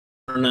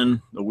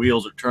turning. The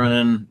wheels are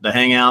turning. The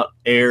Hangout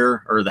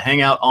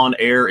on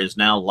Air is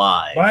now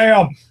live.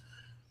 Bam!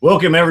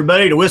 Welcome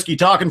everybody to Whiskey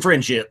Talking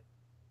Friendship.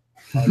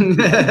 Two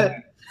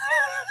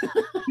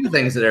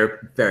things that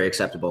are very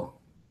acceptable.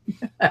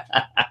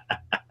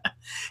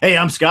 Hey,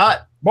 I'm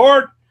Scott.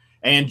 Bart.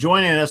 And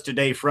joining us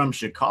today from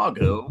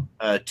Chicago,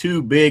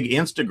 two big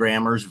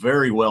Instagrammers,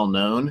 very well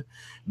known.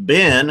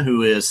 Ben,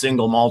 who is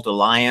Single Malt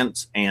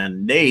Alliance,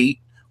 and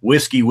Nate,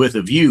 Whiskey with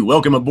a View.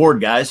 Welcome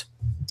aboard, guys.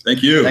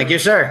 Thank you. Thank you,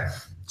 sir.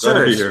 Glad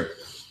to be here.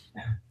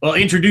 Well,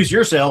 introduce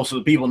yourself so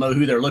the people know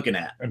who they're looking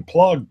at. And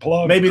plug.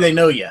 Maybe they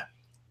know you.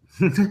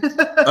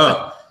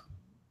 Oh,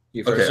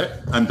 You first, okay.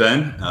 sir. I'm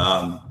Ben.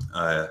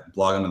 I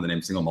blog under the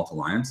name Single Malt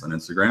Alliance on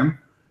Instagram.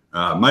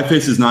 My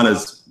face is not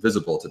as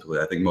visible typically.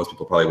 I think most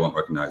people probably won't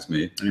recognize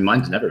me. I mean,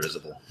 mine's never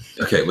visible.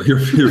 Okay, well,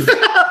 this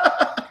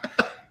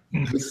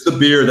is the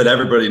beer that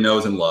everybody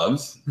knows and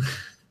loves.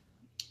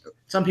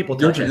 Some people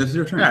Your touch turn. it. This is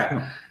your turn. All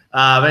right.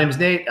 My name is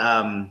Nate.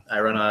 I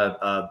run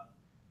a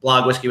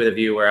blog, Whiskey with a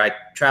View, where I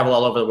travel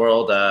all over the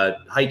world,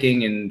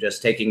 hiking and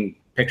just taking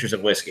pictures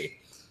of whiskey.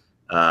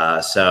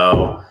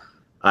 So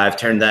I've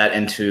turned that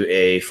into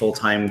a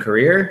full-time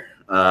career,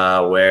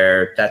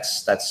 where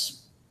that's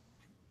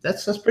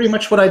pretty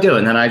much what I do.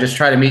 And then I just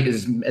try to meet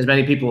as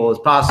many people as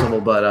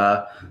possible.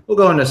 But we'll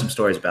go into some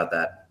stories about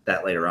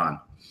that later on.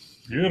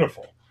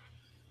 Beautiful.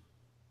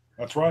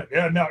 That's right.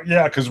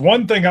 Yeah, because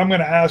one thing I'm going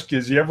to ask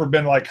is, you ever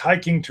been like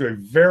hiking to a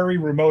very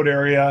remote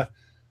area,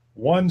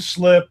 one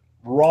slip,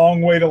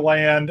 wrong way to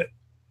land,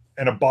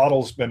 and a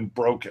bottle's been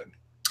broken?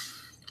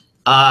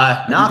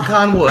 Knock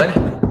on wood.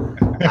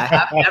 I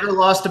have never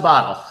lost a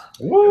bottle.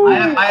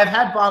 I have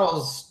had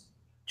bottles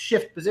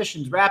shift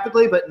positions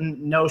rapidly, but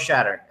no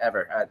shatter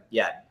ever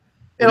yet.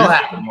 It'll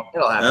happen.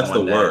 That's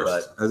the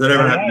worst. Has that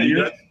ever happened to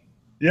you guys?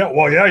 Yeah,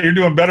 well, yeah, you're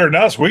doing better than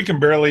us. We can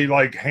barely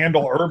like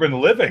handle urban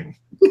living.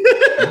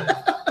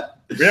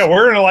 Yeah,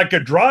 we're in like a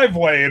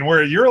driveway, and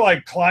where you're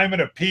like climbing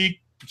a peak,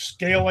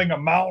 scaling a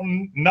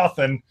mountain,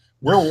 nothing.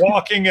 We're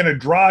walking in a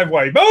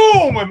driveway.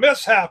 Boom! A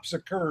mishap's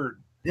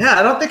occurred. Yeah,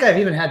 I don't think I've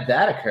even had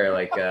that occur,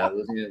 like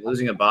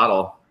losing a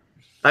bottle.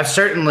 I've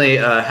certainly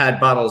had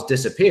bottles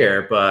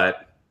disappear,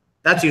 but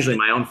that's usually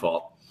my own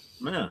fault.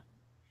 Yeah.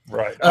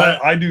 Right.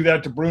 I do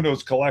that to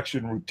Bruno's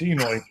collection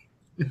routinely.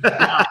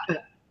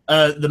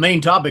 The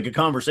main topic of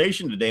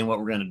conversation today and what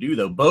we're going to do,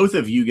 though, both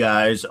of you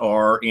guys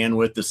are in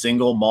with the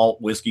Single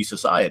Malt Whiskey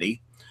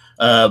Society.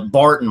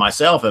 Bart and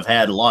myself have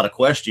had a lot of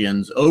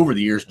questions over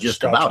the years just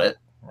Scotch. about it.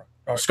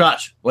 Right.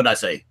 Scotch, what did I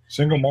say?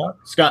 Single malt?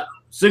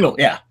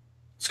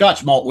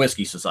 Scotch Malt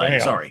Whiskey Society.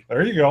 Damn. Sorry.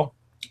 There you go.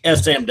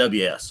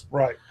 SMWS.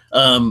 Right.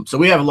 So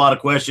we have a lot of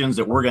questions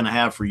that we're going to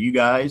have for you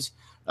guys.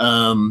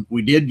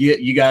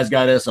 You guys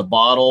got us a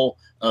bottle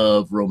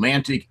of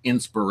Romantic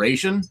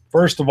Inspiration.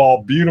 First of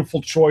all,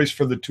 beautiful choice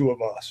for the two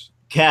of us.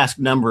 Cask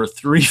number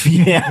 3.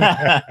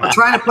 Yeah. I'm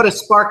trying to put a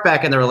spark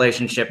back in the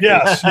relationship.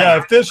 Yes, yeah.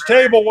 If this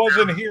table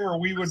wasn't here,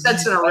 we would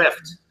Sensing a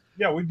rift.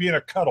 Yeah, we'd be in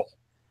a cuddle.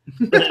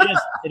 But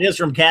it is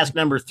from cask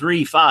number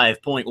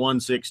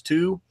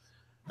 35.162.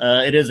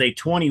 It is a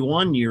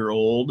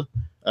 21-year-old,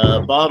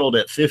 bottled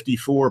at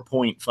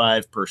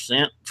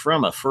 54.5%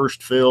 from a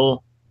first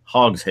fill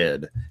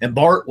hogshead. And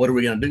Bart, what are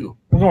we going to do?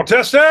 We're going to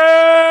test it.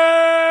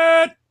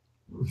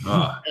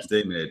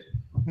 Stay made.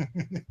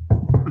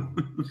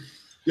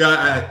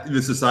 Yeah,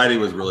 the society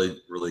was really,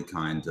 really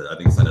kind to, I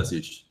think, send us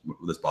each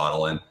this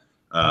bottle, and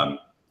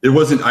it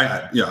wasn't.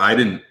 I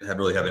didn't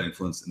really have an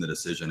influence in the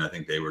decision. I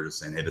think they were just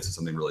saying, "Hey, this is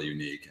something really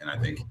unique," and I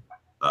think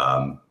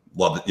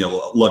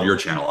love your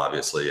channel,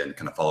 obviously, and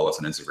kind of follow us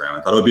on Instagram.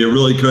 I thought it would be a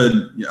really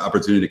good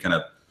opportunity to kind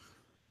of,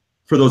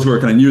 for those who are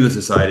kind of new to the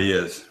society,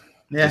 is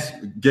just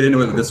get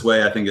into it this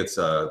way. I think it's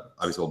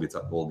obviously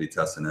we'll be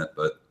testing it,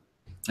 but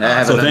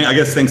I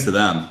guess thanks to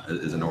them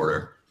is in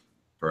order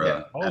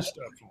for Most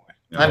definitely.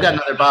 I've got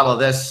another bottle of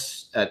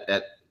this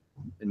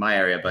in my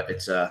area, but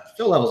it's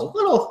fill level's a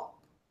little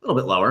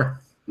bit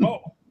lower.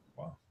 Oh,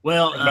 wow.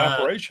 Well,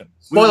 evaporation.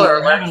 Spoiler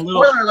alert!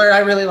 Spoiler alert! I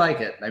really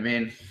like it. I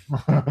mean,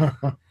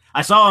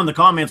 I saw in the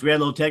comments we had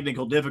a little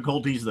technical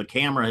difficulties. The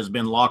camera has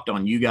been locked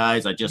on you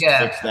guys. I just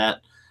fixed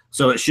that,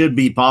 so it should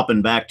be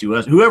popping back to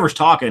us. Whoever's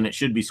talking, it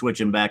should be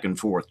switching back and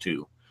forth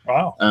too.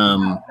 Wow.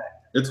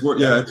 It's It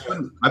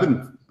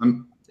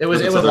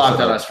was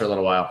locked on us for a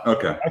little while.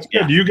 Okay. That's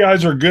good. You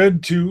guys are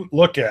good to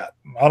look at.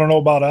 I don't know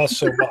about us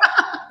so much.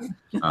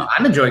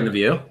 I'm enjoying the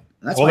view.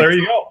 There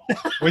you go.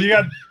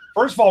 Well,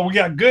 first of all, we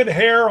got good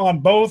hair on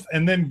both,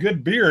 and then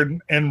good beard.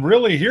 And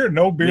really here,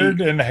 no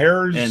beard and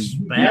hairs. And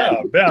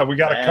bad. Yeah. We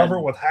got to cover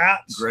it with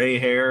hats. Gray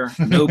hair,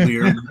 no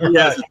beard.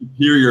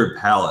 Hear your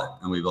palate,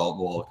 and we've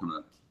all kind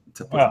of.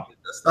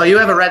 Oh, you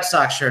have a Red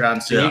Sox shirt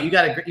on, so you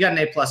got an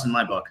A+ in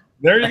my book.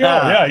 There you go.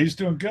 Yeah, he's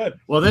doing good.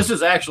 Well, this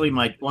is actually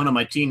one of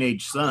my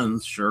teenage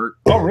son's shirt.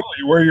 Oh, really?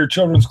 You wear your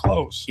children's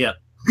clothes? Yep.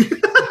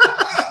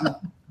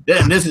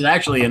 And this is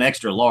actually an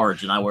extra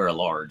large, and I wear a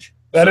large.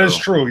 That is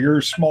true.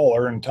 You're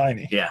smaller and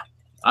tiny. Yeah,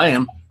 I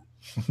am.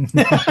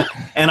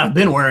 And I've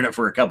been wearing it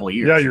for a couple of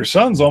years. Yeah, your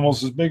son's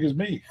almost as big as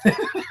me.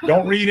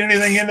 Don't read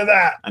anything into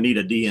that. I need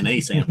a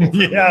DNA sample.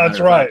 Yeah, that's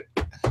right.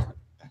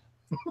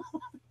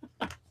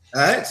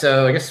 All right,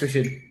 so I guess we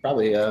should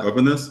probably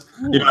open this.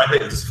 You know, I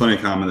think it's a funny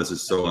comment. This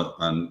is so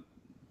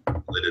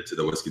unrelated to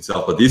the whiskey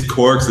itself, but these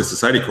corks, the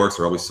society corks,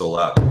 are always so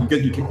loud.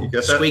 You get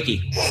that?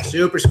 Squeaky,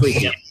 super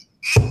squeaky.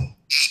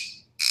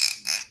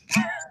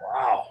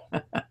 Wow,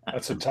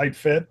 that's a tight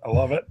fit. I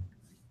love it.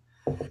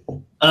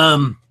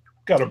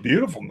 Got a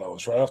beautiful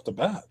nose right off the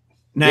bat.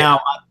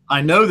 Now,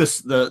 I know this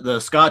the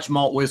Scotch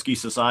Malt Whiskey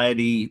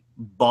Society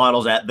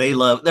bottles that they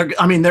love. They're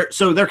kind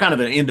of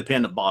an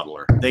independent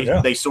bottler.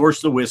 They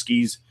source the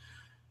whiskeys,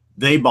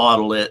 they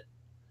bottle it,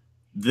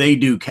 they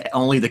do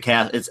only the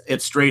cast.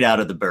 It's straight out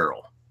of the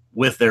barrel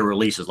with their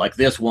releases. Like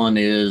this one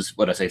is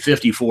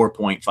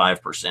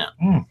 54.5%.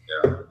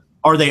 Yeah.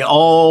 Are they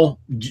all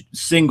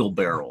single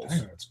barrels?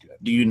 That's good.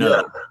 Do you know?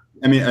 Yeah.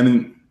 I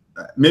mean,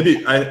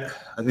 maybe I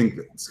think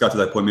Scott, to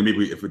that point,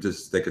 maybe if we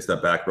just take a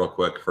step back real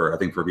quick for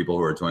people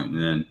who are joining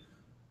in.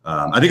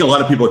 I think a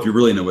lot of people, if you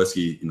really know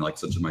whiskey, like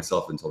such as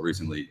myself until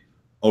recently,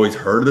 always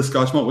heard of the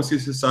Scotch Malt Whiskey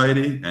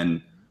Society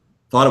and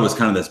thought it was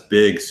kind of this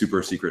big,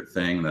 super secret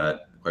thing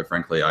that, quite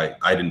frankly,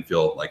 I didn't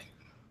feel like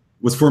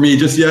was for me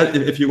just yet,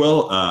 if you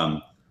will.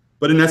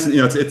 But in essence,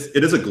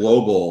 it is a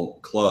global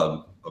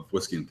club of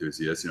whiskey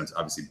enthusiasts. It's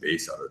obviously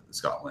based out of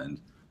Scotland.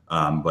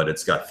 But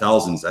it's got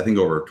thousands, I think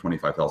over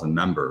 25,000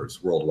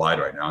 members worldwide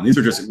right now. And these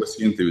are just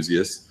whiskey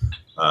enthusiasts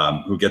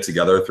who get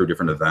together through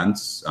different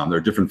events. There are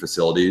different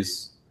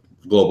facilities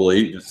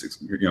globally,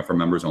 just for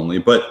members only.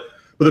 But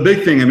the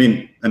big thing,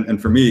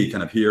 and for me,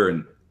 kind of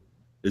here,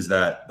 is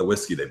that the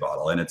whiskey they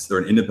bottle, and they're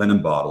an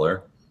independent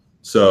bottler.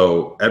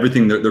 So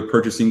everything they're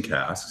purchasing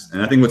casks.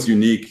 And I think what's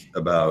unique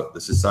about the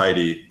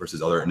society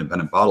versus other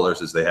independent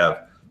bottlers is they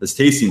have this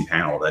tasting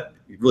panel that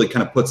really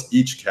kind of puts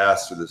each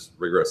cask through this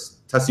rigorous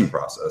testing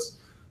process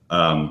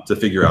to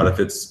figure out if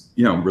it's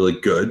really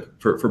good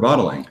for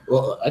bottling.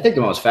 Well, I think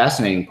the most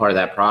fascinating part of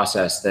that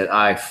process that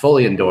I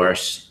fully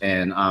endorse,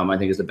 and I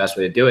think is the best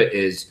way to do it,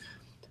 is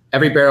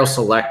every barrel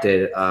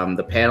selected,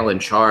 the panel in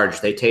charge,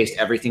 they taste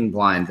everything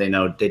blind. They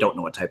don't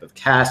know what type of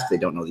cask, they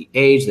don't know the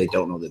age, they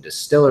don't know the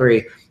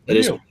distillery. It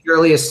is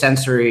purely a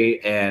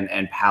sensory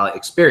and palate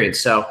experience.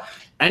 So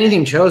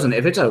anything chosen,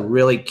 if it's a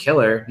really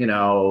killer,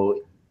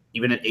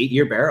 even an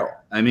 8-year barrel.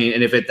 And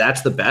if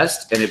that's the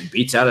best and it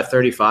beats out a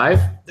 35,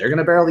 they're going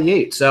to barrel the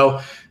 8.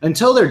 So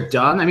until they're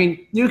done,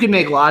 you can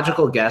make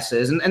logical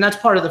guesses. And that's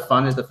part of the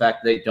fun, is the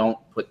fact that they don't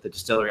put the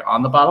distillery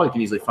on the bottle. You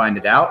can easily find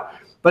it out.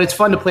 But it's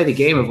fun to play the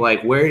game of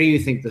where do you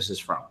think this is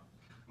from?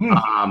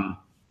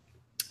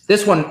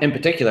 This one in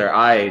particular,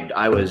 I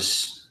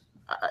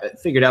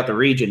figured out the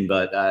region,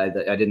 but I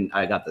didn't.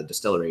 I got the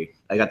distillery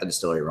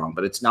wrong.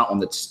 But it's not one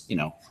that's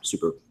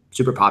super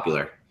super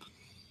popular.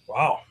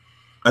 Wow.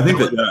 I think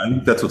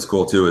that's what's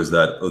cool too, is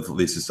that with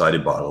these society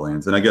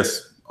bottlings, and I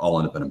guess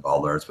all independent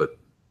bottlers, but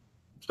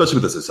especially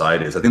with the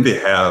societies, I think they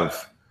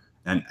have,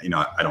 and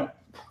I don't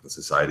the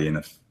society, and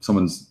if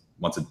someone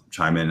wants to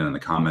chime in the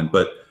comment,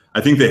 but I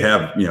think they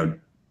have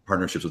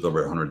partnerships with over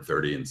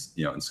 130 in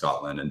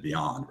Scotland and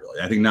beyond. Really,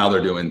 I think now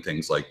they're doing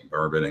things like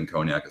bourbon and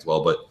cognac as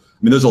well. But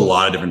there's a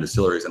lot of different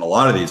distilleries, and a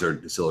lot of these are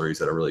distilleries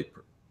that are really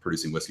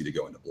producing whiskey to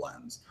go into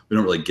blends. We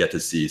don't really get to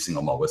see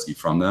single malt whiskey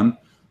from them.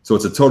 So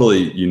it's a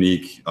totally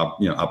unique,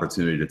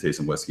 opportunity to taste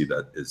some whiskey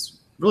that is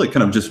really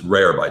kind of just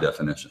rare by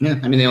definition. Yeah,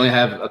 they only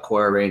have a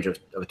core range of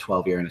a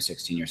 12-year and a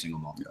 16-year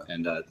single malt,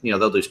 and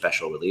they'll do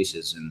special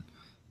releases.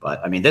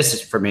 But this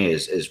is, for me,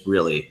 is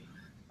really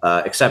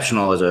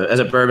exceptional as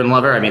a bourbon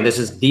lover. This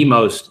is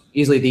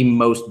easily the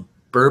most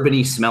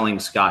bourbony smelling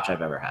Scotch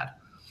I've ever had.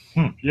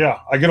 Yeah,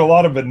 I get a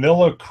lot of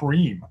vanilla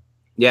cream.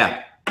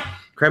 Yeah.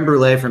 Creme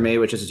brulee for me,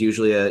 which is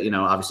usually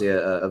obviously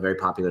a very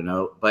popular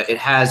note, but it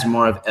has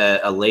more of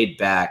a laid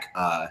back,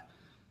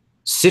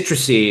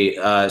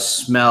 citrusy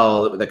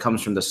smell that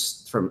comes from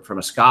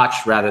a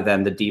Scotch, rather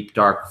than the deep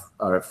dark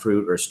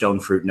fruit or stone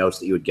fruit notes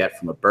that you would get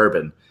from a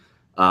bourbon,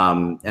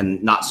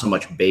 and not so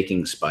much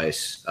baking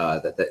spice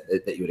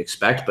that you would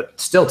expect. But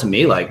still, to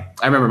me, I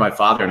remember my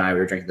father and I, we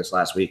were drinking this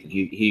last week, and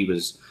he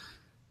was,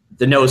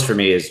 the nose for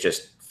me is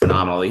just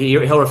phenomenal.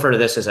 He'll refer to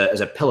this as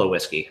a pillow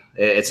whiskey.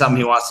 It's something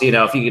he wants to,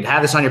 if you could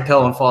have this on your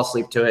pillow and fall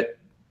asleep to it,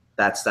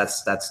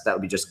 that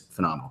would be just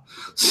phenomenal.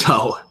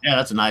 So yeah,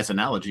 that's a nice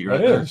analogy, right?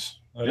 It is.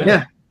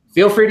 Yeah.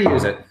 Feel free to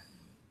use it.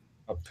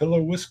 A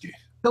pillow whiskey.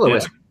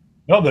 Whiskey.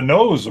 No, the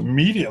nose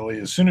immediately,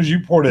 as soon as you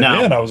poured it in,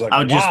 I was like, I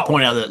would wow. just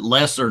point out that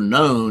lesser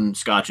known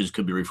Scotches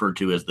could be referred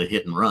to as the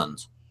hit and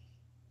runs.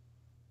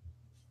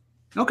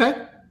 Okay.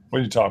 What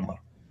are you talking about?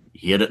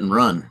 Hit it and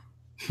run.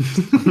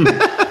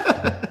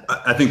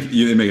 I think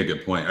you make a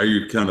good point. Are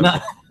you kind of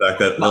the fact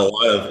that a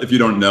lot of, if you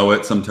don't know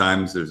it,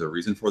 sometimes there's a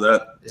reason for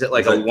that? Is it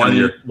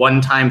a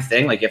one-time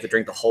thing? You have to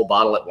drink the whole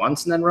bottle at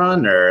once and then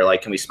run? Or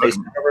can we space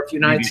it over a few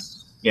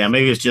nights? Yeah,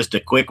 maybe it's just a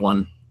quick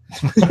one.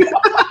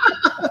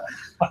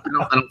 I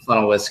don't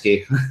funnel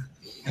whiskey.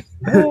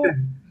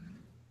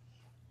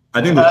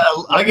 I think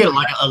I get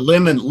a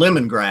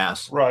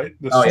lemongrass. Right.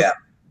 Yeah.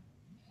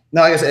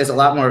 No, I guess it's a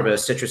lot more of a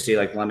citrusy,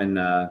 lemon.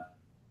 I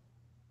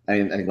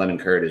think lemon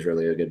curd is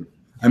really a good.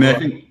 I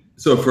think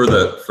so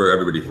for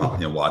everybody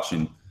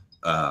watching.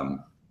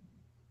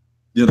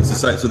 you know, the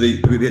society. So they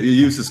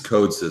use this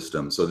code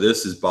system. So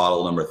this is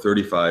bottle number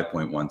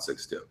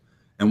 35.162.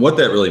 And what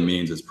that really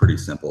means is pretty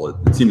simple.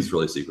 It seems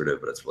really secretive,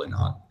 but it's really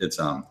not. It's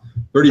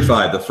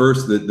 35.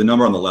 The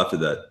number on the left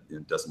of that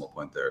decimal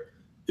point there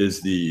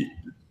is the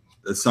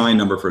assigned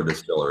number for a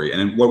distillery.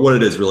 And what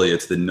it is really,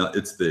 this is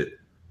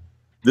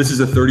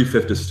the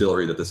 35th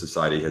distillery that the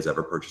society has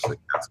ever purchased a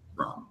cask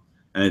from.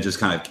 And it just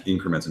kind of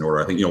increments in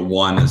order. I think,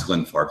 1 is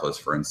Glenfarclas,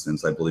 for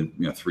instance. I believe,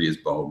 3 is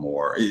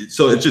Bowmore.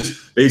 So it's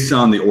just based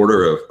on the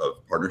order of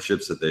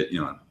partnerships that they,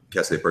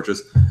 casks they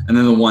purchase. And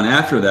then the one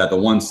after that, the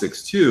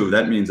 162,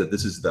 that means that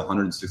this is the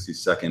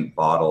 162nd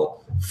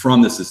bottle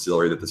from this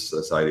distillery that the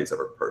society has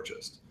ever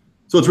purchased.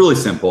 So it's really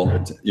simple,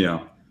 and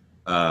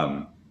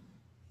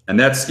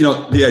that's,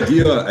 the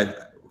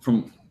idea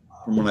from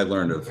what I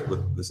learned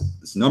with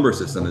this number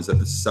system is that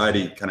the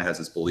society kind of has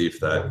this belief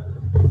that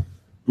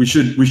we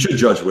should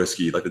judge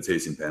whiskey like the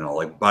tasting panel,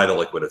 like by the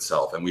liquid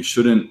itself, and we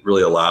shouldn't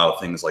really allow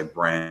things like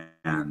brand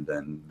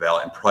and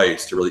value and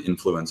price to really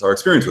influence our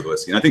experience with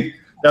whiskey. And I think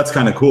that's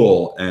kind of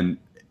cool. And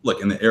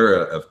look, in the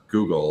era of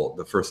Google,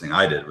 the first thing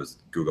I did was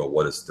Google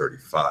what is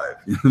 35.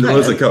 There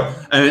was a code,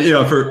 and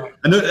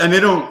and they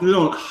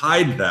don't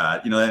hide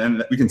that,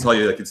 and we can tell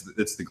you like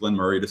it's the Glen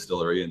Murray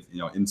distillery, and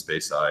in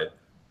Speyside,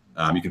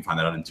 you can find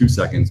that out in 2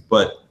 seconds,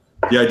 but.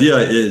 The idea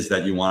is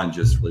that you want to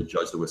just really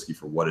judge the whiskey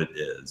for what it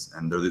is.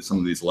 And there's some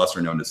of these lesser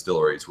known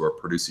distilleries who are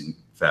producing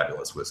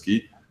fabulous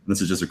whiskey. And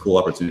this is just a cool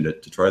opportunity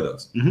to try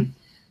those. Mm-hmm.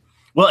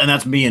 Well, and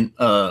that's me and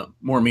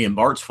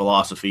Bart's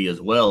philosophy as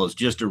well, is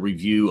just a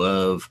review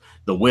of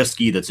the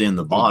whiskey that's in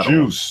the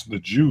bottle. The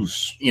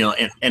juice.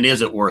 And is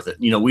it worth it?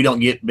 We don't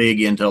get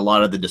big into a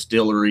lot of the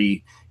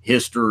distillery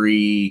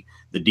history,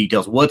 the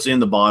details. What's in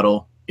the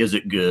bottle? Is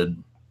it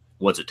good?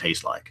 What's it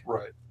taste like?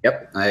 Right.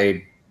 Yep.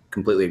 I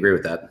completely agree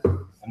with that.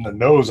 And the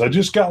nose, I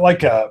just got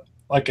like a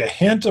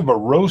hint of a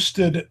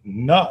roasted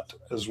nut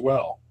as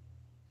well.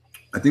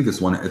 I think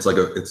this one, it's like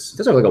a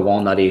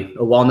walnutty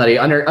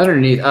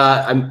underneath.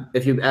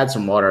 If you add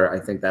some water, I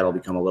think that'll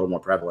become a little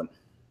more prevalent.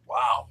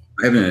 Wow.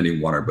 I haven't had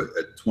any water, but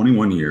at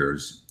 21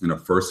 years in a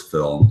first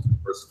fill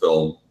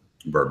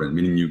bourbon,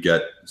 meaning you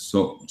get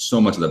so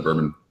much of that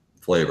bourbon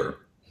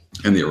flavor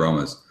and the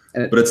aromas.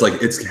 But it's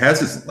like, it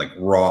has this like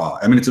raw,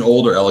 it's an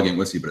older, elegant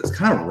whiskey, but it's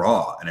kind of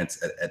raw, and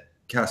it's at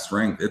cask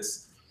strength.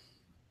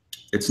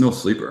 It's no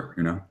sleeper,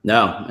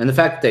 No, and the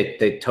fact that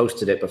they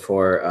toasted it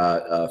before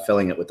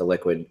filling it with the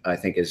liquid, I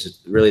think, is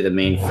really the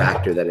main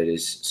factor, that it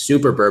is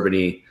super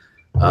bourbony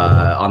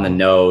on the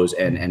nose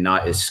and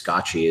not as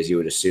scotchy as you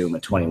would assume a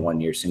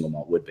 21-year single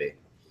malt would be.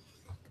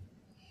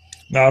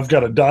 Now I've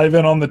got to dive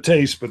in on the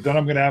taste, but then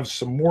I'm going to have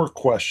some more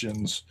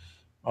questions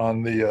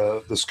on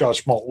the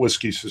Scotch Malt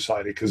Whiskey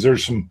Society, because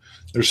there's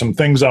some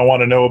things I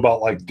want to know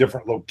about, like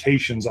different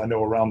locations I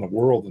know around the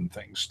world and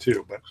things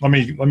too. But let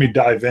me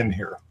dive in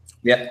here.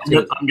 Yeah,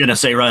 I'm going to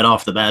say right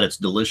off the bat, it's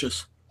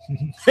delicious.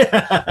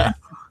 The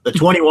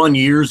 21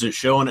 years is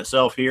showing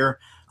itself here.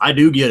 I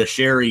do get a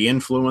sherry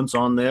influence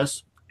on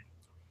this.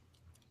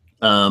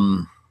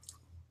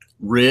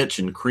 Rich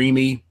and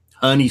creamy,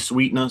 honey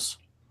sweetness,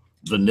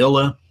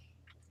 vanilla.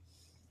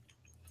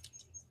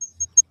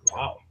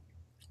 Wow.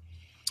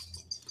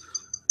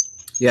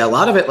 Yeah, a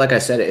lot of it, like I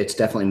said, it's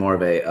definitely more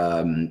of a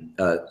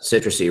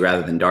citrusy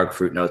rather than dark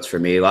fruit notes for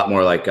me. A lot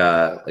more like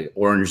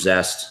orange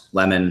zest,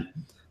 lemon.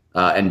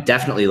 And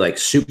definitely like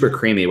super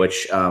creamy,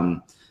 which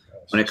when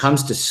it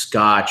comes to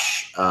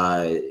Scotch,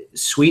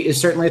 sweet is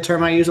certainly a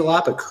term I use a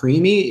lot, but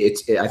creamy,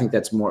 I think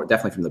that's more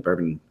definitely from the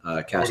bourbon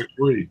cask.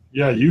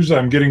 Yeah, usually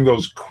I'm getting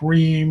those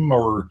cream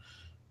or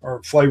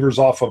flavors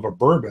off of a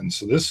bourbon,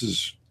 so this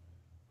is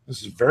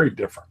very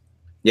different.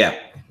 Yeah.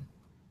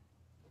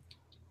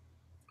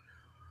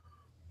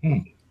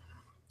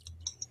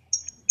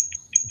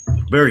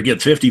 Very good.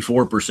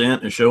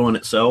 54% is showing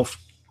itself.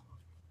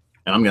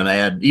 And I'm going to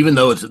add, even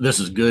though this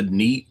is good,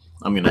 neat,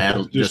 I'm going to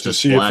add just a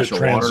splash of water. Just to see if it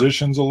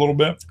transitions a little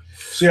bit.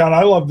 See, and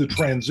I love the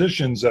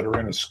transitions that are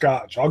in a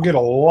Scotch. I'll get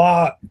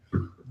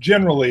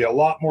generally a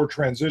lot more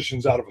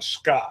transitions out of a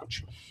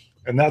Scotch.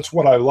 And that's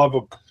what I love.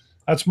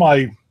 That's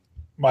my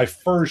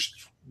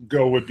first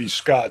go would be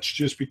Scotch,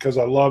 just because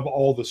I love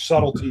all the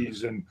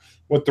subtleties and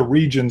what the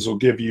regions will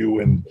give you.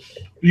 And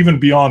even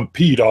beyond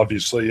peat,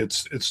 obviously,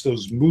 it's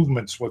those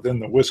movements within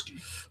the whiskey.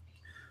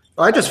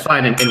 Well, I just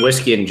find in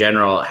whiskey in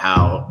general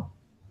how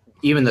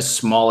even the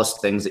smallest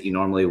things that you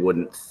normally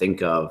wouldn't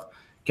think of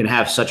can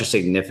have such a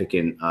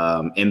significant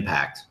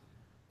impact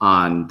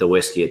on the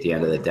whiskey at the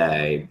end of the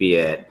day, be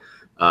it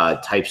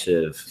types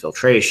of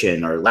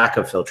filtration or lack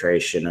of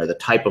filtration, or the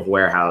type of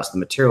warehouse, the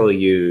material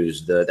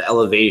used, the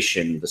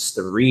elevation,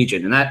 the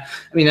region. And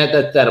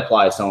that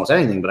applies to almost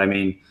anything. But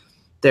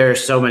there are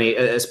so many,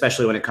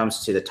 especially when it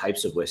comes to the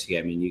types of whiskey.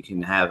 You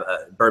can have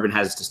bourbon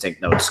has its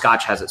distinct notes.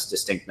 Scotch has its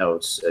distinct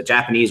notes.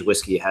 Japanese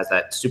whiskey has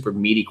that super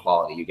meaty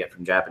quality you get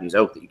from Japanese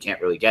oak that you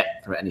can't really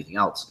get from anything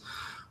else.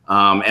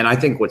 And I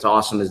think what's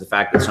awesome is the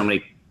fact that so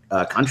many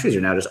countries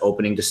are now just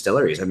opening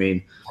distilleries.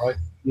 Right.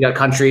 You got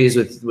countries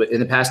with in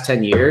the past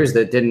 10 years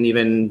that didn't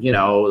even, you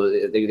know,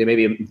 they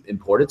maybe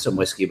imported some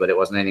whiskey, but it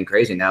wasn't anything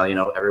crazy. Now, you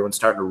know, everyone's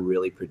starting to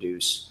really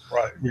produce.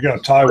 Right. We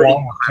got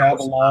Taiwan with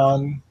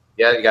Avalon.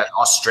 Yeah, you got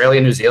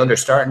Australia, New Zealand are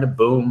starting to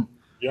boom.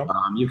 Yep.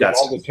 You've got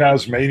all the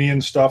Tasmanian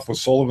stuff with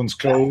Sullivan's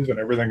Cove and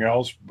everything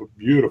else. But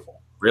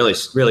beautiful. Really,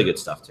 really good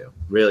stuff too.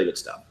 Really good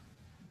stuff.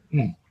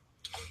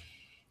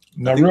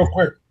 Now, real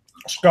quick,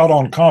 Scott,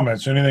 on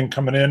comments, anything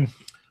coming in?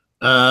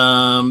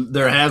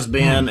 There has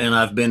been, and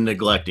I've been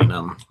neglecting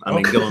them. I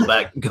mean,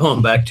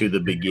 going back to the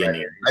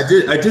beginning.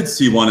 I did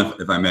see one,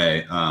 if I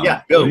may.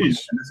 Yeah, go. And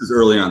this is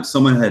early on.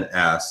 Someone had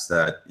asked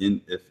that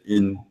if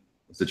in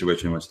a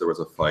situation in which there was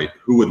a fight,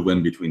 who would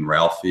win between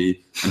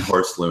Ralphie and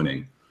Horst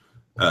Looning,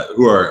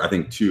 who are, I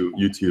think, two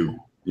YouTube,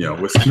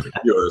 whiskey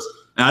reviewers.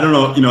 And I don't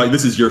know,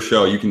 this is your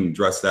show. You can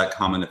address that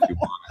comment if you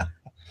want.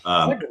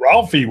 I think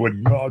Ralphie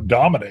would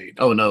dominate.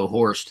 Oh no,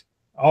 Horst.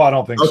 Oh, I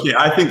don't think so. Okay,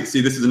 I think, see,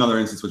 this is another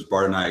instance which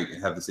Bart and I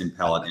have the same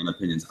palate and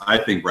opinions. I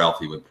think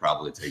Ralphie would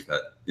probably take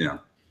that,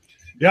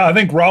 Yeah, I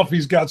think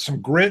Ralphie's got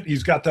some grit.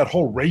 He's got that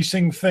whole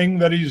racing thing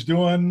that he's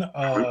doing.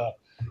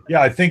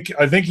 I think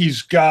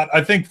he's got,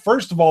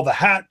 first of all, the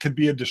hat could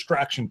be a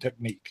distraction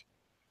technique.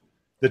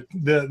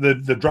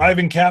 The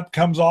driving cap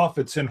comes off,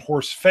 it's in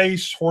Horst's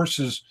face. Horst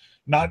is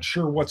not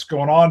sure what's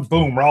going on.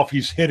 Boom,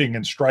 Ralphie's hitting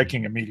and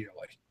striking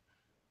immediately.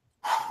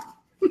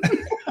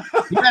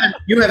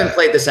 You haven't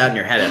played this out in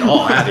your head at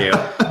all, have you?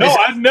 No,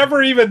 I've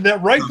never even,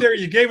 right there,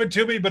 you gave it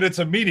to me, but it's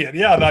immediate.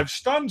 Yeah, and I've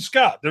stunned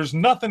Scott. There's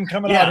nothing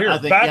coming out here.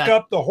 Back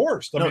up the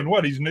Horst. I mean,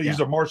 what? He's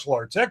a martial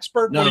arts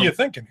expert. What are you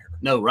thinking here?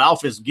 No,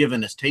 Ralph is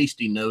giving us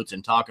tasting notes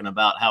and talking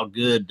about how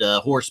good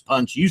Horst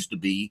punch used to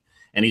be,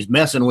 and he's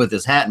messing with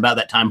his hat, and about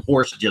that time,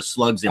 Horst just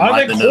slugs him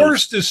right in the nose. I think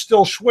Horst is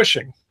still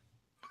swishing.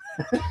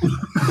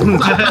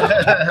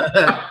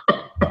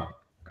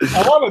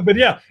 I love it, but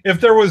yeah,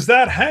 if there was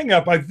that hang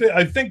up, I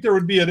think there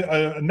would be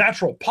a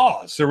natural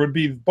pause. There would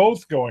be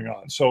both going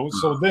on. So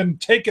then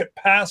take it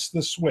past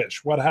the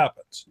swish. What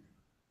happens?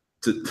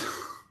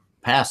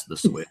 Past the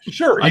swish.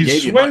 Sure, he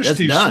swished.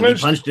 He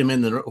punched him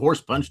in the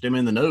Horst punched him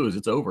in the nose.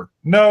 It's over.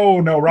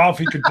 No,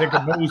 Ralphie could take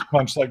a nose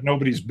punch like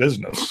nobody's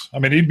business. I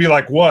mean, he'd be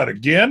like, "What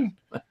again?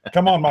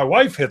 Come on, my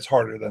wife hits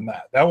harder than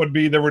that." That would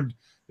be there would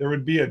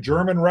be a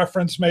German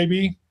reference,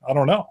 maybe. I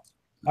don't know.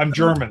 I'm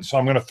German, so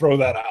I'm going to throw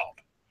that out.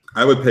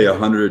 I would pay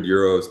 100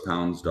 euros,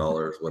 pounds,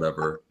 dollars,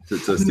 whatever, to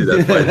see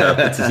that fight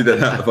happen. To see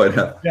that fight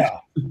happen.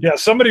 Yeah.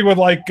 Somebody with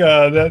like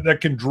that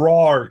can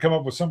draw or come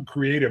up with something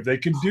creative. They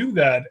can do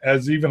that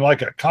as even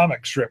like a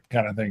comic strip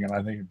kind of thing, and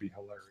I think it'd be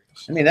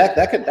hilarious. I mean,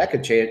 that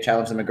could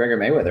challenge the McGregor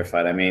Mayweather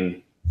fight. I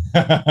mean,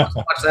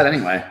 watch that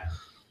anyway.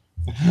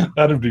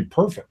 That'd be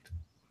perfect.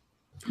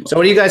 So,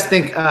 what do you guys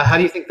think? How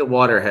do you think the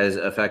water has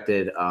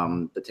affected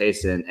the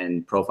taste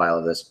and profile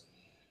of this?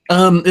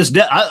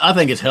 I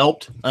think it's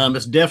helped.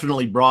 It's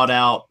definitely brought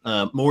out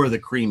more of the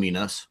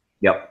creaminess.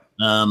 Yep.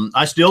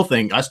 I still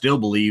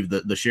believe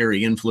that the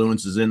sherry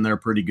influence is in there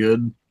pretty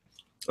good,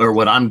 or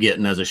what I'm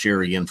getting as a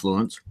sherry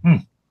influence.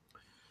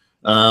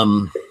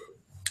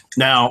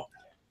 Now,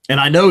 and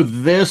I know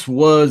this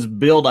was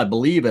billed, I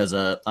believe, as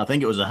I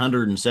think it was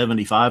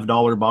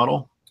 $175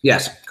 bottle.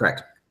 Yes,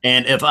 correct.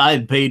 And if I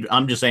had paid,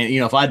 I'm just saying,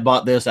 if I'd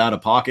bought this out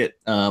of pocket,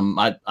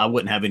 I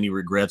wouldn't have any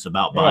regrets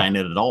about buying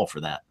it at all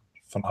for that.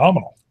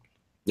 Phenomenal.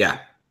 Yeah.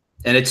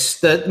 And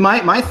it's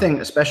my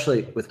thing,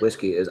 especially with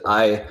whiskey, is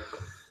I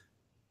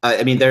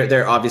mean,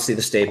 they're obviously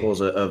the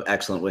staples of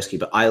excellent whiskey,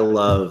 but I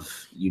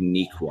love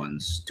unique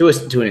ones to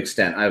an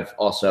extent. I've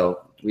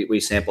also, we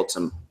sampled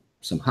some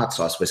hot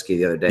sauce whiskey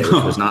the other day,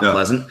 which was not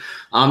pleasant.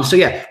 So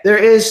yeah, there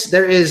is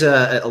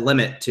a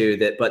limit to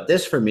that, but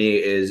this for me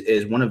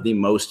is one of the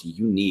most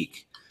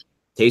unique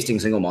tasting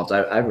single malts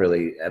I've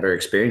really ever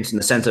experienced, in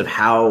the sense of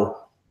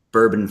how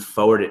bourbon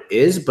forward it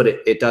is, but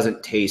it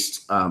doesn't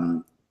taste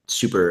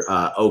super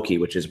oaky,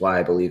 which is why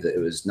I believe that it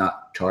was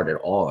not charred at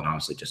all, and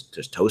honestly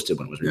just toasted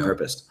when it was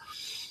repurposed.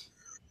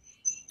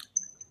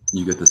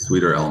 You get the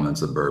sweeter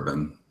elements of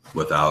bourbon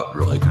without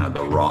really kind of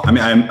the raw. I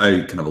mean,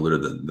 I kind of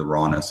alluded to the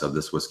rawness of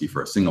this whiskey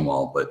for a single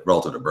malt, but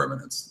relative to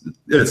bourbon,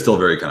 it's still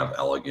very kind of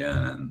elegant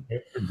and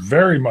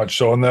very much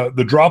so. And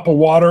the drop of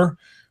water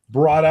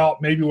brought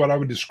out maybe what I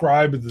would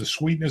describe as the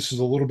sweetness is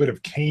a little bit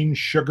of cane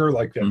sugar,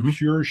 like that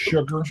pure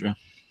sugar. Sure.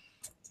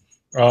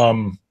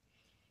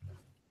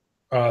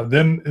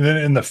 Then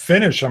in the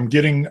finish, I'm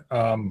getting,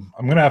 I'm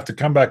going to have to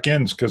come back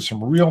in because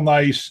some real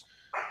nice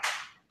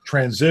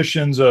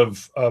transitions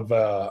of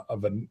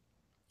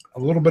a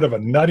little bit of a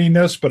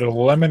nuttiness, but a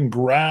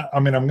lemongrass. I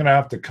mean, I'm going to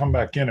have to come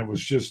back in. It was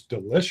just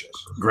delicious.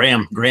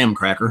 Graham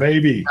cracker.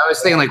 Maybe. I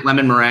was thinking like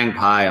lemon meringue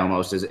pie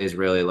almost is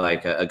really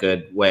like a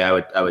good way I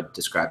would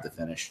describe the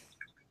finish.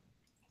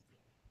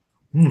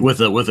 With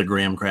a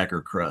graham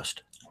cracker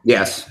crust.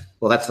 Yes.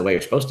 Well, that's the way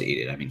you're supposed to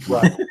eat it. I mean,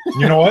 right.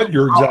 You know what?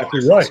 You're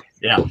exactly right.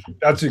 Yeah.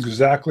 That's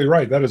exactly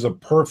right. That's a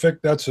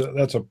perfect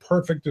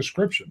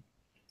description.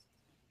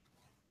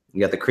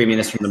 You got the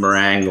creaminess from the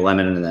meringue, the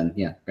lemon, and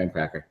then graham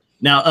cracker.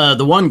 Now,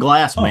 the One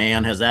Glass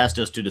Man has asked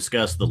us to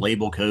discuss the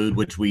label code,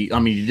 which you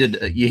kind of hit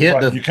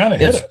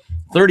it.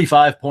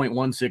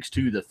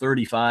 35.162. The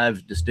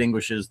 35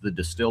 distinguishes the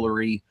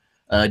distillery.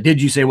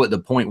 Did you say what the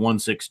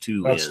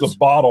 0.162 That's is? the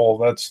bottle.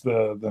 That's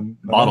the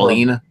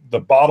Bottleine? The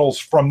bottles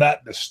from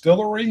that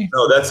distillery.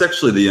 No, that's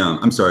actually the.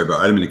 I'm sorry, but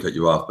I didn't mean to cut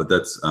you off. But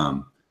that's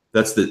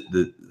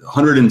the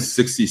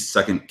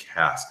 162nd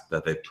cask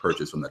that they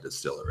purchased from that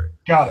distillery.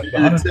 Got it.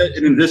 And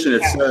in addition,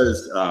 it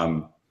says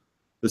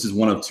this is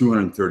one of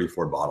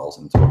 234 bottles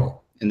in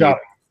total. Got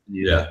it.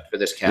 Yeah, for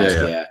this cask,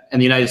 yeah.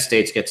 And the United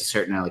States gets a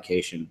certain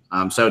allocation.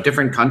 So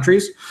different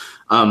countries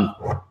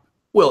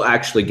will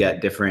actually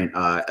get different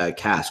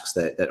casks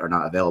that are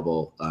not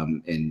available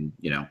in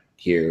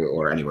here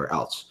or anywhere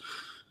else.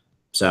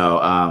 So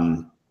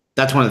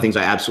that's one of the things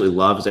I absolutely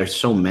love is there's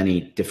so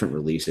many different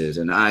releases,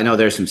 and I know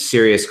there's some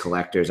serious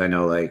collectors. I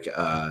know like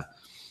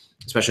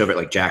especially over at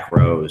like Jack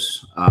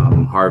Rose,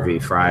 Harvey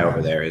Fry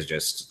over there is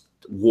just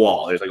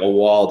wall. There's like a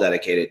wall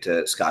dedicated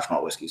to Scotch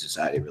Malt Whiskey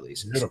Society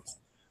releases. Beautiful.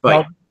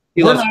 But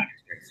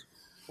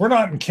we're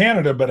not in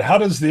Canada, but how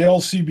does the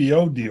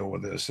LCBO deal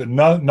with this? And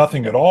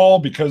nothing at all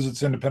because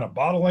it's independent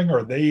bottling.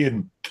 Are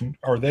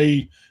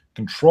they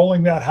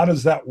controlling that? How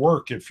does that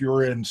work if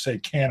you're in, say,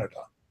 Canada?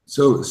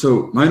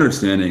 So my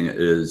understanding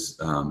is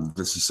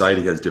the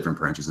society has different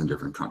branches in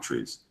different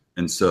countries,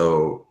 and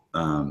so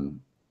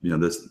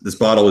this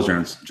bottle was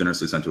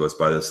generously sent to us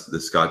by the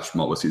Scotch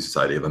Malt Whiskey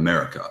Society of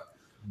America.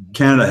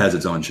 Canada has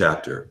its own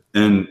chapter,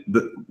 and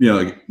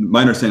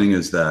my understanding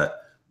is that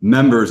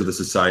members of the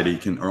society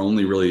are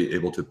only really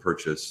able to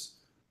purchase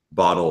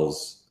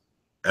bottles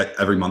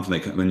every month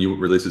when new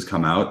releases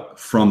come out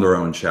from their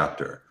own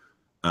chapter.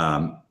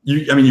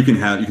 You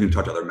can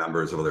talk to other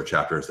members of other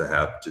chapters that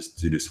have just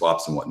to do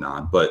swaps and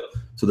whatnot. But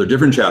so they're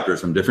different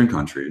chapters from different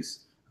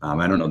countries.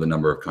 I don't know the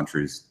number of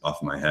countries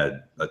off of my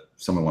head. But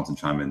someone wants to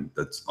chime in.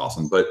 That's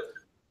awesome. But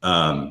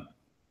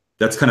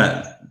that's kind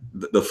of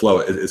the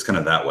flow is kind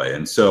of that way.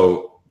 And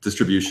so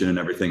distribution and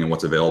everything and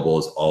what's available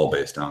is all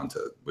based on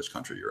to which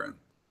country you're in.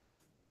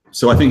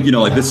 So I think,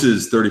 like this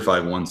is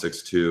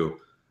 35.162.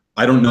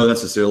 I don't know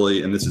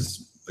necessarily, and this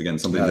is, again,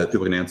 something that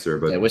people can answer.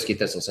 But Whiskey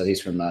Thistle said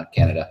he's from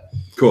Canada.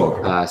 Cool.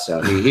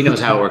 So he knows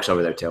how it works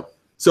over there too.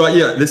 So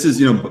this is,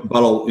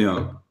 bottle,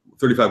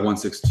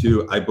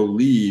 35.162. I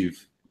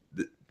believe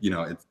that,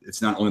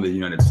 it's not only the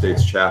United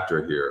States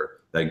chapter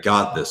here that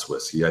got this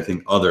whiskey. I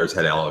think others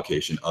had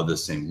allocation of the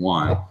same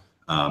one,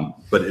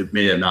 but it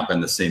may have not been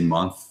the same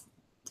month.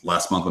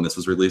 Last month when this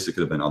was released, it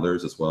could have been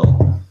others as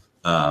well.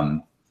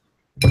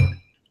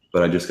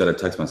 But I just got a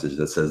text message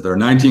that says there are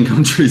 19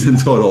 countries in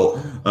total.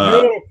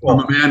 From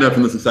Amanda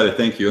from the society.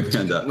 Thank you,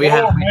 Amanda. We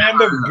have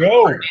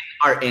go.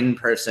 Our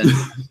in-person.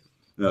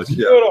 No,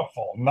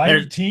 beautiful.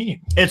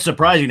 19. It's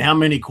surprising how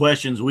many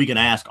questions we can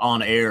ask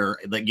on air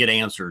that get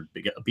answered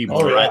because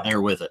people are right there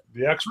with it.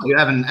 You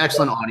have an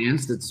excellent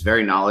audience that's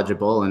very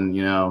knowledgeable, and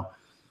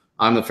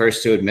I'm the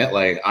first to admit,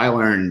 like, I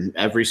learn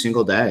every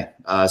single day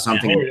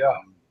something.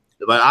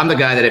 But I'm the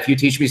guy that if you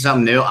teach me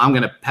something new, I'm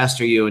going to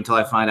pester you until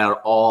I find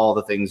out all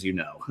the things you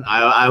know.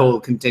 I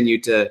will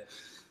continue to.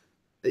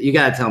 You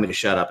got to tell me to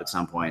shut up at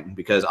some point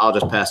because I'll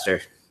just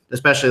pester.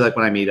 Especially like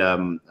when I meet,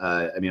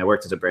 I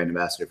worked as a brand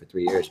ambassador for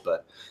 3 years,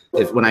 but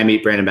when I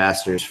meet brand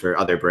ambassadors for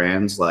other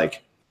brands,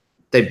 like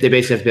they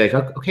basically have to be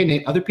like, okay,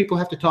 Nate, other people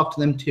have to talk to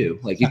them too.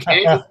 Like you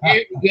can't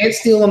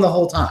steal them the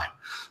whole time.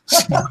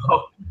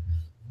 So,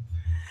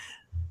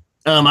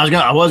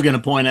 I was going to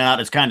point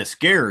out it's kind of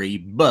scary,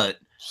 but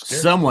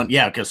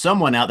because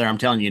someone out there, I'm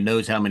telling you,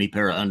 knows how many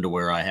pair of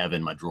underwear I have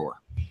in my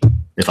drawer.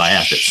 If I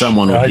asked it,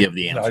 someone would give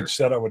the answer. I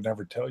said I would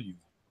never tell you.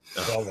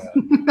 Tell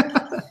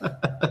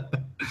that.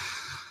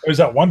 There's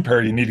that one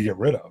pair you need to get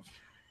rid of.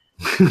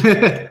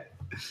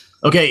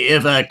 Okay,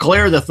 if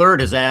Claire the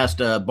Third has asked,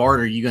 Bart,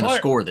 are you going to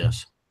score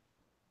this?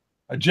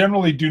 I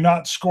generally do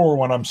not score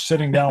when I'm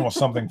sitting down with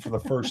something for the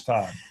first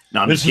time.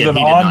 No, I'm this just is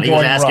kidding. an ongoing He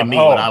was asking me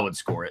what I would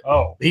score it.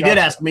 Oh, he did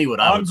ask me what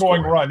I would score.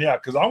 Ongoing run, yeah,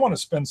 because I want to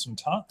spend some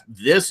time.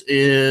 This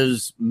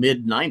is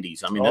mid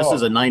 90s. I mean, this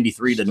is a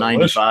 93 to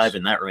 95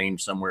 in that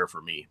range somewhere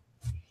for me.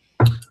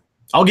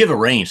 I'll give a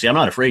range. See, I'm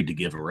not afraid to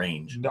give a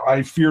range. No,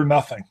 I fear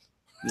nothing.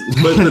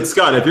 But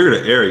Scott, if you're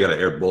going to air, you got to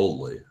air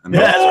boldly.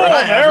 That's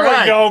right. There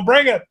we go.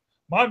 Bring it.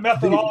 My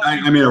methodology.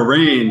 I mean, a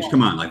range.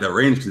 Come on, like that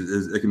range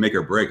it can make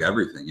or break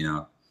everything.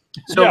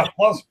 So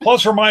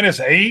plus or minus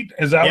 8.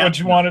 Is that what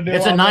you want to do?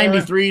 It's a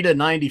 93 to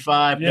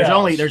 95.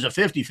 Yes. There's a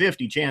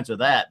 50-50 chance of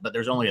that, but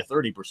there's only a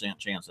 30%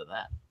 chance of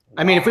that.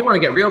 I mean, if we want to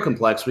get real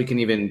complex, we can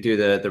even do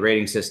the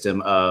rating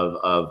system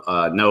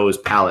of nose,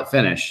 palate,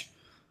 finish.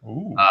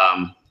 Ooh.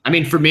 I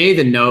mean, for me,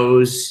 the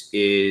nose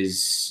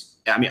is.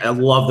 I mean, I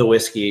love the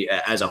whiskey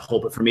as a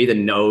whole, but for me, the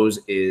nose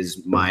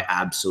is my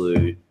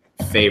absolute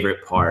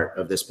favorite part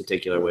of this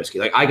particular whiskey.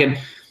 Like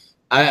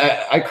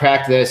I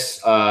cracked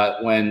this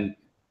when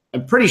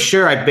I'm pretty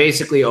sure I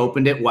basically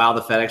opened it while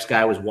the FedEx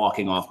guy was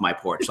walking off my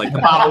porch. Like the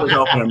bottle was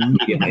open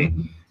immediately,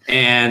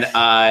 and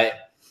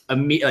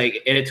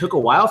it took a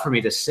while for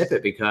me to sip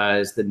it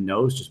because the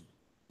nose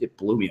it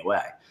blew me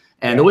away.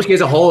 And the whiskey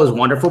as a whole is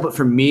wonderful, but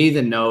for me,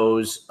 the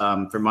nose,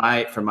 for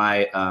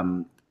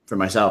for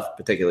myself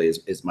particularly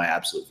is my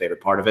absolute favorite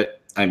part of it.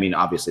 I mean,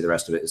 obviously the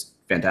rest of it is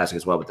fantastic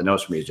as well, but the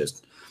nose for me is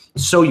just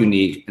so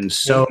unique and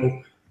so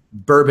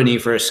bourbony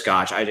for a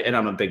Scotch. And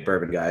I'm a big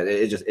bourbon guy.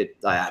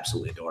 I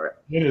absolutely adore it.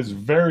 It is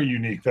very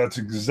unique. That's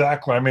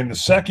exactly. I mean, the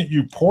second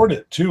you poured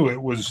it too,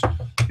 it was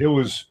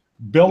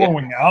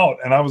billowing out,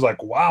 and I was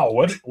like, wow,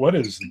 what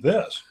is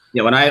this?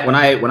 Yeah, when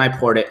I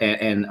poured it,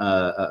 and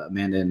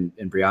Amanda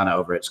and Brianna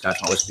over at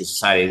Scotch Malt Whisky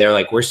Society, they're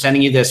like, we're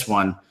sending you this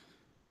one.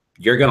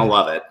 You're going to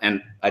love it. And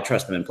I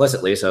trust them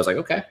implicitly. So I was like,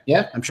 okay,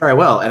 yeah, I'm sure I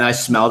will. And I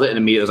smelled it and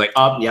immediately was like,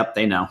 oh, yep,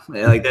 they know.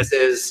 Like, this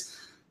is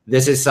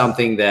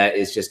something that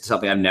is just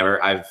something out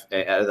of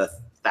the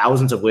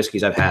thousands of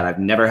whiskeys I've had, I've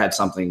never had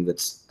something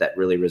that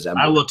really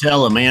resembles. I will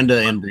tell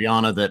Amanda and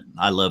Brianna that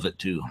I love it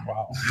too.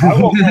 Wow.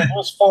 I will go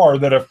this far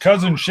that if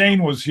Cousin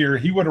Shane was here,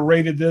 he would have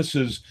rated this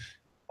as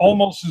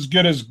almost as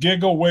good as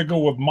Giggle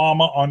Wiggle with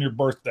Mama on your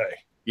birthday.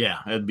 Yeah,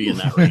 it'd be in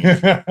that range.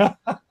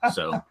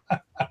 So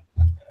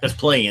that's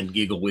playing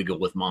Giggle Wiggle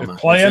with Mama.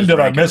 Playing, did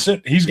I miss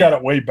it? He's got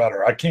it way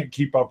better. I can't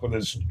keep up with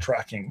his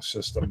tracking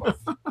system.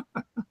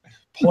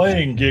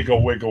 Playing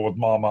Giggle Wiggle with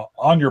Mama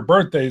on your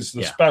birthday is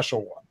the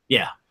special one.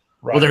 Yeah.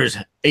 Right. Well, there's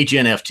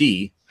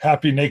HNFT.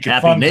 Happy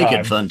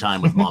Naked Fun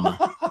Time with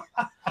Mama.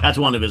 That's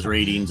one of his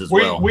ratings as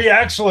well. We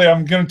actually,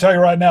 I'm going to tell you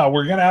right now,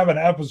 we're going to have an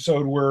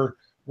episode where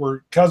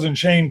Cousin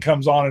Shane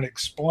comes on and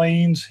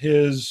explains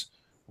his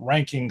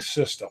ranking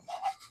system.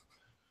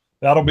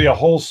 That'll be a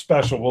whole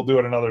special. We'll do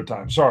it another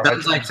time. Sorry.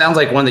 Sounds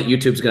like one that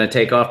YouTube's going to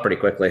take off pretty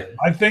quickly.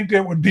 I think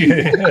it would be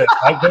a hit.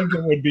 I think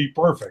it would be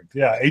perfect.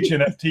 Yeah,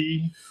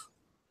 HNFT.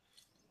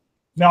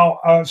 Now,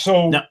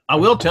 now, I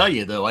will tell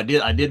you though, I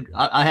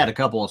had a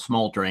couple of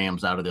small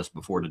drams out of this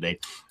before today.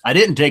 I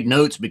didn't take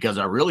notes because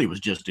I really was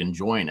just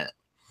enjoying it,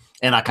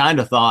 and I kind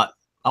of thought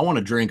I want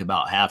to drink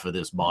about half of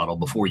this bottle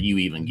before you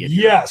even get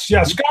here. Yes.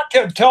 Scott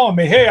kept telling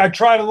me, "Hey, I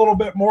tried a little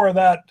bit more of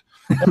that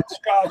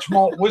Scotch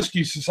Malt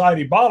Whisky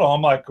Society bottle."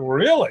 I'm like,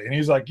 "Really?" And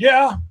he's like,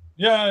 "Yeah."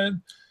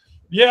 And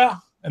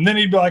then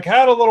he'd be like,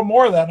 "Had a little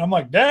more of that." And I'm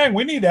like, "Dang,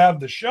 we need to have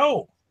the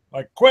show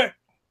like quick."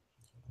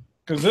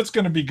 Because it's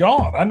going to be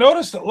gone. I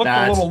noticed it looked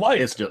a little light.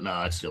 It's still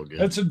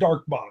good. It's a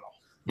dark bottle.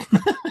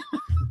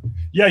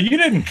 Yeah, you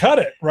didn't cut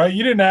it, right?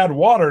 You didn't add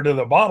water to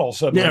the bottle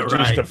suddenly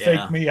just to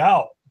fake me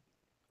out.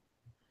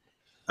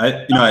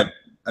 I've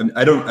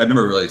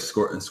never really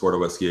scored a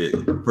whiskey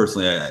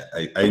personally.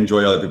 I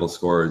enjoy other people's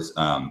scores,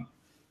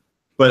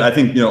 but I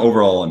think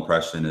overall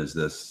impression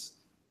is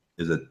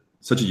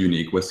such a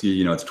unique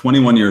whiskey. It's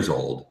 21 years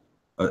old.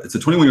 It's a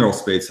 21-year-old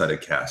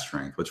spade-sided cask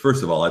strength. Which,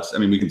 first of all,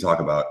 we can talk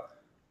about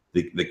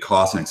the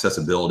cost and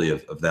accessibility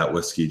of that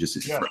whiskey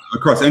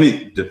across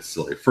any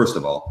distillery. First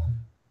of all,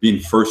 being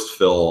first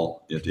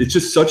fill, it's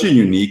just such a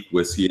unique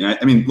whiskey. And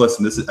I mean,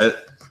 listen, this is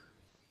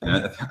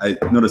I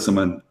noticed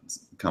someone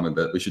comment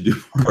that we should do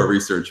more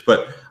research,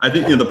 but I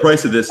think the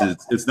price of this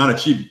it's not a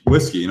cheap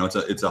whiskey.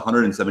 It's a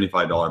 $175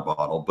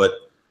 bottle, but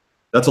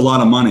that's a lot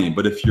of money.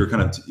 But if you're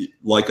kind of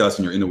like us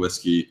and you're into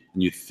whiskey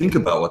and you think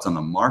about what's on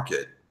the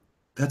market,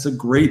 that's a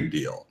great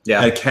deal.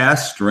 Yeah, at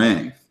cask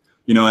strength,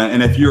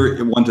 and if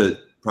you're one to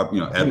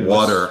add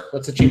water.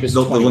 What's the cheapest?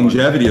 The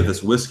longevity of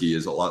this whiskey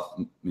is a lot,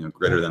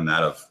 greater than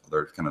that of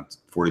other kind of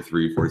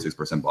 43,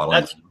 46%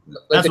 bottles.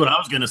 That's what I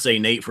was going to say,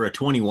 Nate. For a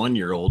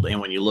 21-year-old,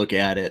 and when you look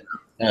at it,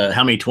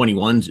 how many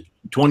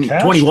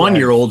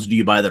 21-year-olds do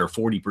you buy that are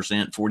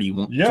 40%,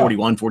 41,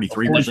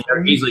 43%?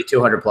 They're easily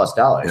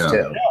 $200+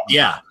 too.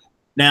 Yeah.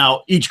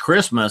 Now, each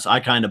Christmas, I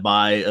kind of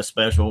buy a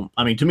special.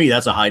 I mean, to me,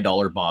 that's a high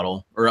dollar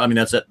bottle,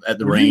 that's at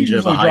the range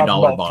of a high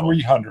dollar bottle.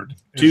 300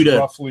 is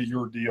roughly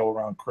your deal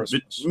around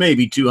Christmas.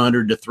 Maybe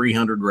 200 to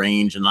 300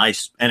 range, and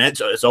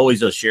it's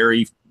always a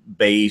sherry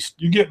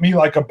based. You get me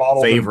like a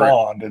bottle of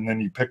Bond, and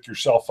then you pick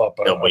yourself up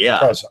a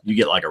present. You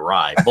get like a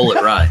rye,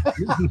 bullet rye.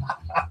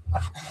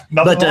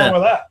 Nothing wrong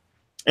with that.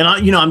 And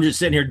I'm just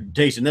sitting here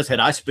tasting this. Had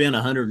I spent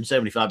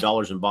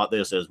 $175 and bought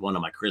this as one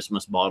of my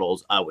Christmas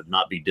bottles, I would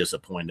not be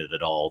disappointed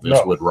at all. This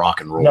would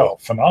rock and roll. No,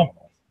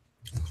 phenomenal.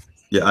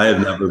 Yeah, I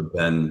have never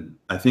been.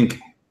 I think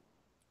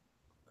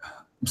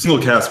single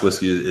cask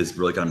whiskey is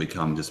really going to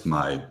become just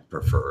my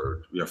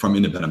preferred, from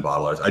independent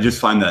bottlers. I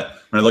just find that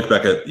when I look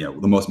back at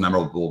the most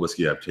memorable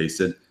whiskey I've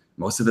tasted,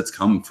 most of it's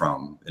come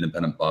from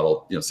independent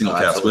bottle, single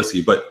cask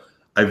whiskey. But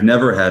I've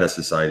never had a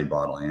society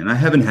bottling, and I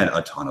haven't had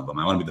a ton of them.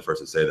 I want to be the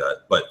first to say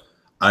that, but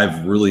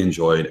I've really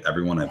enjoyed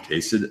everyone I've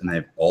tasted, and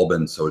they've all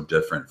been so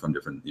different from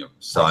different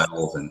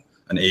styles and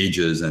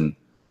ages. And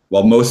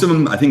while most of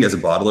them, I think, as a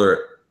bottler,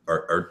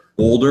 are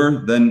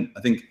older than,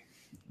 I think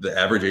the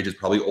average age is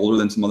probably older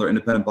than some other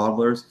independent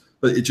bottlers,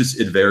 but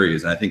it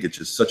varies. And I think it's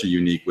just such a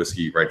unique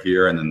whiskey right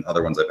here, and then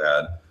other ones I've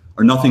had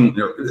are nothing.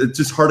 It's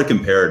just hard to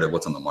compare to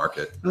what's on the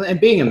market. And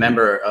being a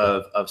member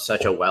of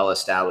such a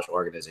well-established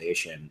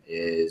organization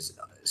is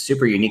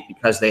super unique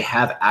because they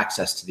have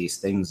access to these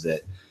things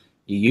that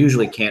you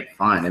usually can't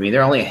find. I mean,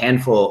 there are only a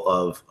handful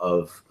of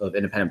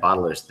independent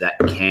bottlers that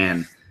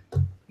can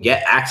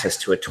get access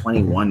to a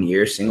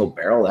 21-year single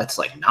barrel. That's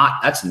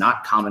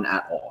not common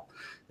at all.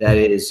 That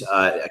is,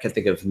 I can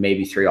think of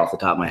maybe 3 off the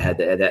top of my head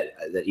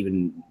that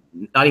even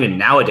not even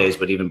nowadays,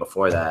 but even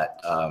before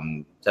that,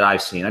 that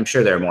I've seen. I'm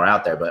sure there are more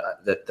out there,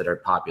 but that are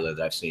popular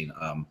that I've seen.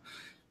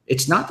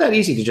 It's not that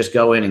easy to just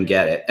go in and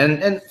get it.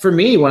 And for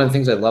me, one of the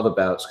things I love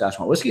about Scotch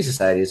Malt Whiskey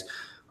Society is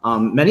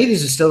many of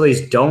these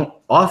distilleries don't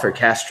offer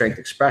cask strength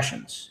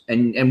expressions.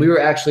 And we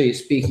were actually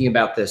speaking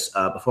about this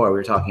before. We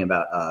were talking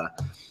about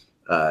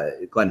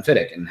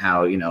Glenfiddich and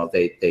how, you know,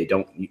 they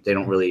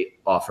don't really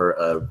offer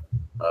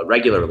a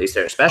regular release.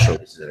 There are special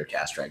releases that are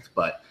cask strength,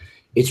 but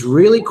it's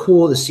really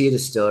cool to see a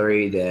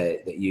distillery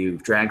that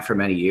you've drank for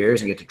many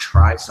years and get to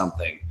try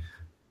something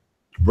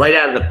right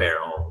out of the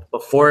barrel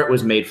before it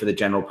was made for the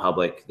general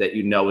public that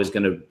you know is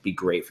going to be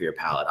great for your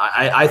palate.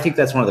 I think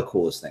that's one of the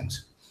coolest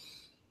things.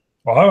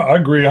 Well, I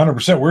agree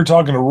 100%. We were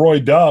talking to Roy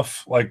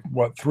Duff, like,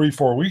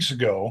 3-4 weeks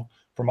ago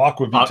from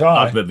Aqua Vitae.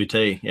 Aqua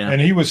Vitae, yeah.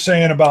 And he was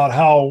saying about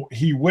how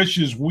he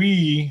wishes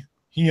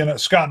he and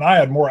Scott and I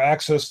had more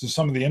access to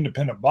some of the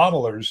independent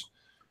bottlers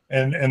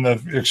and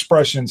the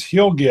expressions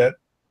he'll get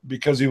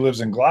because he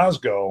lives in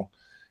Glasgow.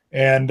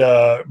 And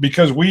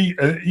because we,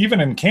 even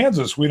in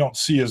Kansas, we don't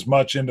see as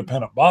much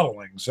independent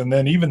bottlings. And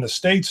then even the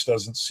States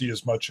doesn't see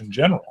as much in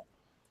general.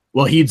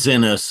 Well, he'd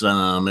sent us,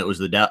 it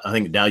was I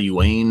think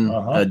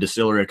Daluane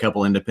distillery, a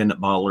couple independent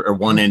bottler, or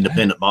one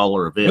independent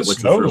bottler of it,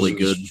 which was really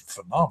good.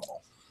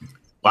 Phenomenal.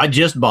 I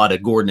just bought a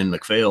Gordon and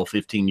MacPhail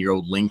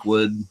 15-year-old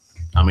Linkwood.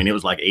 I mean, it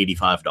was like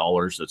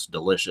 $85. It's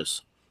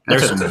delicious.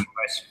 There's some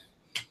nice.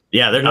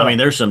 Yeah, I mean,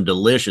 there's some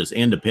delicious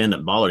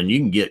independent bottler, and you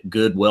can get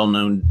good,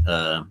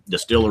 well-known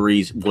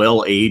distilleries,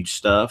 well-aged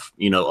stuff,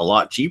 you know, a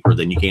lot cheaper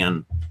than you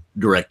can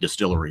direct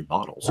distillery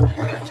bottles.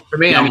 For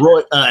me, now,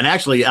 Roy, and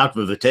actually,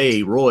 Aqua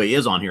Vitae, Roy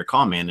is on here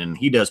commenting, and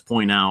he does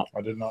point out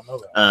I did not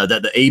know that.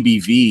 That the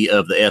ABV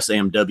of the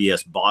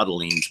SMWS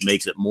bottlings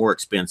makes it more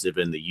expensive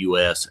in the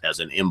U.S. as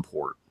an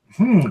import,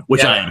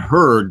 which I had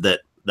heard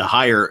that the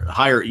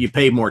higher you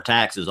pay more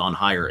taxes on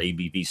higher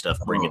ABV stuff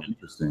bringing it.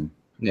 Interesting.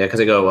 Yeah, because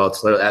they go, well,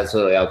 it's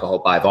literally alcohol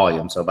by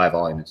volume. So by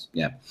volume is,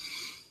 yeah.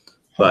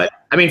 But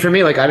I mean, for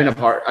me, like, I'm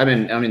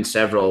in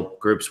several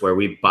groups where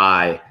we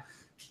buy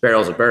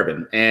barrels of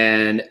bourbon,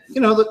 and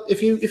you know,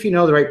 if you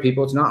know the right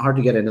people, it's not hard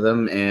to get into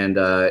them, and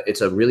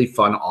it's a really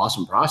fun,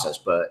 awesome process.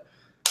 But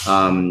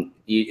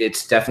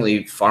it's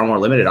definitely far more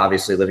limited,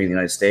 obviously, living in the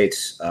United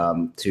States,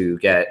 to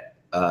get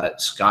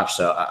Scotch.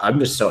 So I'm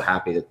just so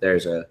happy that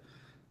there's a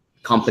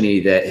company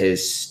that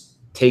has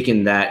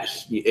taken that,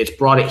 it's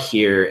brought it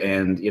here,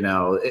 and you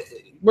know,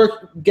 we're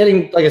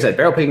getting, like I said,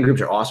 barrel picking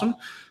groups are awesome,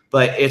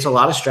 but it's a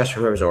lot of stress for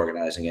whoever's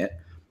organizing it.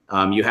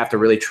 You have to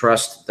really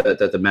trust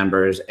the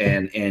members,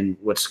 and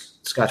what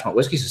Scotch Malt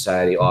Whiskey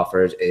Society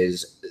offers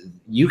is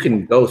you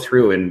can go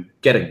through and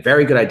get a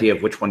very good idea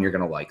of which one you're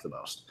going to like the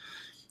most,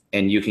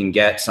 and you can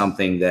get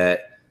something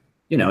that,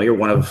 you know, you're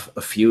one of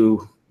a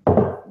few,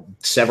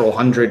 several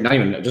hundred, not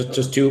even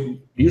just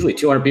usually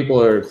 200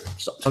 people, or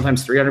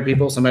sometimes 300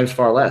 people, sometimes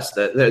far less.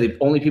 They're the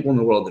only people in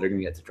the world that are going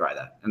to get to try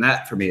that, and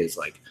that for me is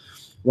like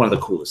one of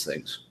the coolest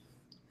things.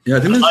 Yeah, I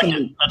think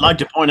I'd like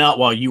to point out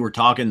while you were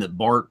talking that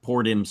Bart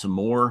poured him some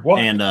more,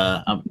 and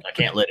I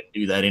can't let him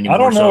do that anymore. I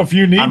don't know if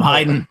you need. I'm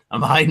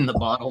hiding the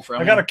bottle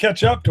from. I got to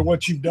catch up to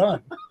what you've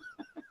done.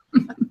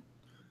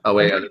 Oh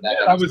wait,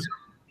 I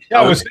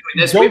was doing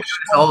this the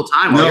whole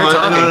time.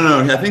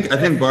 No. I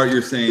think Bart,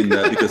 you're saying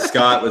that because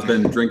Scott has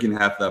been drinking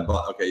half that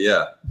bottle. Okay,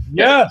 yeah.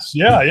 Yes,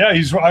 yeah.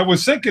 I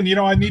was thinking, you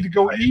know, I need to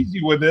go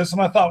easy with this,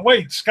 and I thought,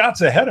 wait,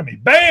 Scott's ahead of me.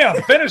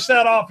 Bam! Finish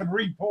that off and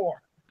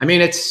re-pour. I mean,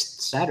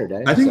 it's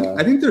Saturday. I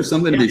think there's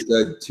something to be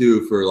said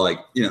too for, like,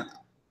 you know,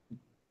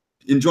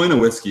 enjoying a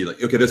whiskey.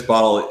 Like, okay, this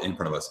bottle in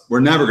front of us, we're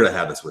never gonna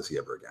have this whiskey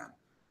ever again.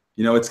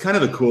 You know, it's kind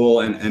of a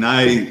cool, and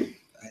I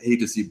hate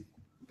to see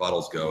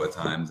bottles go at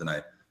times,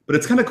 but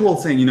it's kind of cool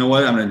saying, you know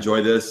what, I'm gonna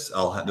enjoy this.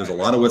 There's a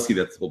lot of whiskey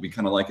that will be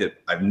kind of like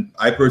it.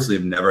 I personally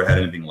have never had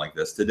anything like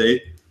this to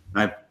date,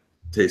 and I've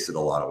tasted a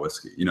lot of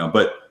whiskey, you know,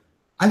 but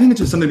I think it's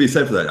just something to be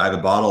said for that. I have a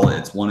bottle,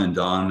 it's one and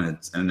done,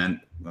 and then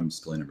I'm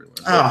spilling everywhere.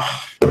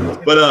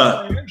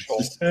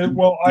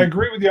 Well, I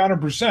agree with you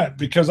 100%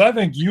 because I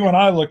think you and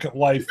I look at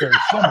life very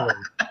similarly.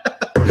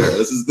 Yeah,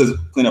 this is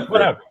cleanup.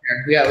 Whatever.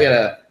 We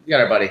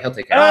got our buddy. He'll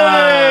take care of it.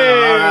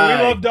 Hey,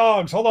 we love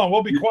dogs. Hold on,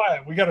 we'll be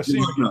quiet. We got to see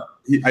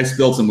him. I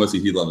spilled some whiskey.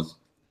 He loves.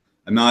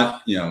 I'm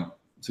not, you know,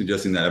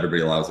 suggesting that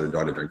everybody allows their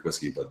dog to drink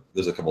whiskey, but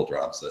there's a couple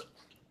drops that.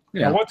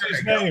 Yeah. What's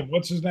his name?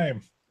 What's his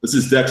name? This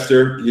is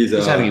Dexter. He's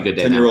having a good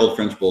day. 10-year-old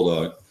French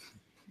bulldog.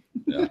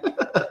 Yeah.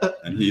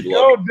 And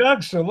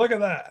Dexter, look at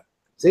that.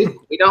 See,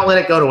 we don't let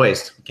it go to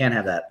waste. We can't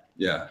have that.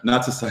 Yeah,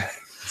 not society.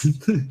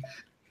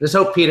 Just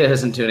hope PETA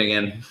isn't tuning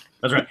in.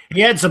 That's right. He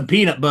had some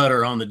peanut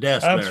butter on the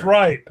desk. That's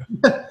right.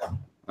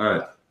 All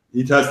right.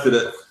 He tested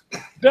it.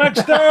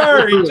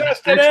 Dexter, he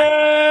tested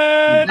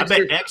it. I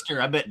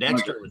bet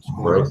Dexter would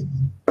score.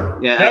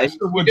 Yeah,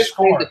 Dexter would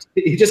score.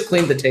 He just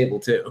cleaned the table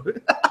too.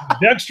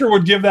 Dexter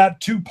would give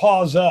that 2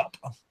 paws up.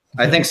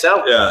 I think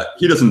so. Yeah,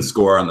 he doesn't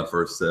score on the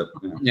first sip.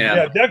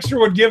 Yeah, Dexter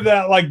would give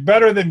that like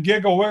better than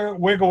Giggle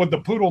Wiggle with the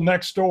poodle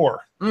next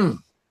door. Mm.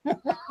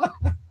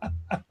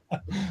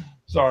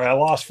 Sorry, I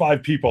lost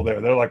 5 people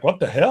there. They're like, what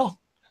the hell?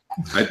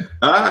 Yeah,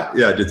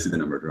 I did see the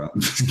number drop.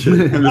 I'm just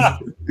kidding.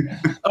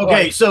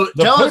 Okay, so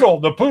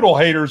the poodle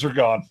haters are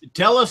gone.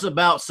 Tell us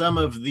about some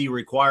of the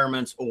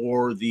requirements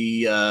or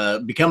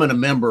the becoming a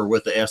member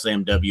with the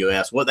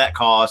SMWS. What that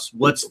costs?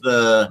 What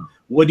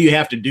do you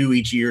have to do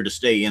each year to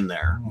stay in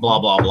there? Blah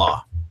blah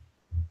blah.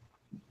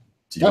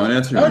 Do you want to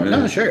answer?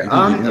 No, sure.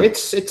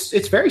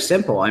 It's very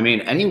simple. I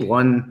mean,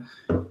 anyone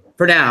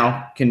for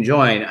now can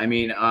join. I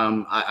mean,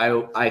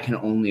 I can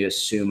only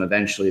assume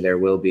eventually there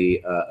will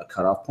be a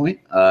cutoff point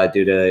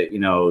due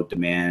to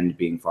demand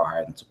being far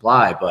higher than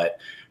supply. But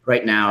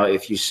right now,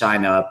 if you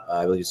sign up,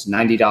 I believe it's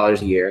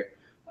 $90 a year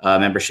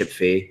membership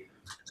fee,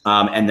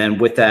 and then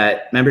with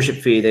that membership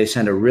fee, they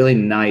send a really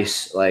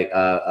nice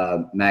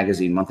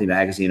monthly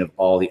magazine of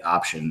all the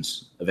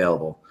options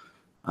available.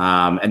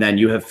 And then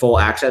you have full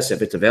access.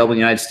 If it's available in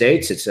the United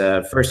States, it's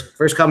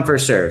first come,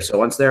 first serve. So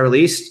once they're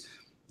released,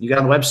 you get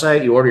on the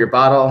website, you order your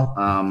bottle,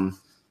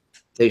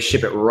 they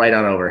ship it right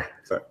on over.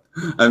 Sorry.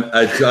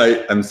 I'm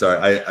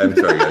sorry. I'm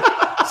sorry, guys.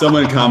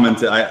 Someone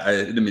commented.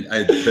 I've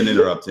been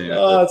interrupting.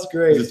 Oh, that's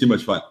great. This is too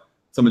much fun.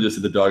 Someone just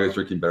said the dog is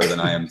drinking better than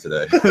I am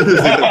today. Sorry,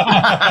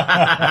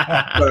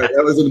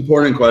 that was an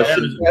important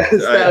question.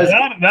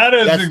 That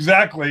is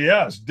exactly,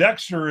 yes.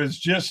 Dexter is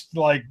just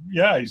like,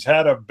 he's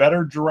had a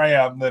better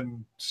dram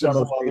than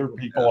several other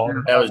people.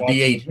 That was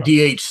DH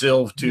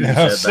Silv too.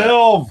 Yeah,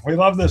 Silv. We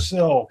love the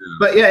Silv.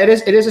 But yeah, it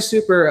is a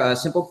super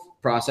simple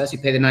process. You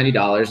pay the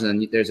 $90, and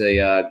then there's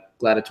a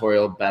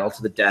gladiatorial battle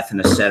to the death in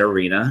a set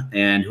arena,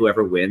 and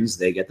whoever wins,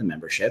 they get the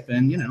membership,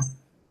 and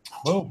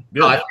Oh,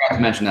 I forgot to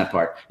mention that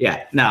part.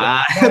 Yeah, no.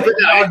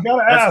 I've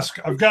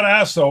got to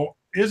ask though,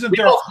 isn't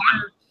there a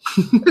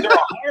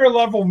higher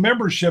level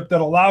membership that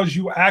allows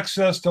you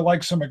access to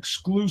like some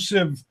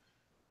exclusive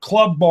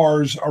club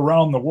bars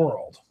around the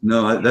world?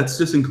 No, that's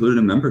just included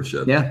in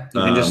membership. Yeah,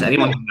 you can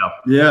anyone can go.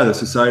 Yeah, the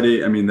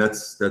society. I mean,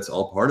 that's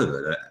all part of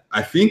it.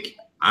 I think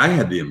I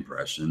had the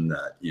impression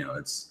that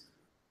it's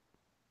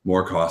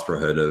more cost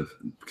prohibitive.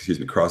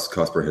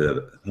 Cost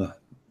prohibitive.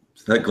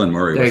 That Glen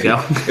Murray. There you go.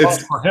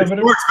 It's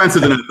more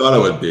expensive than I thought it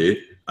would be.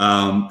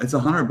 It's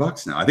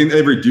 $100 now. I think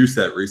they've reduced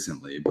that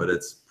recently, but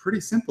it's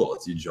pretty simple.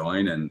 It's you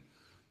join and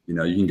you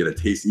can get a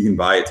taste. You can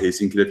buy a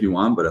tasting kit if you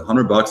want, but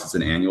 $100 is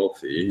an annual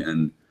fee.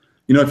 And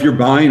if you're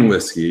buying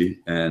whiskey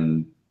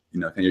and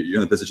you're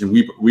in the position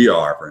we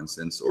are, for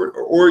instance,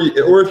 or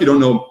if you don't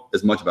know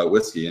as much about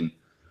whiskey and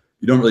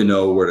you don't really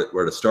know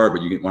where to start,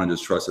 but you want to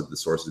just trust that the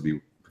sources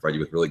provide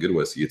you with really good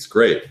whiskey. It's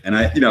great, and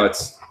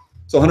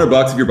So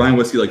 $100 if you're buying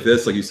whiskey like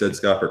this, like you said,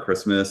 Scott, for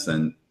Christmas,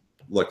 and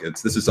look,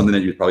 this is something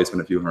that you'd probably spend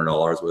a few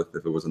 $100s with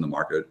if it was in the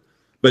market,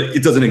 but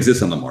it doesn't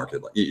exist on the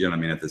market, you know what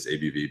I mean, at this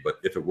ABV. But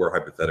if it were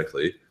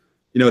hypothetically,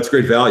 it's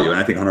great value, and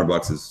I think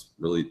 $100 is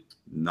really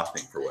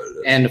nothing for what it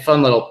is. And a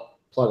fun little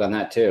plug on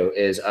that too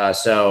is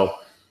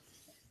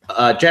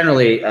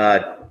generally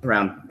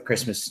around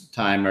Christmas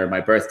time or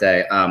my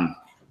birthday,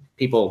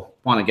 people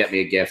want to get me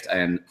a gift,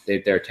 and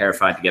they're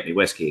terrified to get me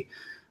whiskey.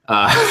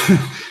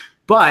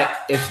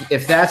 But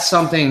if that's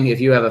something,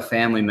 if you have a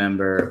family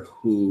member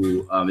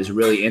who is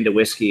really into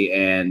whiskey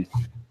and,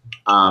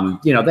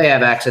 they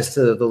have access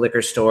to the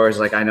liquor stores,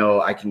 like I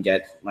know I can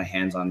get my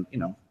hands on,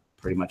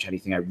 pretty much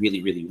anything I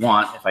really, really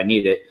want if I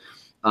need it.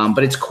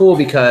 But it's cool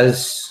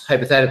because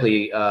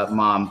hypothetically,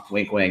 Mom,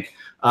 wink, wink,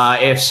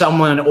 if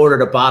someone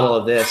ordered a bottle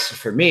of this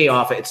for me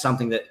off, it's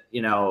something that,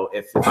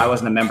 if I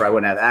wasn't a member, I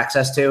wouldn't have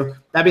access to.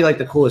 That'd be like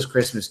the coolest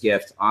Christmas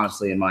gift,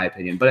 honestly, in my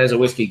opinion. But as a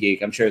whiskey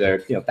geek, I'm sure there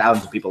are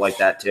thousands of people like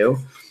that too,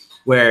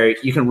 where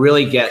you can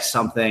really get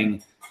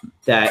something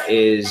that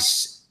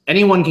is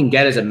anyone can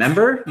get as a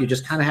member. You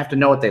just kind of have to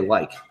know what they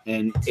like.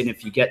 And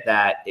if you get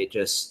that, I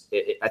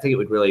think it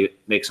would really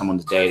make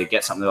someone's day to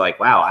get something they're like,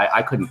 wow,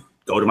 I couldn't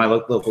go to my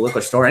local liquor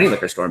store, any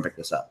liquor store, and pick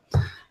this up.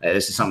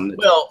 This is something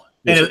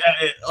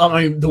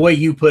I mean, the way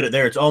you put it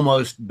there, it's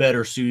almost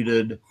better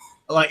suited.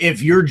 Like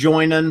if you're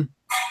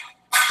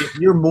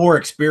more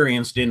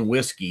experienced in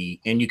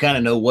whiskey and you kind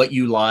of know what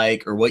you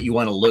like or what you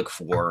want to look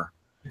for,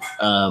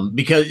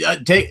 because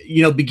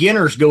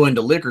beginners go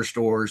into liquor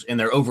stores and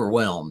they're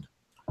overwhelmed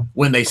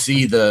when they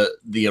see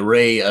the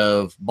array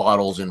of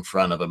bottles in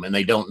front of them and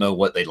they don't know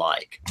what they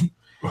like.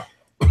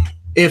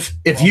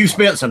 If you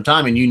spent some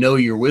time and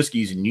your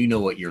whiskeys and you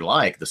know what you're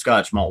like, the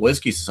Scotch Malt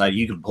Whiskey Society,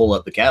 you can pull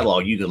up the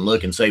catalog, you can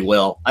look and say,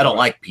 well, I don't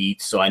like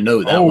Pete's, so I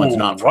know that one's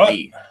not for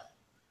me.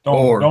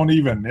 Don't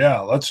even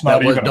let's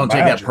not even don't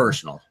take that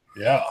personal.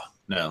 Yeah.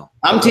 No.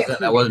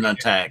 That wasn't an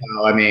attack.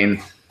 No, I mean,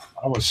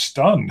 I was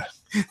stunned.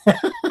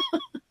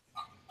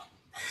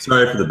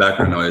 Sorry for the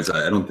background noise.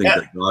 I don't think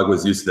the dog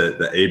was used to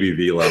the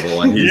ABV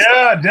level. And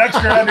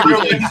Dexter had to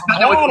go get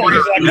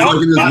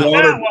some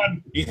water.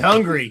 He's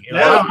hungry.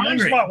 Yeah,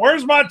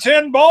 where's my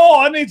tin bowl?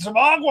 I need some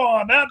agua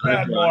on that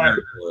bad boy.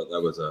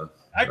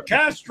 That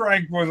cask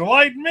strength was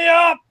lighting me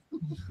up.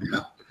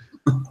 Yeah.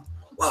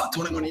 Wow,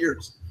 21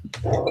 years.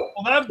 Well,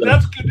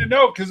 that's good to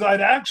know, because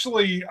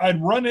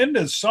I'd run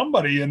into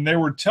somebody and they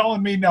were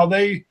telling me, now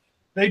they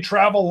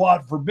travel a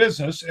lot for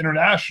business,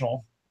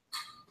 international,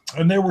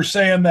 and they were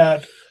saying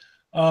that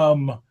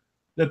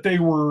that they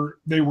were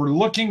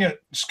looking at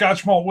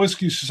Scotch Malt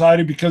Whiskey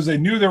Society because they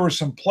knew there were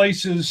some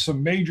places,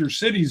 some major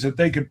cities that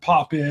they could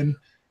pop in,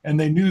 and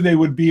they knew they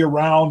would be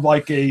around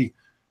like the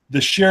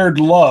shared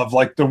love,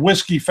 like the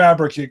whiskey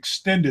fabric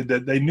extended,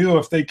 that they knew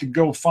if they could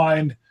go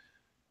find,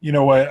 you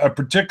know, a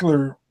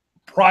particular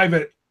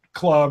private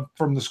club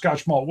from the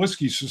Scotch Malt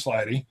Whiskey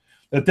Society,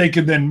 that they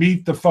could then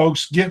meet the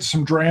folks, get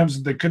some drams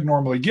that they couldn't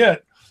normally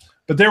get.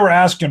 But they were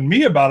asking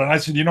me about it. And I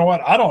said, you know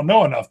what? I don't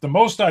know enough. The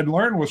most I'd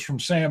learned was from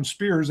Sam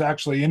Spears,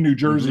 actually in New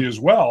Jersey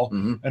as well,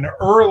 an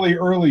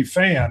early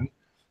fan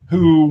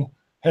who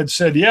had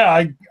said,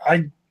 yeah,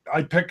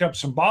 I picked up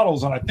some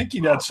bottles, and I think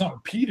he'd had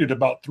something peated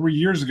about 3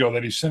 years ago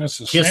that he sent us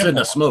a Kissing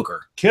a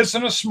Smoker.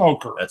 Kissing a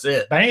Smoker. That's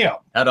it. Bam.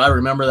 How do I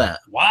remember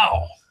that?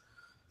 Wow.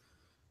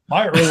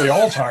 My early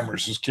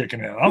Alzheimer's is kicking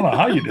in. I don't know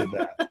how you did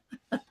that.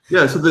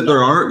 Yeah, so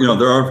there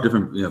are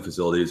different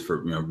facilities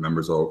for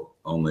members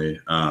only.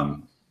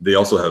 They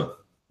also have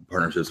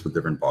partnerships with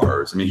different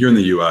bars. I mean, here in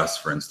the U.S.,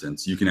 for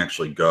instance, you can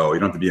actually go. You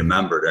don't have to be a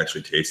member to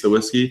actually taste the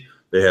whiskey.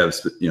 They have,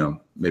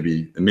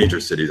 maybe in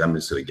major cities, I'm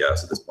just going to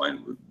guess at this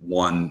point,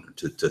 1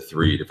 to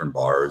 3 different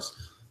bars.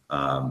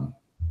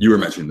 You were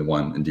mentioning the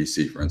one in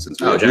D.C., for instance.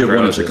 We have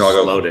one in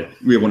Chicago. Loaded.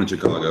 We have one in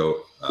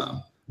Chicago,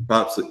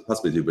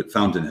 possibly 2, but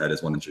Fountainhead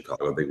is one in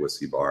Chicago, a big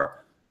whiskey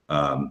bar.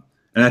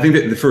 And I think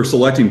that for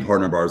selecting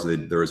partner bars,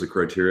 there is a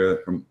criteria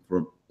from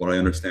what I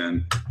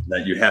understand,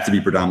 that you have to be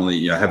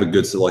predominantly, have a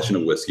good selection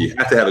of whiskey, you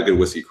have to have a good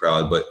whiskey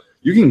crowd, but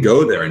you can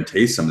go there and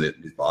taste some of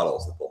these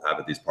bottles that they'll have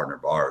at these partner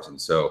bars.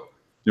 And so,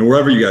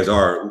 wherever you guys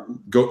are,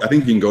 I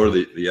think you can go to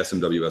the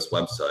SMWS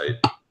website,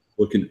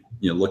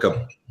 look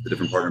up the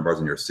different partner bars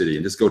in your city,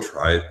 and just go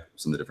try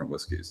some of the different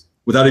whiskeys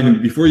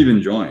before you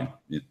even join.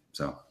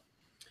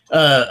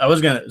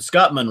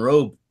 Scott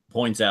Monroe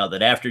points out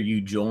that after you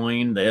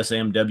join the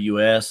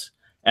SMWS,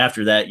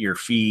 after that, your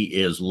fee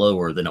is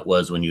lower than it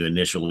was when you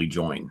initially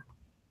joined.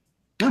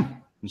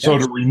 So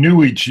to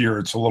renew each year,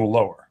 it's a little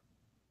lower.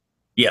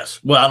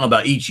 Yes. Well, I don't know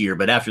about each year,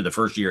 but after the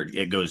first year,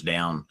 it goes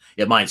down.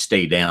 It might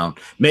stay down.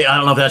 I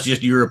don't know if that's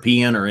just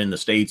European or in the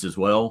States as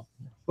well.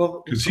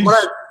 Well,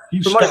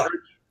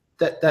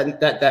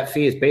 that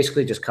fee is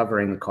basically just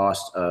covering the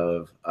cost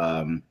of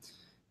that.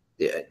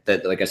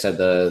 Like I said,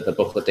 the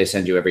booklet they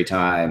send you every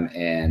time,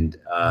 and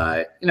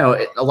a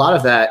lot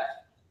of that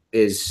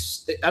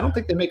is, I don't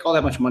think they make all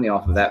that much money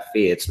off of that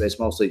fee. It's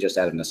mostly just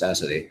out of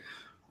necessity.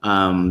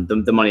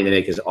 The money they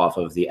make is off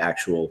of the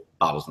actual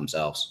bottles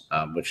themselves,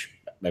 which,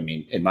 I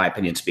mean, in my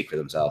opinion, speak for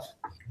themselves.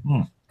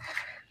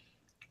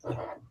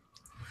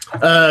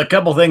 A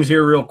couple things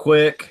here real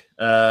quick.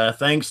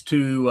 Thanks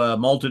to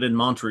Malted in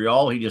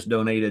Montreal. He just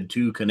donated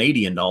 $2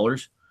 Canadian to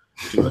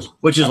us,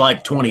 which is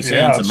like 20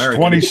 cents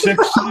American.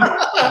 26.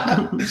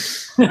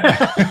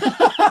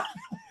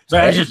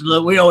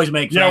 So we always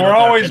make fun. Yeah, we're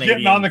always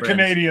getting on the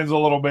Canadians a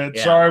little bit.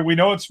 Yeah. Sorry, we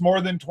know it's more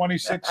than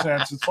 26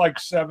 cents. It's like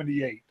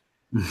 78.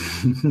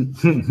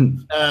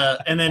 And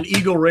then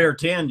Eagle Rare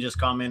 10 just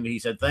commented. He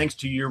said, "Thanks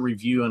to your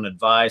review and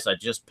advice, I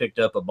just picked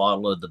up a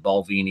bottle of the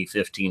Balvenie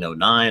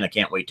 1509. I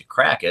can't wait to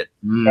crack it."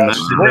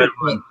 That's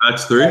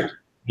 3.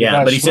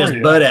 Yeah, but he says,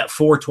 "But at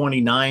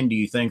 $4.29, do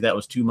you think that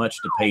was too much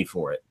to pay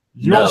for it?"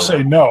 You'll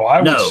say no.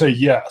 I would say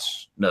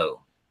yes. No.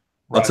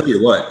 I'll tell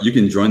you what, you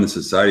can join the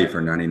society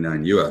for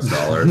 $99 US,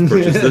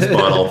 purchase this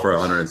bottle for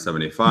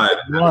 $175.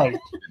 Right.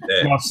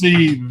 Now,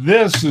 see,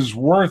 this is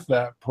worth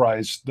that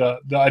price.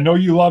 I know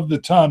you love the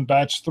ton,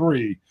 batch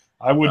 3.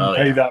 I wouldn't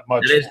pay that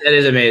much. It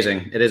is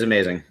amazing. It is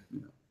amazing.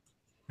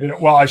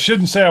 Well, I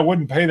shouldn't say I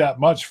wouldn't pay that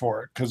much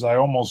for it, because I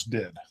almost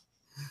did.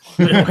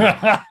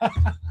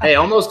 Hey,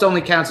 almost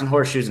only counts in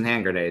horseshoes and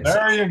hand grenades.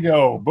 There you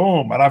go.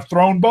 Boom. And I've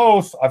thrown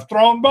both.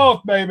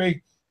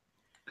 Baby.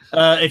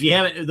 If you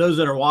haven't, those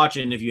that are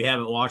watching, if you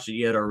haven't watched it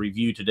yet, our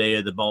review today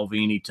of the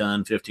Balvenie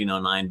Ton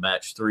 1509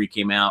 Batch 3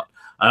 came out.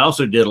 I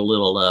also did a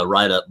little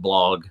write-up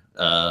blog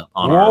on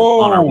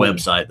our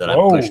website that I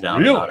pushed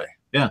out about it.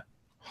 Yeah.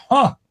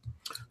 Huh.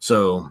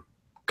 So a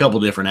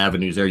couple different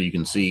avenues there you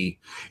can see.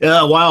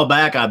 A while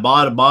back, I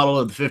bought a bottle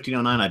of the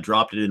 1509. I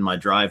dropped it in my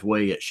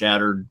driveway. It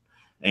shattered,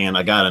 and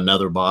I got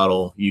another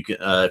bottle. You can,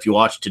 if you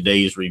watch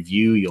today's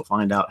review, you'll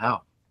find out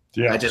how.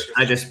 Yeah, I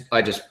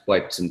just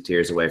wiped some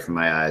tears away from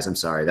my eyes. I'm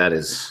sorry. That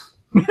hurts.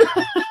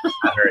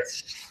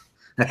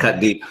 That cut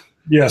deep.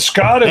 Yeah,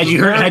 Scott. Had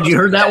you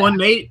heard that one,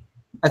 Nate?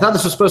 I thought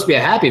this was supposed to be a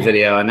happy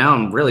video, and now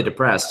I'm really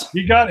depressed.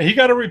 He got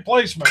a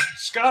replacement.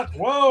 Scott,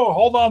 whoa,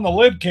 hold on, the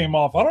lid came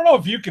off. I don't know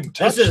if you can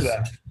touch that. I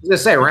was gonna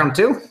say round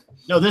 2.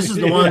 No, this is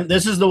the one.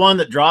 This is the one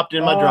that dropped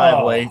in my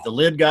driveway. The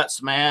lid got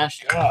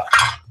smashed. God.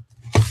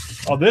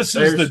 Oh, this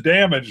is the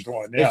damaged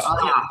one. Yeah.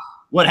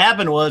 What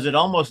happened was it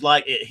almost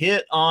like it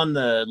hit on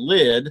the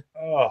lid,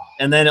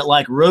 and then it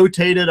like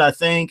rotated, I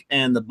think,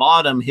 and the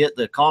bottom hit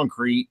the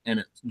concrete, and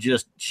it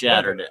just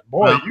shattered it.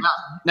 Boy,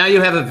 now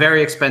you have a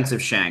very expensive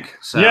shank.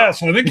 So.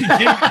 Yes, I think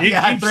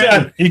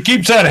he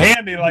keeps that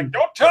handy. Like,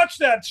 don't touch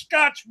that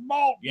Scotch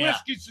Malt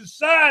Whiskey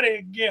Society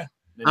again.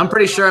 I'm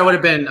pretty sure I would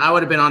have been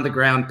on the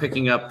ground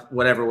picking up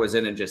whatever was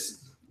in it,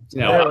 just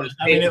You know, I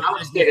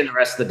was digging the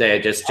rest of the day.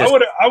 Just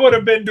I would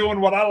have been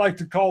doing what I like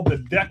to call the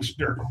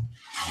Dexter.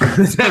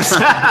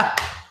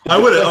 I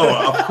would have.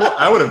 Oh, of course,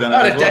 I would have done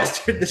that. I would have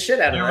dextered the shit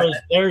out of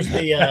that. There's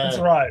the That's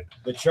right.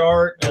 the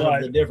chart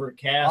of the different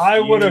casts. I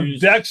would have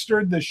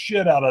dextered the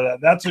shit out of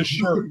that. That's a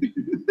shirt.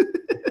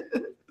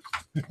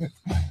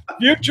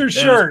 Future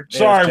shirt.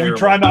 Sorry, we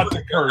try not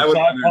to curse.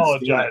 I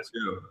apologize.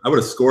 I would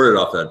have scored it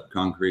off that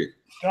concrete.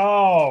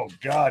 Oh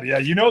God, yeah.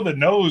 You know the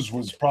nose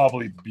was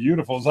probably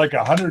beautiful. It was like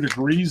 100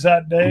 degrees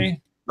that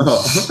day.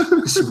 Oh.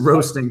 It's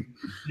roasting.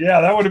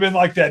 Yeah, that would have been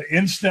like that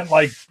instant,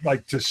 like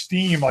to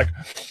steam. Like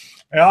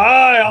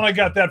I only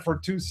got that for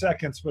 2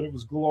 seconds, but it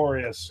was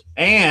glorious.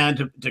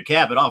 And to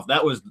cap it off,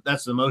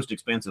 that's the most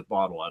expensive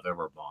bottle I've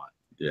ever bought.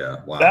 Yeah,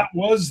 wow. That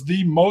was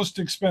the most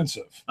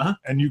expensive,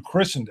 and you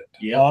christened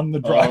it on the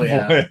driveway.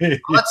 Oh, yeah.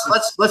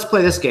 Let's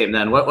play this game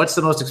then. What's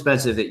the most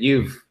expensive that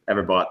you've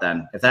ever bought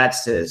then? If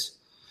that's his.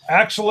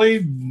 Actually,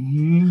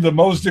 the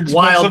most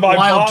expensive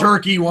Wild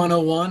Turkey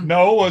 101.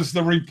 No, was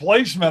the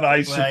replacement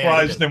I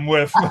surprised him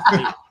with.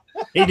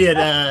 He did.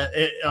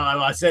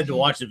 I said to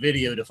watch the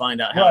video to find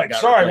out how. Right.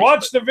 Sorry,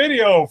 watch the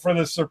video for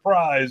the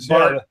surprise.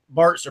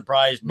 Bart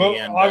surprised me.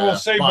 But I will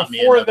say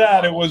before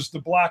that, it was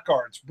the Black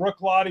Arts.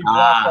 Brook Lottie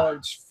Black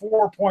Arts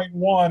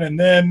 4.1. And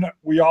then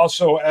we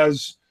also,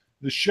 as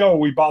the show,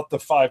 we bought the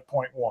 5.1.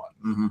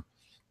 Mm-hmm.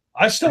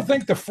 I still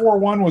think the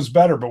 4.1 was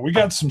better, but we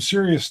got some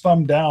serious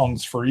thumb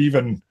downs for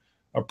even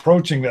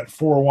approaching that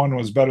 4.1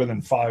 was better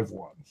than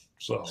 5.1.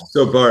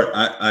 So Bart,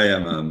 I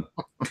am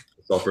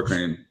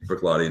self-proclaimed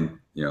Brook Lottie,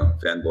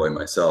 fanboy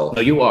myself.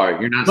 No, you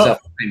are. You're not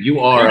self-proclaimed. You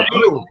are.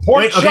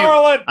 Port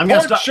Charlotte. I'm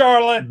Port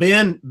Charlotte.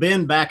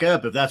 Ben, back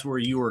up if that's where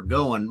you were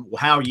going.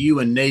 How you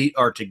and Nate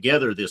are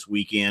together this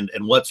weekend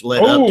and what's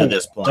led up to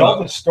this point.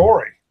 Tell the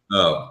story.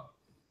 Oh.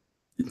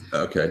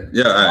 Okay.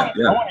 Yeah. I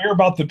want to hear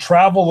about the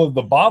travel of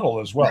the bottle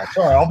as well.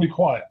 Sorry, I'll be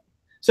quiet.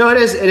 So it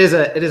is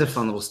a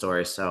fun little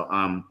story.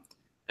 So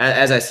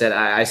as I said,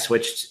 I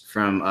switched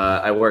from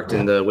I worked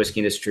in the whiskey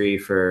industry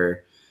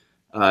for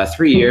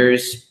 3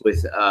 years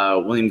with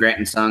William Grant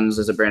and Sons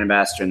as a brand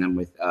ambassador, and then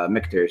with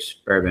Michter's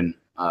Bourbon,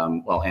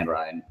 and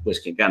rye and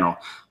whiskey in general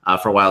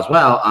for a while as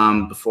well.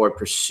 Before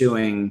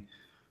pursuing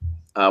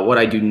what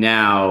I do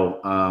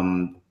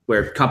now.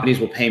 Where companies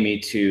will pay me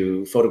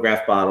to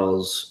photograph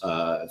bottles,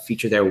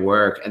 feature their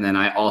work, and then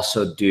I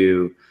also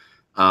do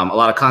a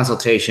lot of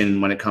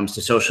consultation when it comes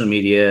to social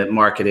media,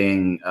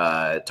 marketing,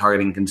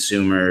 targeting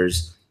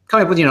consumers,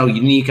 coming up with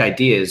unique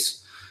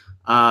ideas.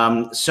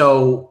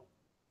 So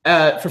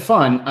for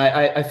fun,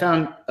 I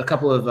found a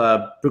couple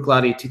of Brook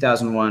Lottie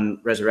 2001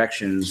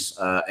 Resurrections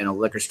in a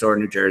liquor store in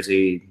New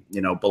Jersey.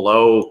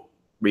 Below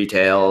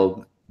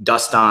retail,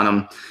 dust on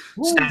them,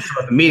 snatched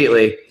them up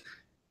immediately,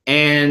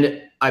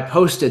 and I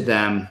posted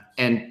them,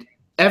 and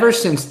ever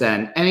since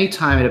then,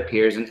 anytime it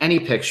appears in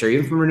any picture,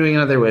 even from renewing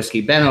another whiskey,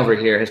 Ben over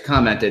here has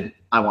commented,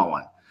 "I want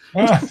one."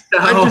 I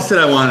just said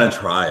I want to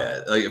try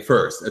it, like at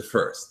first. Then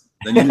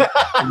then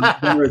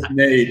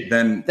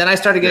I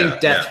started getting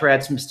death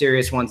threats,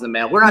 mysterious ones in the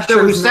mail. We're not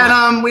sure who sent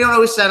them. We don't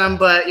know who sent them,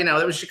 but it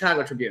was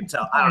Chicago Tribune.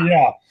 So I don't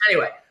know.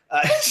 Anyway,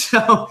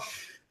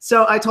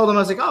 so I told him, I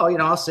was like,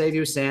 I'll save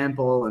you a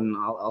sample and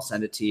I'll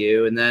send it to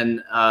you. And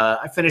then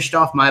I finished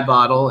off my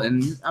bottle,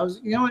 and I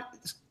was, what?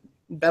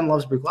 Ben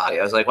loves Brook Lottie.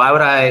 I was like, why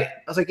would I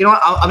was like, what?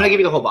 I'm going to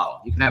give you the whole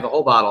bottle. You can have the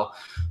whole bottle.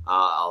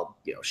 I'll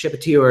ship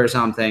it to you or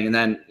something. And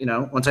then,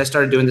 once I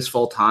started doing this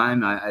full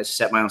time, I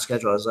set my own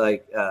schedule. I was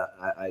like,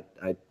 I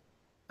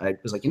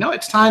was like,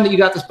 it's time that you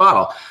got this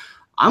bottle.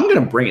 I'm going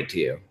to bring it to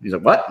you. He's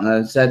like, what? And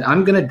I said,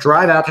 I'm going to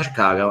drive out to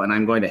Chicago and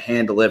I'm going to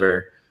hand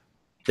deliver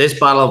this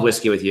bottle of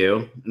whiskey with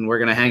you, and we're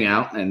going to hang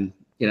out and,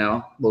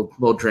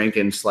 we'll drink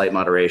in slight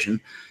moderation,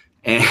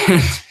 and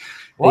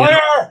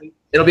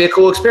it'll be a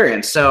cool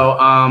experience. So,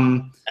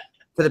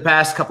 for the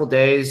past couple of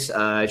days,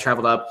 I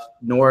traveled up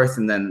north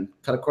and then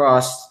cut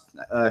across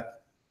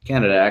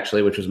Canada,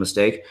 actually, which was a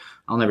mistake.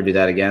 I'll never do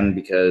that again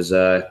because,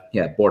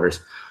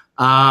 borders.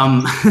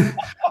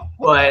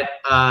 But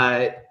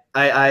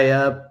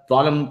I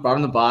brought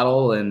him the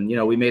bottle, and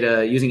we made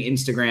using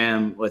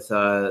Instagram with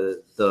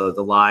the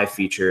live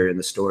feature and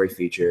the story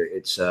feature.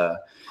 It's a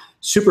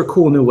super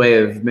cool new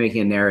way of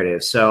making a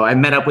narrative. So I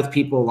met up with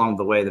people along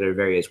the way that are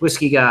various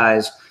whiskey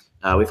guys.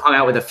 We've hung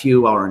out with a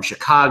few while we're in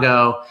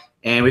Chicago,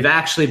 and we've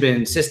actually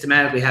been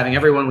systematically having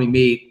everyone we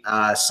meet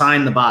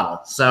sign the bottle.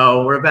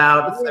 So we're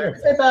about a third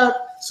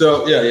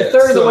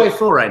of the way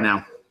full right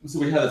now. So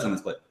we have this on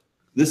display.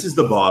 This is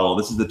the bottle.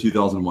 This is the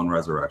 2001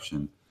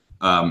 Resurrection.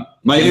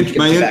 My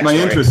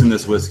interest in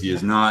this whiskey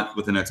is not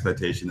with an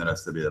expectation that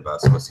it's to be the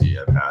best whiskey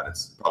I've had.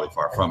 It's probably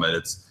far from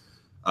it.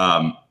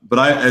 But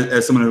I,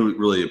 as someone who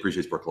really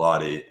appreciates Brook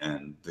Lottie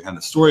and the kind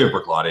of story of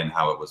Brook Lottie and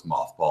how it was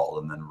mothballed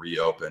and then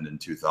reopened in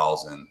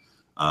 2000,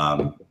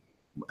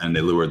 and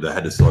they lured the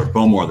head distiller at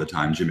Bowmore at the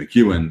time, Jim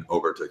McEwen,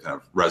 over to kind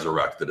of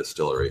resurrect the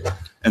distillery.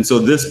 And so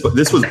this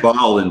was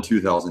bottled in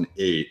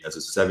 2008 as a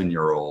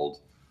 7-year-old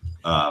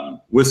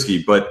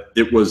whiskey, but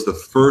it was the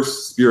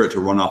first spirit to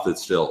run off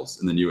its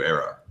stills in the new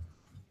era.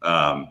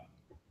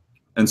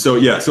 And so,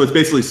 yeah, so it's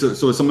basically, so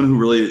as someone who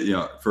really,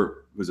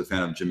 who's a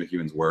fan of Jim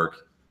McEwen's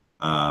work,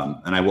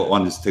 and I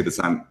wanted to take the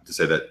time to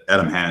say that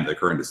Adam Hand, the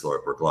current distiller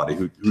at Bercolotti,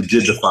 who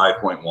did the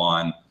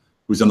 5.1,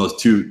 who's done those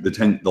two, the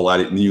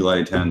new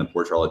Lighty 10 and the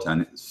Port Charlotte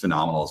 10, is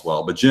phenomenal as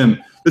well. But Jim,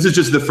 this is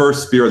just the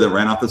first beer that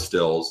ran off the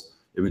stills.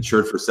 It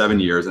matured for 7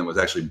 years and was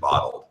actually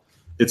bottled.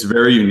 It's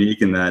very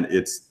unique in that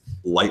it's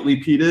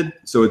lightly peated.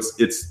 So it's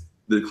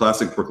the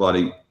classic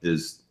Bercolotti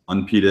is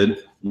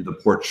unpeated. The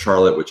Port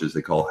Charlotte, which is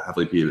they call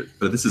heavily peated,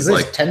 but this is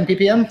like 10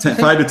 ppm,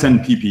 5 to 10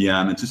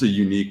 ppm. It's just a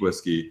unique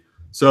whiskey.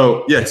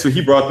 So yeah, so he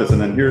brought this, and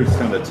then here's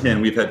kind of a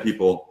tin. We've had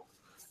people,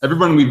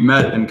 everyone we've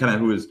met and kind of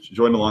who has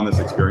joined along this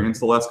experience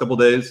the last couple of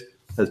days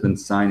has been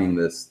signing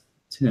this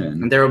tin.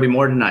 And there will be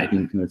more tonight. You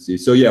can kind of see.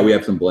 So yeah, we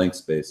have some blank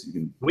space. You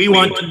can. We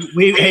want to sign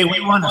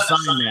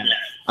that.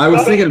 I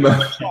was thinking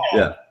about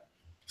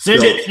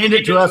Send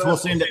it to us.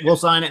 We'll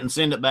sign it and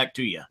send it back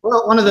to you.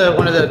 Well, one of the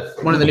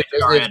new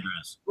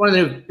address.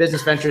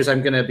 business ventures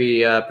I'm going to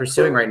be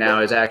pursuing right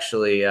now is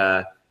actually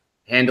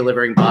hand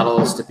delivering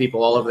bottles to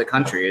people all over the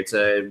country. It's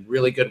a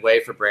really good way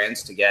for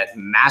brands to get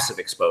massive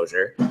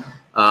exposure,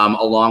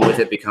 along with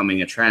it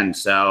becoming a trend.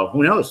 So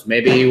who knows?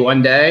 Maybe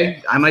one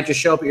day I might just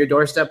show up at your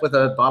doorstep with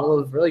a bottle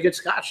of really good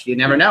Scotch. You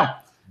never know.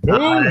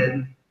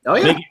 Oh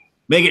yeah.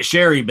 Make it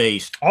sherry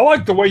based. I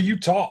like the way you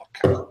talk.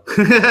 Are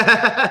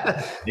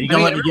you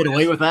gonna let me get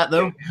away with that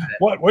though?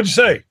 What'd you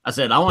say? I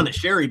said I want it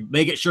sherry.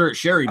 Make it sure it's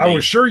sherry based. I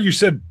was sure you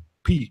said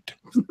Pete.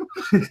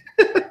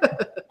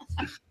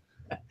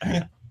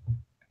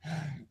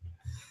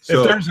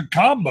 If there's a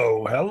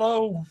combo,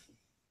 hello.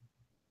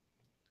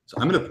 So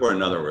I'm going to pour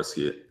another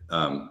whiskey.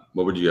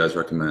 What would you guys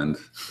recommend?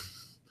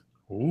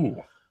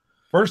 Ooh.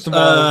 First of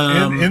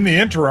all, in the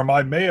interim,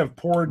 I may have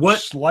poured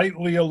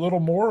slightly a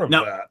little more of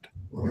that.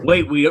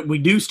 Wait, we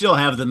do still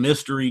have the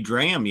mystery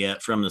dram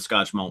yet from the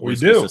Scotch Malt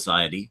Whisky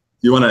Society.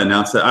 You want to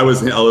announce that? I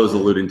was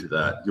alluding to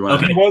that. You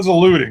want I was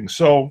alluding.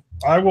 So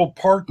I will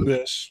park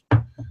this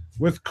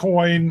with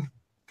coin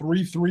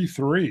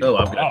 333. Oh,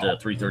 I've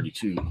got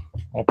 332.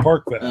 I'll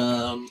park that.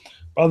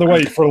 By the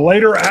way, for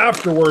later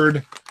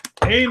afterward,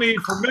 Amy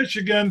from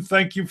Michigan,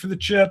 thank you for the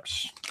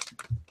chips.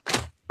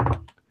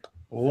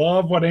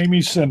 Love what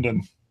Amy's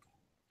sending.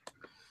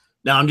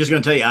 Now, I'm just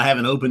going to tell you, I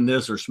haven't opened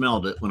this or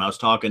smelled it. When I was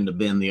talking to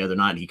Ben the other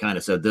night, he kind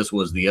of said this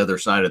was the other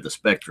side of the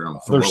spectrum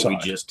from what we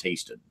just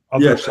tasted.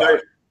 Yeah,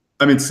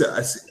 I mean, Scott,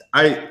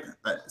 I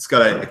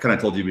kind of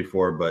told you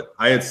before, but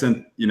I had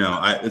sent,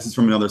 this is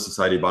from another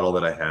society bottle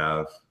that I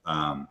have.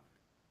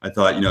 I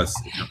thought,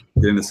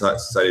 getting the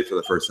society for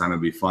the first time,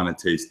 it'd be fun to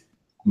taste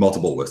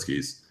multiple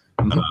whiskeys.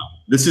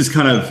 This is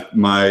kind of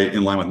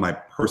in line with my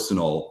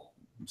personal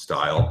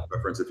style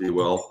preference, if you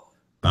will.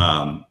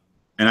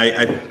 And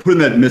I put in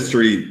that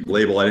mystery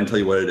label. I didn't tell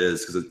you what it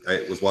is because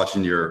I was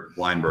watching your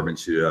blind bourbon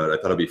shootout. I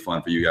thought it'd be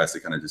fun for you guys to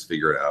kind of just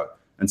figure it out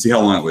and see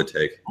how long it would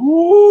take.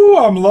 Ooh,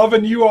 I'm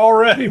loving you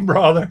already,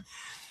 brother.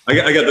 I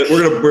got that.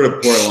 We're gonna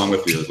pour it along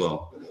with you as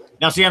well.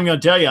 Now, see, I'm going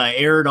to tell you, I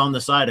erred on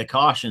the side of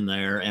caution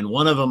there, and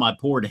one of them I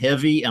poured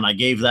heavy, and I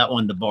gave that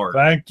one to Bart.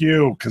 Thank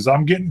you, because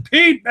I'm getting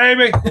Pete,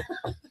 baby.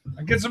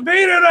 I get some Pete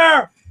in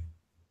there.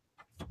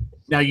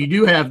 Now, you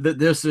do have that.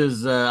 This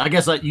is, I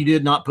guess you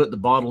did not put the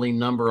bottling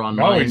number on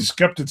mine. No, he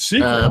kept it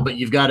secret. But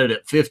you've got it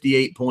at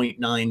 58.9%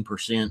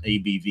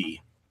 ABV.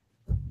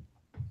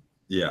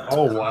 Yeah.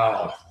 Oh,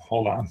 wow.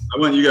 Hold on. I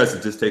want you guys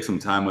to just take some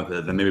time with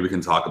it, then maybe we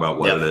can talk about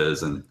what it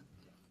is and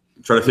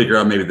try to figure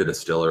out maybe the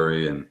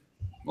distillery and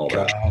all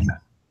that.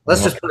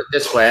 Let's just put it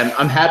this way.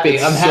 I'm happy.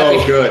 I'm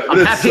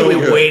happy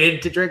we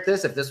waited to drink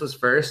this if this was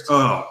first.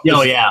 Oh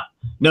yeah.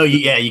 No,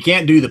 you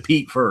can't do the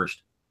peat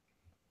first.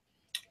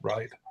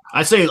 Right.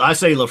 I say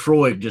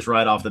Lafroy just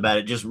right off the bat.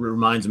 It just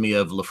reminds me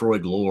of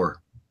Lafroy Glore,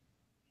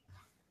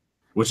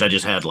 which I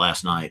just had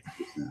last night.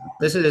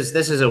 This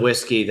is a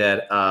whiskey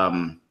that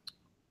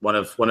one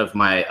of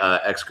my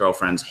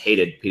ex-girlfriends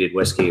hated peated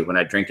whiskey when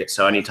I drink it.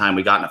 So anytime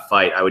we got in a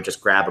fight, I would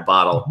just grab a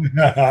bottle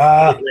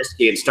of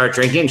whiskey and start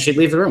drinking, and she'd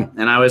leave the room.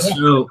 And I was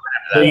so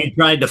you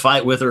tried to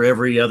fight with her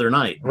every other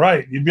night.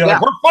 Right. You'd be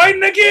like, we're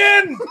fighting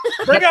again.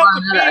 Bring out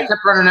the I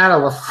kept running out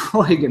of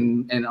Lafroy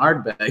and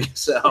Ardbeg.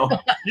 So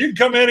you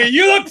come in and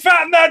you look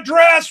fat in that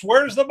dress.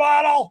 Where's the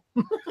bottle?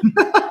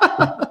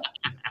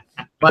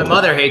 My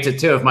mother hates it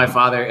too. If my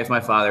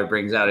father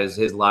brings out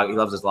his log, he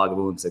loves his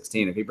Lagavulin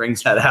 16. If he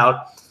brings that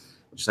out,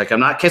 she's like, I'm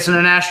not kissing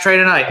an ashtray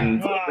tonight,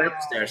 and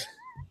upstairs.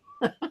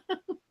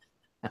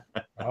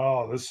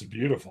 Oh, this is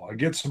beautiful. I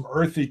get some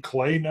earthy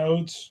clay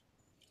notes.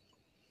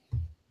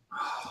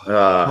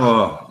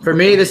 For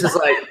me, this is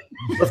like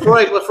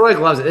Lafroy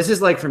loves it. This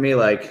is like for me,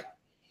 like.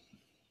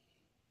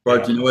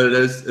 Bart, do you know what it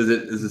is?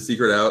 Is the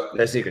secret out?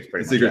 The secret's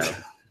pretty much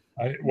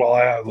out.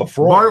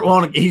 Lafroy. Bart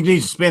won't. He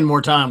needs to spend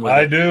more time with it.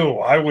 I do.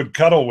 I would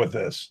cuddle with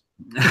this.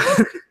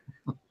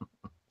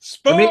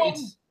 Spoon. I mean,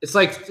 it's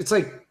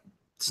like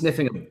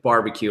sniffing a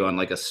barbecue on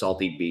like a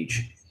salty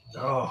beach.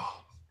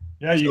 Oh,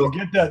 yeah. You can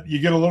get that. You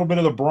get a little bit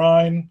of the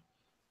brine.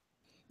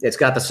 It's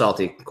got the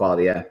salty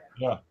quality. Yeah.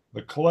 Yeah.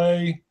 The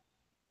clay.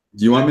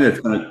 Do you want me to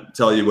kind of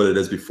tell you what it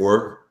is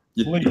before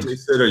Please. You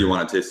taste it, or you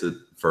want to taste it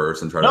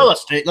first and try No,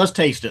 to? let's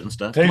taste it and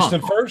stuff. Taste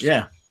it first?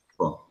 Yeah.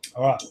 Cool.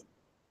 All right.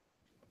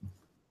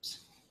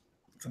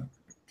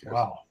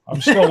 Wow.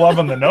 I'm still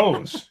loving the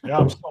nose. Yeah,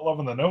 I'm still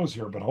loving the nose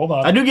here, but hold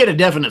on. I do get a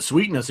definite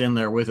sweetness in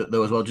there with it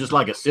though as well, just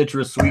like a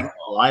citrus sweet,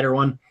 a lighter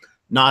one,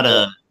 not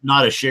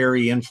a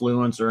sherry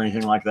influence or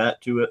anything like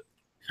that to it.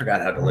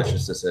 Forgot how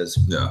delicious this is.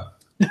 Yeah.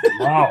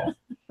 Wow.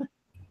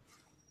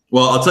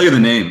 Well, I'll tell you the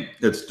name.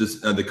 It's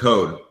just the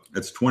code.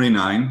 It's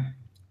 29.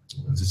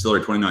 It's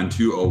distillery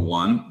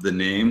 29201. The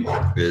name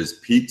is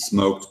Peat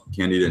Smoked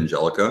Candida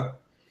Angelica.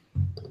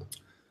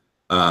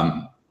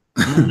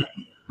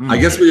 I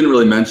guess we didn't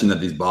really mention that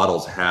these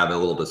bottles have a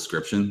little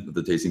description that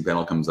the tasting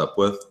panel comes up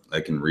with.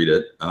 I can read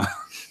it. I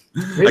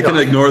can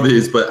ignore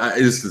these, but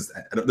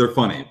they're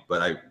funny.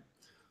 But I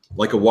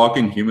like a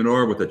walking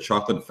humidor with a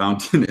chocolate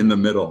fountain in the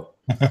middle.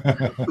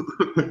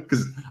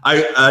 Because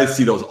I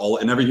see those all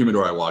in every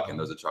humidor I walk in.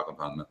 There's a chocolate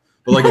fountain,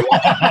 but like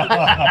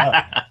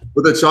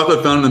with a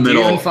chocolate fountain in the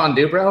middle. Do you even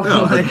fondue, bro?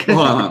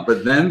 No,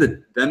 but then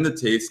the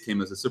taste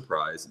came as a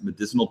surprise.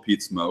 Medicinal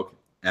peat smoke,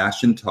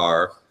 ash and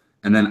tar,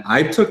 and then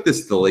I took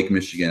this to Lake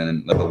Michigan,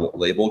 and the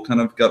label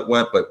kind of got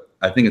wet, but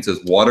I think it says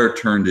water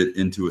turned it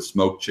into a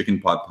smoked chicken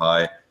pot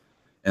pie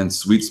and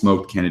sweet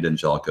smoked Candida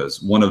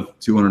Angelicas. One of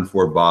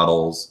 204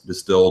 bottles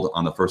distilled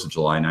on the 1st of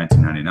July,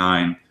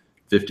 1999.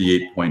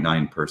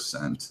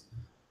 58.9%.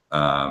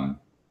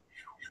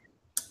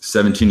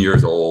 17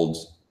 years old.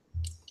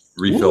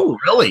 Refill. Ooh,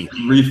 really?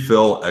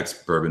 Refill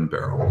ex-bourbon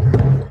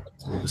barrel.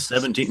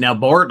 17. Now,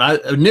 Bart, I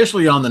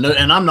initially on the note,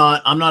 and I'm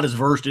not as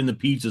versed in the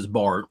peats as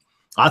Bart.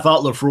 I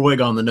thought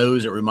Lefroy on the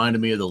nose. It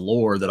reminded me of the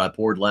lore that I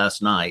poured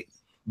last night.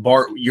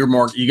 Bart, you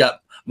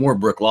got more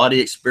Bruichladdich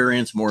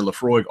experience, more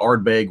Lefroy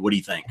Ardbeg. What do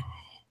you think?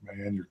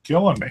 Man, you're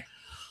killing me.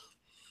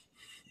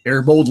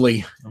 Air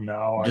boldly.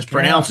 No, just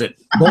pronounce it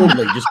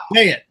boldly. Just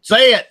say it.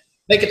 Say it.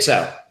 Make it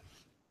so.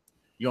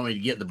 You want me to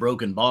get the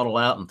broken bottle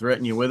out and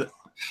threaten you with it?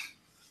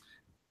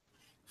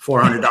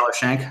 $400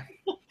 shank.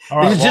 All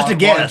right, It's just a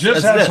guess. I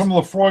just That's had this. some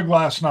Lefroy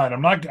last night.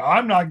 I'm not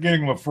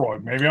getting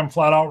Lefroy. Maybe I'm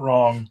flat out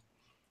wrong.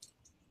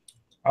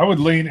 I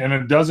would lean, and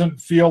it doesn't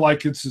feel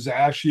like it's as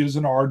ashy as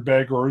an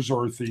Ardbeg or as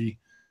earthy.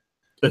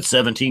 It's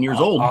 17 years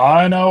old.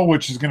 I know,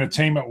 which is going to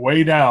tame it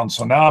way down.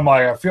 So now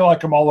I feel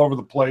like I'm all over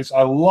the place.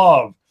 I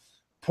love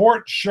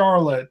Port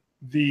Charlotte.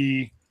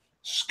 The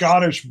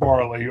Scottish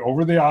barley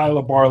over the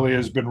Isla barley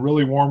has been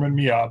really warming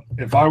me up.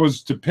 If I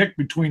was to pick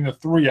between the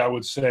three, I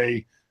would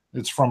say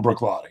it's from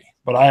Bruichladdich,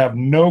 but I have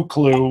no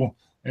clue.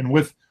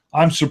 And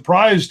I'm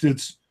surprised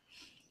it's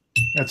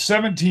at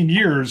 17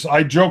 years.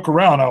 I joke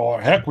around. Oh,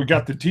 heck, we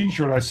got the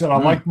T-shirt. I said I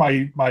like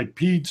my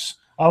Pete's.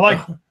 I like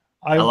a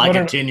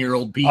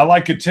 10-year-old Pete. I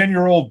like a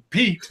 10-year-old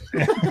Pete.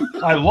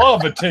 I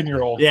love a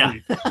 10-year-old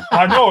Pete.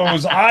 I know it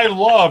was. I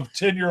love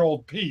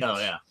 10-year-old Pete. Oh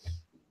yeah.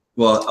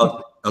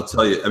 Well, I'll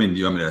tell you. I mean, do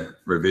you want me to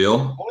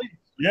reveal?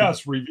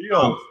 Yes,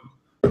 reveal.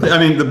 I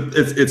mean,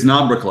 it's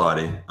not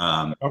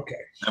Bruichladdich. Okay.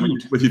 I mean,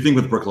 what you think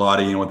with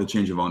Bruichladdich, with the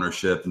change of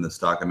ownership and the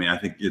stock, I mean, I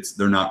think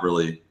they're not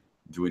really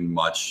doing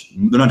much.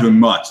 They're not doing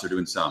much. They're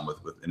doing some with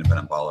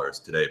independent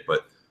bottlers today,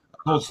 but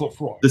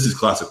Lefroy. This is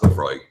classic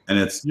Lefroy, and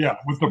it's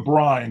with the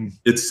brine.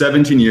 It's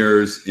 17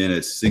 years in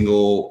a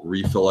single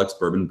refill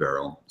ex-bourbon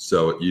barrel,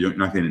 so you're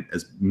not getting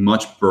as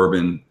much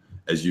bourbon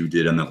as you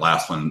did on the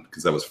last one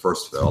because that was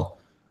first fill.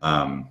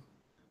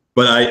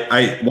 But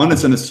I wanted to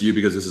send this to you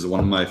because this is one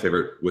of my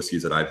favorite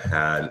whiskeys that I've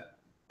had,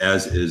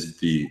 as is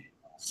the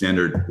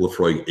standard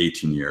Lefroy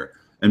 18-year.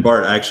 And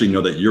Bart, I actually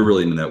know that you're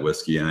really into that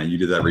whiskey, and you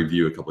did that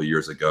review a couple of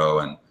years ago,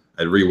 and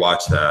I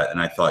rewatched that, and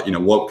I thought,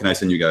 what can I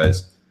send you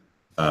guys?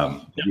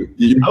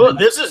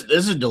 This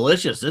is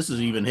delicious. This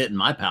is even hitting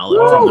my palate.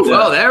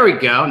 Oh, there we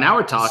go. Now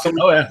we're talking.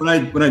 So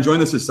when I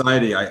joined the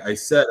society, I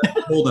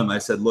told them, I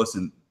said,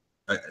 listen,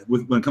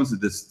 when it comes to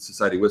this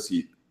society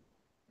whiskey,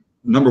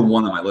 number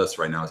one on my list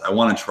right now is I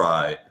want to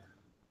try,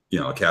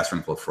 a cask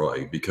strength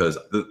Lefroy, because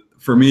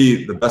for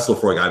me, the best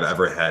Lefroy I've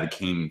ever had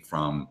came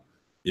from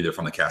either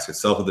from the cask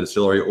itself of the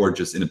distillery or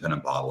just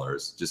independent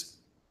bottlers, just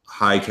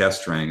high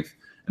cask strength.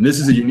 And this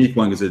is a unique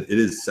one because it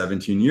is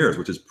 17 years,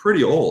 which is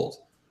pretty old.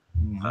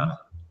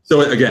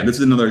 So again, this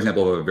is another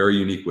example of a very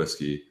unique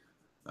whiskey,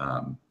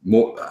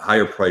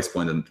 higher price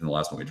point than the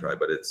last one we tried.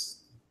 But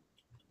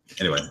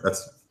anyway,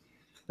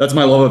 that's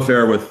my love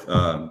affair with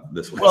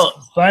this whiskey.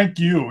 Well, thank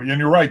you. And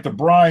you're right. The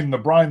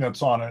brine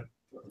that's on it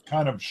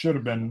kind of should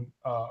have been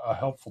a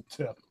helpful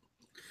tip.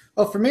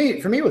 Well, for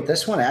me with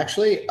this one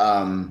actually,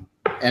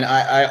 and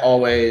I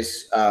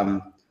always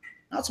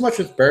not so much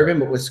with bourbon,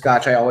 but with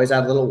Scotch, I always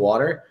add a little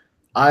water.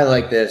 I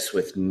like this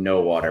with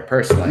no water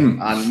personally.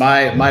 On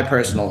my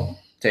personal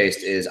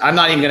taste is I'm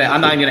not even gonna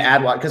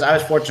add water because I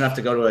was fortunate enough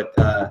to go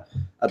to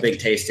a big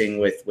tasting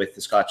with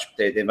the Scotch.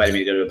 They invited me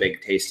to go to a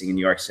big tasting in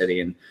New York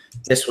City, and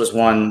this was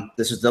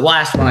the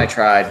last one I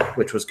tried,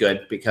 which was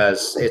good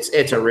because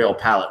it's a real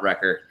palate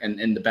wrecker and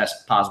in the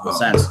best possible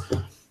sense.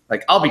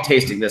 Like I'll be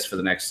tasting this for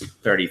the next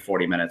 30,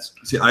 40 minutes.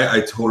 See, I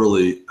hear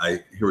what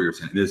you're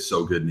saying. It is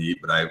so good and neat,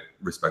 but I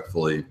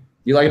respectfully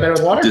You like it better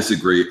with water?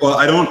 disagree. Well,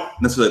 I don't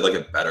necessarily like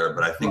it better,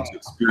 but I think to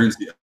experience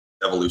the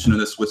evolution of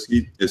this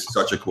whiskey is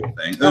such a cool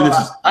thing.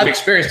 I've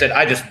experienced it.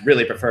 I just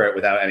really prefer it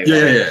without any.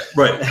 Yeah.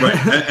 Right.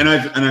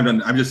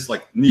 I'm just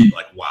like neat.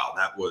 Like, wow,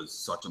 that was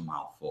such a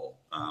mouthful.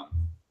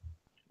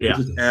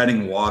 Just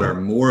adding water,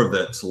 more of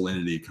that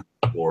salinity comes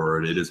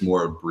forward. It is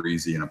more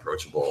breezy and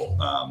approachable,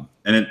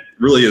 and it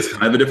really is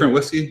kind of a different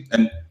whiskey.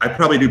 And I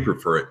probably do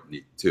prefer it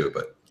neat too,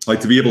 but like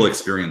to be able to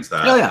experience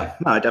that. Oh yeah,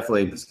 no, I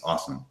definitely. It's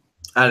awesome.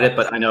 Added it,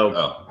 but I know.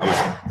 Oh, I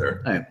was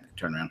there. I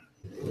turn around.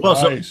 Well,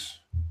 nice.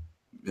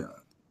 Yeah,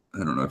 I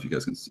don't know if you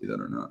guys can see that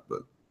or not,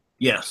 but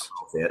yes,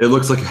 it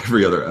looks like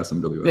every other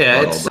SMWS.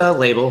 Yeah, it's a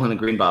label in a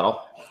green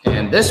bottle,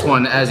 and this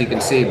one, as you can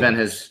see, Ben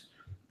has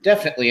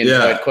definitely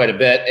enjoyed quite a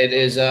bit. It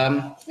is,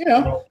 and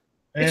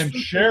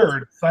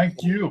shared.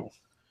 Thank you.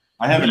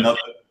 I have another.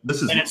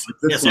 This is.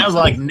 It sounds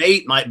like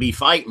Nate might be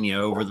fighting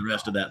you over the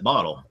rest of that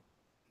bottle.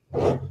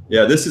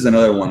 Yeah, this is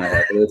another one I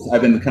have.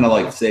 I've been kind of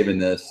like saving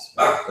this,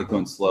 like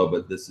going slow,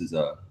 but this is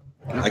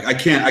I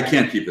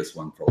can't keep this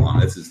one for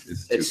long. It's too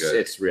good.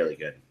 It's really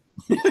good.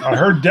 I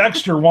heard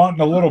Dexter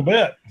wanting a little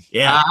bit.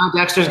 Yeah,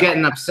 Dexter's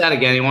getting upset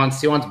again. He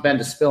wants Ben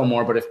to spill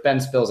more, but if Ben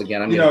spills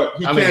again, I'm gonna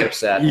get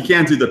upset. He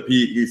can't do the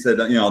Pete. He said,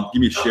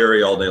 give me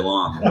sherry all day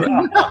long.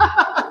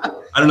 I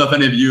don't know if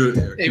any of you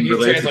can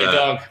relate to that.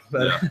 Dog,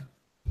 but. Yeah.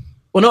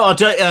 Well, no, I'll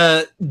tell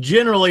you,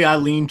 generally I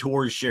lean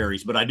towards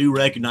sherries, but I do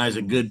recognize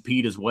a good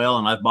peat as well,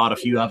 and I've bought a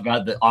few. I've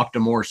got the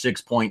Octomore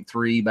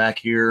 6.3 back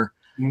here,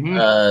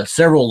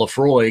 several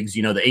Lafroigs,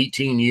 the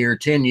 18-year,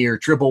 10-year,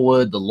 Triple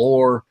Wood, the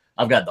Lore.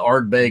 I've got the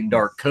Ardbeg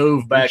Dark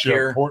Cove back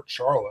here. Port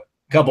Charlotte.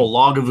 A couple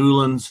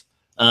Lagavulins.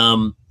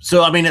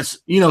 So, I mean, it's,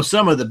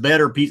 some of the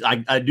better peats.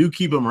 I do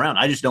keep them around.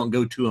 I just don't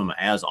go to them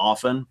as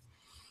often.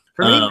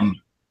 For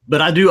me.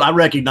 But I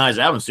recognize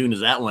that one. As soon as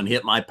that one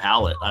hit my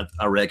palate,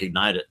 I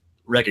recognize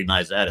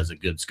that as a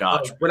good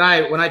Scotch. When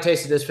I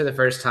tasted this for the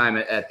first time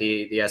at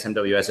the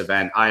SMWS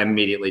event, I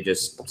immediately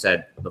just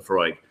said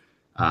Lafroig.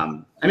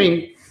 I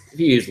mean, if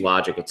you use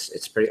logic,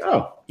 it's pretty.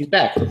 Oh, he's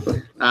back.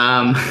 Sorry.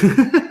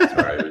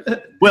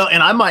 Well,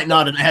 and I might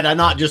not have had I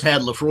not just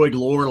had Lafroig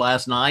Lore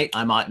last night.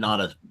 I might not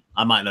have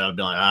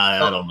been like,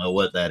 I don't know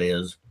what that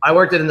is. I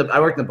worked in the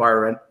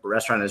bar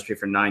restaurant industry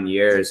for 9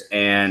 years,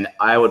 and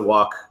I would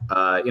walk.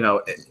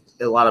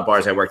 A lot of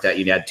bars I worked at,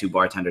 you'd had two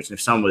bartenders, and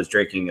if someone was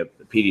drinking a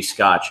peaty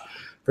Scotch,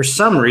 for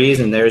some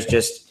reason, there's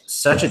just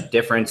such a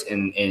difference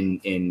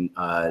in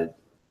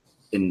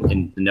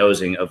the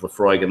nosing of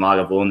Lafroig and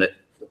Lagavulin that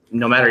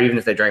no matter, even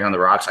if they drank on the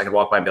rocks, I could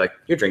walk by and be like,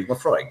 "You're drinking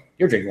Lafroig,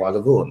 you're drinking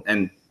Lagavulin,"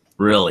 and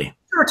really,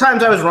 there were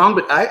times I was wrong,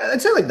 but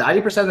I'd say like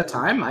 90% of the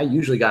time, I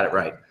usually got it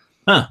right.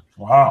 Huh?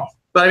 Wow.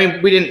 But I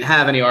mean, we didn't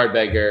have any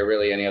Ardbeg or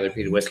really any other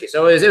peated whiskey,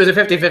 so it was a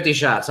 50-50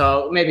 shot.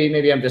 So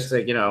maybe I'm just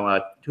like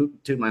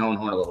toot my own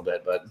horn a little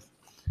bit, but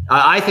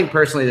I think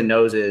personally the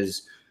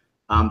noses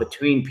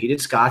between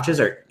peated Scotches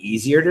are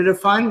easier to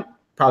define,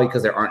 probably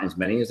because there aren't as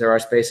many as there are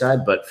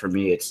Speyside. But for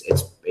me,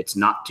 it's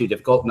not too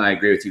difficult, and I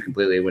agree with you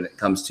completely when it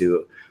comes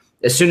to.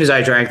 As soon as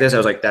I drank this, I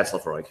was like, "That's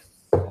Lafroig,"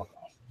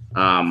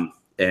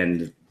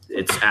 and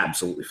it's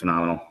absolutely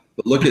phenomenal.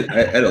 But look at,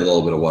 I add a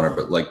little bit of water,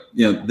 but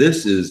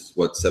this is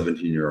what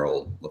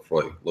 17-year-old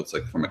Lafroig looks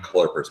like from a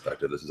color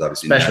perspective. This is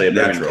obviously especially a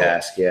natural. bourbon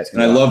cask. Yeah,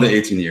 and I love the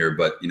 18-year,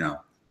 but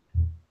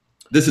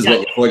this is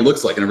what Lafroig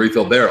looks like in a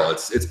refill barrel.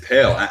 It's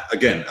pale. I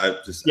did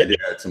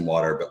add some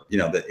water, but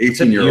the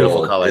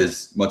 18-year-old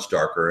is much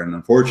darker, and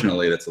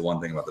unfortunately, that's the one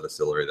thing about the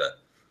distillery that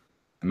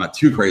I'm not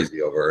too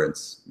crazy over.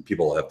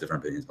 People have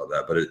different opinions about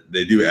that, but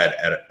they do add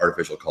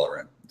artificial color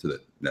in to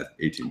that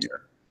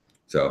 18-year.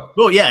 So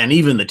and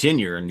even the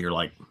 10-year, and you're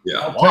like,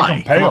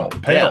 why? Pale.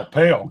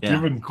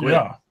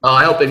 Oh,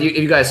 I hope if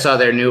you guys saw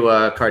their new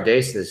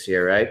Cardace this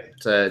year, right?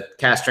 It's a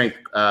cask strength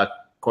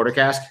quarter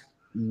cask.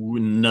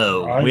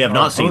 No, we have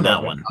not seen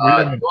that one.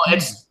 Well,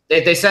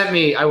 they sent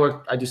me.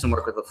 I do some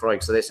work with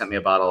Lafroig, so they sent me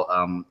a bottle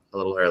a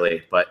little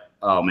early. But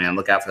oh man,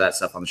 look out for that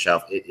stuff on the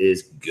shelf. It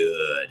is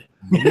good.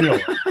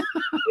 Really?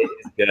 It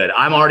is good.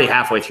 I'm already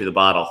halfway through the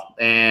bottle,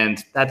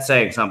 and that's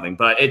saying something.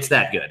 But it's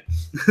that good.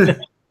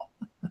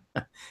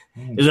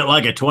 Is it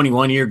like a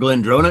 21-year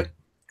Glendronach?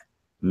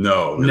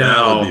 No,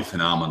 that would be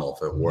phenomenal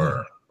if it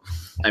were.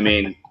 I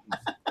mean,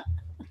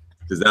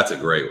 because that's a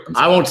great one.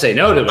 I won't say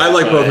no to it. I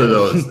like both of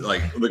those.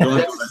 Like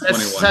the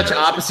that's such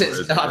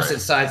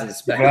opposite sides of the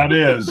spectrum. That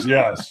is,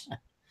 yes.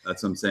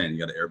 That's what I'm saying. You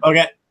got to air.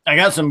 Okay, I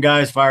got some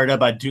guys fired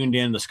up. I tuned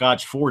in. The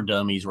Scotch 4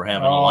 Dummies were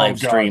having a live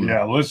stream.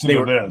 Yeah, listen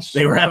to this.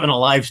 They were having a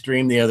live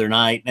stream the other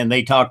night, and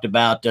they talked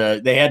about.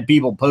 They had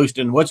people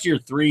posting, "What's your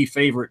 3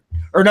 favorite?"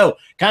 Or no,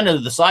 kind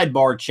of the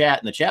sidebar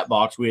chat in the chat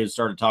box. We had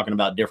started talking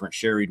about different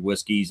sherried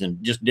whiskeys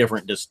and just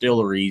different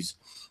distilleries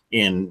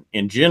in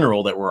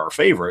general that were our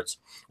favorites.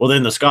 Well,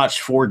 then the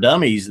Scotch 4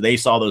 Dummies, they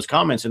saw those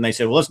comments and they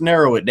said, well, let's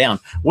narrow it down.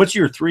 What's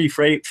your 3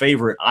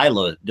 favorite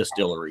Isla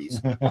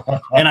distilleries?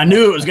 And I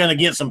knew it was going to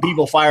get some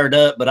people fired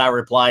up, but I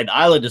replied,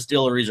 Isla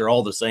distilleries are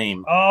all the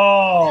same.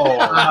 Oh,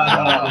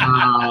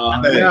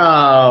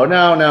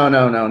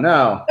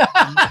 no.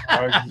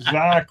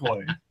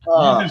 Exactly.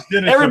 Uh, You just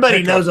did it.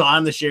 Everybody knows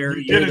I'm the sheriff.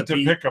 You did it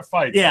to pick a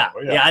fight. Yeah,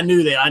 though. yeah, I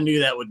knew that. I knew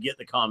that would get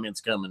the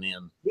comments coming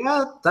in.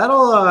 Yeah,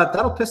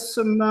 that'll piss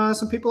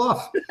some people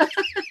off.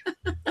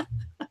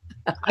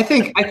 I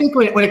think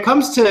when it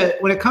comes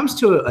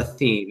to a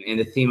theme, and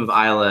the theme of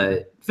Isla,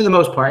 for the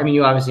most part, I mean,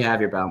 you obviously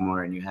have your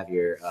Balmore and you have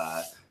your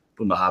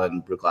Bundahabad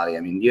and Bruichladdich. I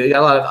mean, you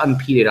got a lot of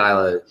unpeated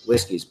Isla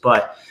whiskeys,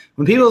 but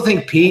when people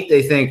think peat,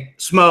 they think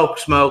smoke,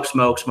 smoke,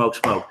 smoke, smoke,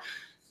 smoke.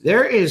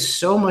 There is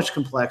so much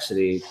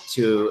complexity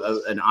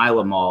to an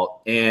Isla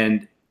malt,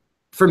 and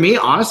for me,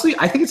 honestly,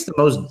 I think it's the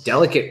most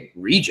delicate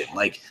region.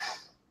 Like,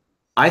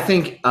 I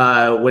think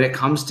when it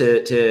comes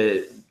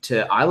to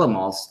Isla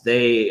malts,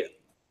 the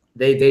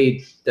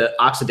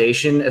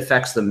oxidation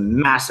affects them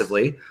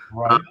massively.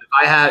 Right.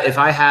 If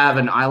I have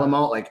an Isla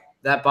malt, like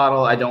that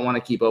bottle, I don't want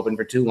to keep open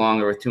for too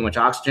long or with too much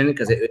oxygen,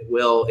 because it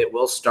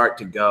will start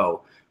to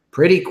go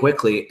pretty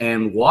quickly,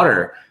 and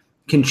water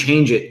can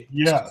change it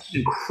an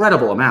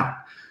incredible amount.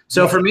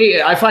 So for me,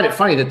 I find it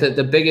funny that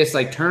the biggest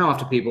like turnoff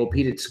to people,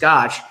 peated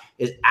Scotch,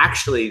 is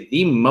actually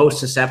the most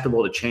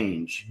susceptible to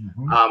change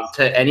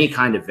to any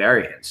kind of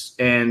variance.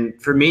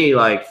 And for me,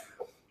 like,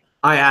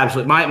 I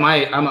absolutely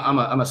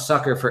I'm a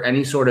sucker for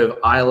any sort of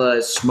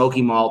Isla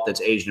smoky malt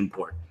that's aged in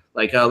port.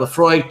 Like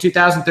Lefroy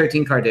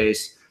 2013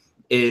 Cardace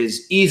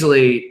is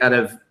easily, out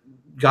of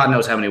God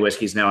knows how many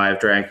whiskeys now I've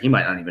drank, he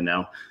might not even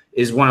know,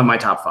 is one of my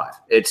top 5.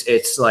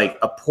 It's like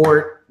a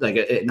port,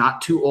 like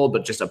not too old,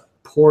 but just a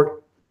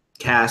port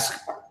cask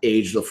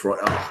aged Lefroy.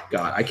 Oh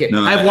God, I can't.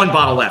 No, I have one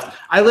bottle left.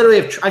 I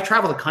literally I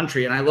travel the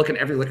country and I look in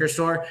every liquor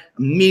store,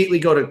 immediately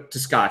go to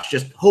Scotch,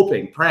 just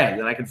hoping, praying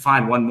that I could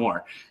find one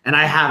more, and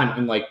I haven't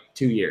in like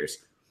 2 years.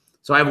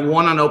 So I have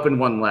one unopened,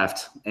 one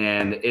left,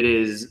 and it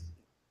is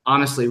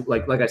honestly,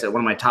 like I said,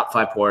 one of my top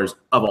 5 pours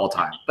of all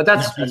time. But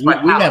that's my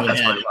palate.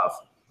 That's what I love.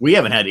 We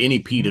haven't had any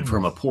peated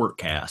from a port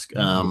cask. Okay.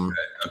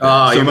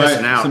 You're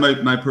missing out. So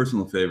my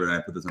personal favorite, and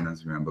I put this on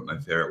Instagram, but my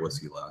favorite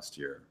whiskey last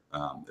year,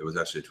 it was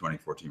actually a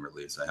 2014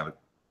 release. I have a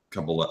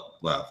couple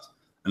left,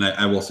 and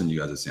I will send you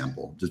guys a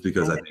sample, just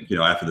because I think,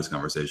 after this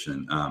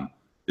conversation,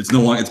 it's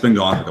been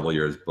gone for a couple of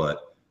years,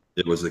 but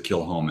it was a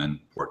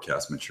Kilchoman port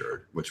cask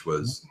matured, which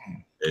was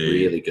a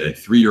really good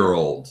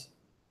 3-year-old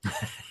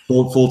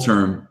full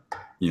term,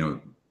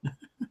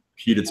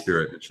 peated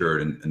spirit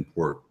matured in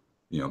port.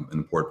 In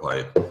the port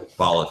pipe,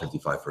 bottle at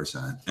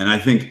 55%. And I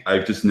think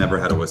I've just never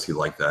had a whiskey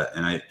like that.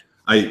 And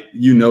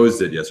you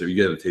nosed it yesterday. You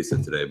get to taste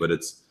it today, but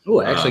it's. Oh,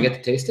 I actually get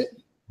to taste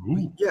it?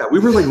 Yeah, we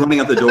were like running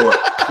out the door.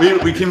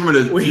 we came from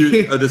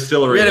a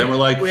distillery, and we're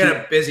like. We had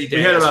a busy day.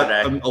 We had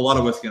about a lot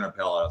of whiskey in our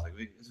palate. I was like,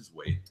 let's just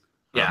wait.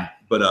 Yeah.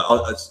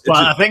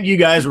 I think you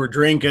guys were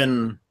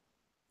drinking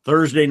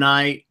Thursday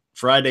night,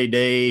 Friday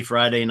day,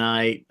 Friday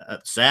night,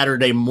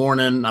 Saturday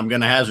morning. I'm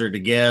going to hazard a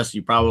guess.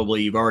 You've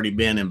already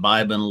been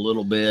imbibing a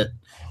little bit,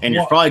 and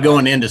you're probably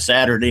going into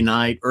Saturday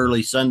night,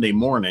 early Sunday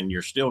morning.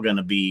 You're still going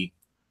to be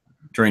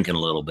drinking a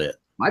little bit.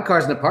 My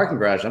car's in the parking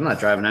garage. I'm not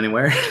driving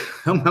anywhere.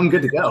 I'm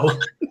good to go.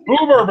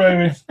 Uber,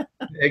 baby.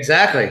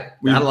 Exactly.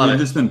 We've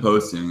just been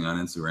posting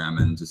on Instagram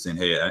and just saying,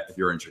 hey, if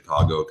you're in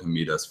Chicago, come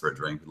meet us for a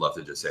drink. We'd love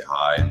to just say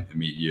hi and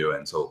meet you.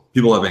 And so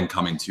people have been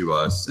coming to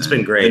us. It's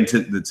been great.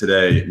 And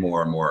today,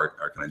 more and more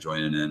are kind of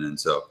joining in. And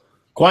so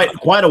quite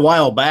a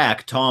while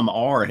back, Tom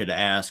R. had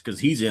asked, because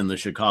he's in the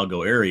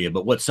Chicago area,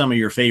 but what's some of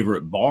your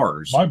favorite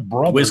bars? My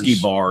brother's,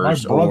 whiskey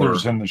bars. My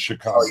brother's in the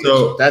Chicago.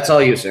 So that's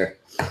all you, sir.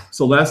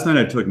 So last night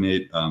I took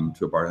Nate to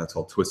a bar that's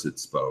called Twisted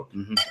Spoke.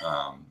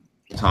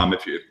 Tom,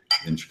 if you're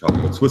in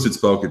Chicago, Twisted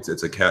Spoke,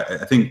 it's a cat.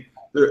 I think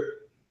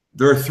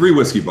there are 3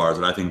 whiskey bars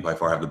that I think by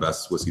far have the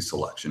best whiskey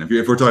selection.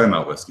 If we're talking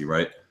about whiskey,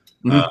 right?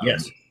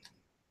 Yes.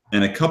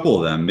 And a couple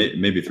of them,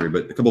 maybe 3,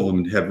 but a couple of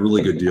them have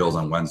really good deals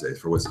on Wednesdays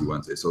for Whiskey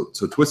Wednesday. So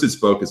Twisted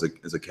Spoke is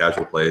a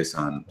casual place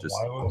on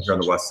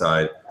the west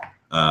side.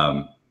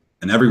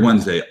 And every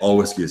Wednesday, all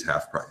whiskey is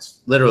half price.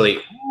 Literally,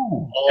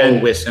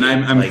 all whiskey. And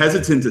I'm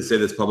hesitant to say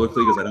this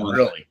publicly because I don't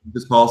want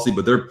this policy,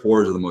 but their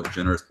pours are the most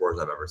generous pours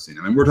I've ever seen.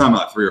 I mean, we're talking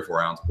about 3 or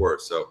 4 ounce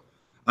pours. So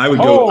I would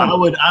go.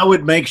 I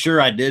would make sure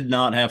I did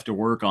not have to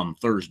work on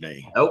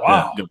Thursday. Oh,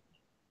 wow.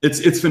 It's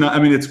phenomenal.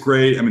 I mean, it's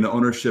great. I mean, the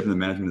ownership and the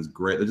management is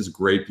great. They're just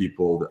great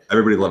people.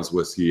 Everybody loves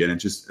whiskey, and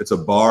it's a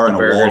bar and a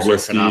wall of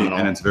whiskey,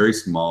 and it's very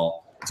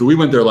small. So we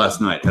went there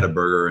last night, had a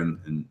burger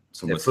and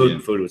some whiskey.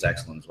 Food was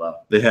excellent as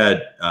well. They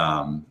had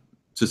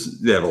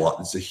they have a lot.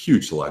 It's a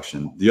huge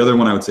selection. The other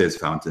one I would say is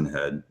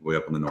Fountainhead, way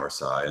up on the north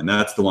side, and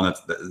that's the one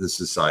the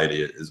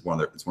Society is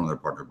one of their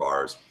partner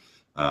bars.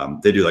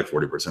 They do like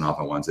 40% off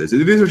on Wednesdays.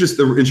 These are just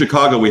in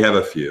Chicago. We have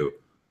a few,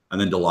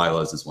 and then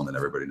Delilah's is one that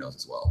everybody knows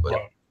as well.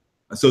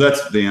 But so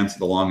that's the answer.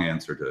 The long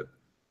answer to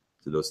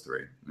those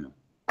 3. Yeah.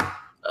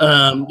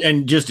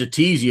 And just to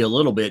tease you a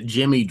little bit,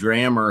 Jimmy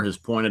Drammer has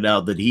pointed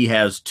out that he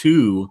has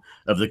 2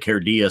 of the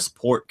Cardias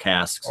port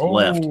casks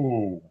left.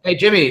 Hey,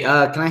 Jimmy,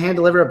 can I hand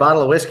deliver a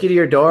bottle of whiskey to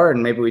your door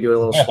and maybe we do a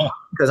little swap?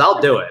 Because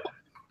I'll do it.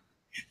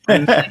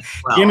 Well,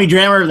 Jimmy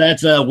Drammer,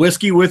 that's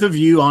Whiskey with a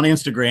View on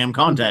Instagram.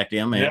 Contact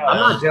him. And, Yeah. I'm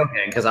not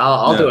joking because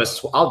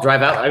I'll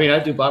drive out. I mean, I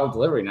do bottle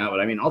delivery now, but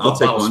I mean, I'll do I'll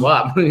take bottle one.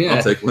 swap. Yeah.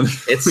 I'll take one.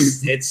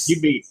 It's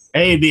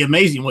it'd be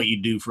amazing what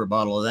you'd do for a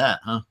bottle of that,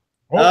 huh?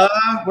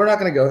 we're not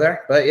gonna go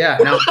there, but yeah,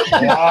 no.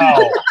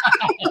 Wow.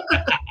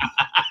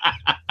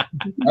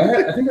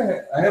 I think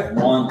I have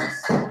one.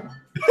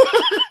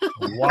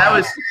 That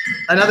was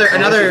another.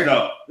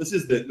 This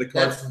is the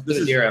That's this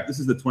is Madeira. this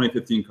is the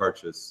 2015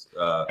 Carchus.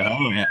 Oh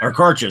yeah, or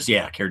Carchus,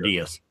 yeah,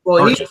 Cardias.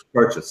 Well,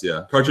 Carchus,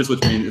 yeah, Carchus,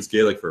 which means it's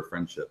Gaelic for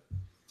friendship.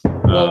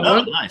 Well,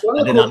 Oh, nice.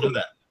 I did not know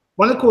that.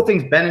 one of the cool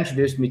things Ben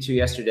introduced me to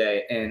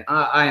yesterday, and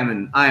I am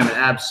an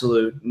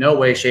absolute no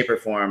way, shape, or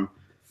form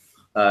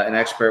an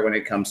expert when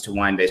it comes to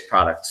wine-based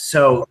products.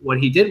 So what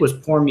he did was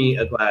pour me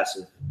a glass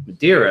of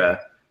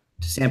Madeira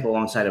to sample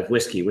alongside of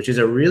whiskey, which is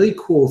a really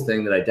cool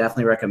thing that I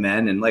definitely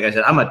recommend. And like I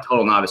said, I'm a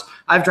total novice.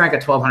 I've drank a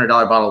 $1,200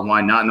 bottle of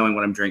wine not knowing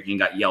what I'm drinking,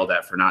 got yelled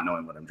at for not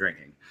knowing what I'm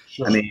drinking.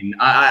 Sure. I mean,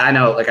 I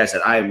know, like I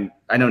said,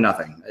 I know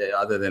nothing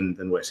other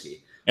than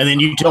whiskey. And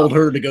then you told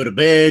her to go to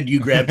bed. You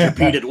grabbed your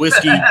peated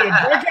whiskey.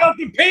 Break out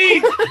the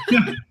peat.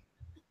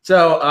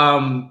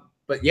 So,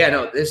 but yeah,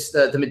 no,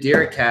 the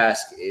Madeira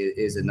cask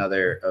is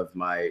another of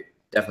my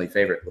definitely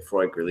favorite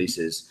Lefroy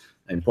releases.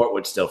 And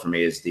Portwood still for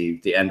me is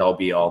the end all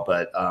be all,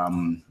 but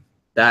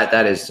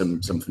that is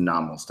some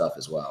phenomenal stuff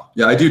as well.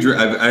 Yeah, I do drink.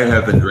 I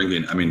have been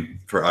drinking. I mean,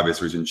 for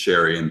obvious reasons,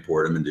 sherry and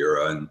port and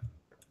Madeira and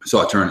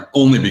Sauterne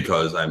only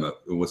because I'm a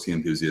whiskey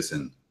enthusiast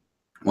and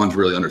want to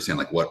really understand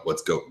like what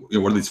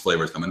are these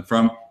flavors coming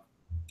from.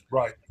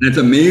 Right. And it's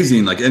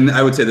amazing. Like, and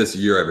I would say this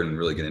year I've been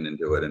really getting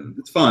into it, and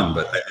it's fun.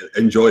 But I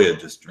enjoy it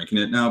just drinking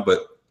it now.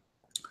 But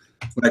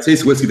when I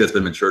taste whiskey that's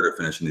been matured or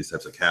finished in these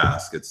types of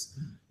casks, it's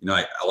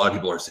a lot of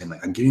people are saying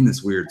like I'm getting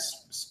this weird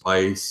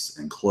spice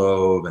and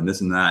clove and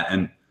this and that,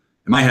 and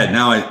in my head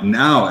now,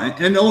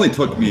 and it only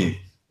took me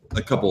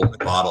a couple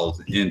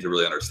bottles in to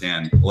really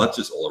understand. Well, that's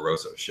just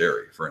Oloroso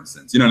sherry, for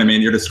instance. You know what I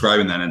mean? You're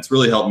describing that, and it's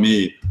really helped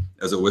me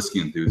as a whiskey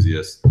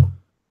enthusiast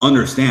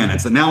understand.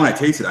 And so now when I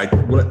taste it,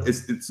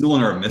 it's no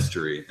longer a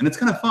mystery, and it's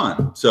kind of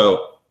fun.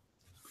 So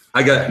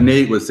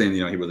Nate was saying,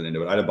 he wasn't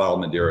into it. I had a bottle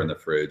of Madeira in the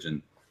fridge,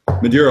 and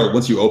Madeira,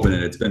 once you open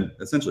it, it's been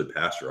essentially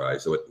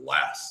pasteurized, so it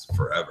lasts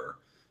forever.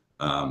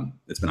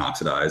 It's been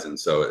oxidized, and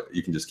so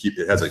you can just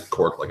it has a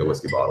cork like a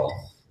whiskey bottle.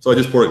 So I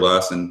just poured a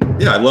glass, and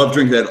yeah, I love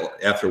drinking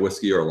that after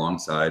whiskey or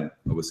alongside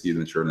a whiskey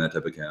matured in that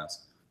type of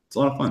cask. It's a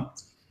lot of fun.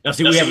 Now,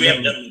 see, we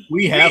have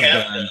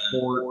done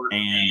port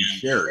and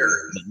sherry,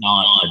 but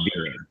not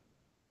Madeira.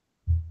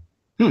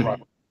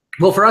 Right.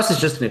 Well, for us, it's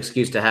just an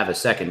excuse to have a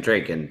second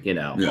drink, and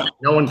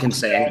no one can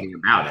say anything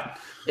about it.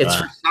 It's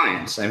for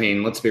science. I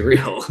mean, let's be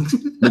real.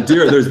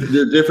 Madeira,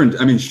 they're different.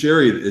 I mean,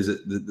 sherry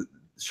the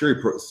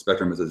sherry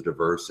spectrum is as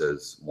diverse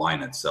as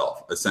wine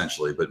itself,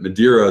 essentially. But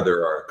Madeira,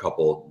 there are a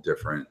couple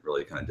different,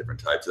 really kind of different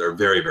types that are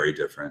very, very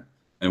different.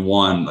 And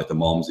one, like the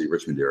Malmsey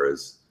Rich Madeira,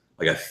 is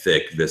like a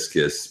thick,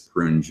 viscous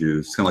prune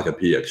juice, kind of like a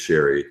PX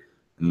sherry.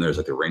 And there's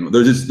like a rainbow.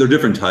 They're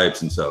different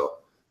types, and so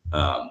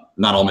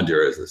not all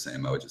Madeira is the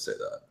same. I would just say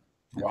that.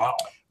 Wow.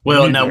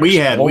 Well, now we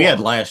had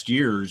last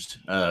year's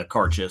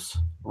Carchus,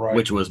 right,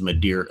 which was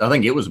Madeira. I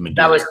think it was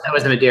Madeira. That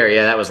was the Madeira.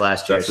 Yeah, that was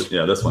last year.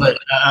 This one.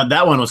 But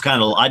that one was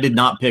kind of. I did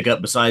not pick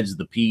up. Besides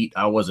the peat,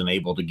 I wasn't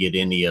able to get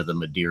any of the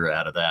Madeira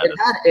out of that.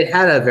 It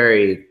had a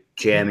very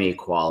jammy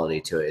quality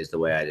to it, is the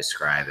way I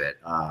describe it.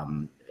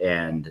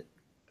 And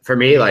for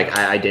me, like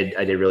I did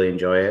really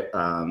enjoy it.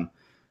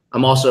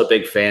 I'm also a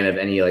big fan of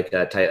any like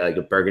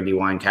a Burgundy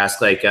wine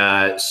cask, like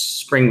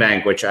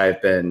Springbank, which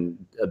I've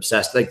been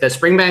obsessed. Like the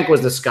Springbank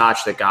was the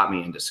Scotch that got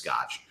me into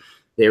Scotch.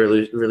 They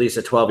released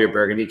a 12-year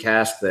Burgundy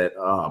cask that,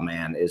 oh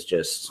man, is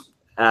just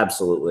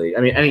absolutely. I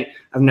mean,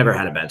 I've never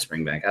had a bad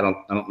Springbank. I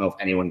don't know if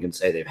anyone can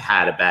say they've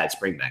had a bad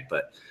Springbank,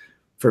 but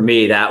for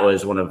me, that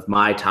was one of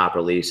my top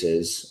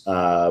releases.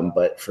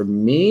 But for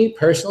me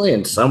personally,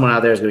 and someone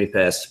out there is gonna be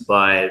pissed,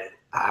 but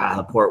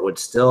the Portwood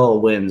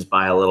still wins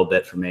by a little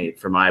bit for me,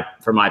 for my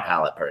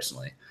palate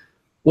personally.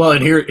 Well,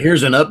 and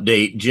here's an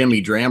update Jimmy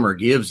Drammer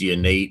gives you,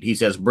 Nate. He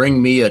says,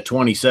 bring me a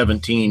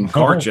 2017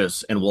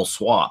 Carchus and we'll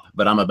swap,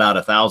 but I'm about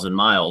 1,000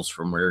 miles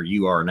from where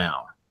you are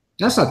now.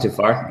 That's not too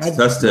far. I'd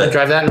it.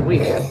 drive that in a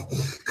week.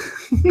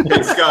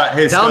 Hey, Scott.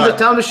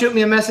 Tell him to shoot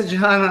me a message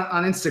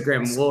on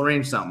Instagram, and we'll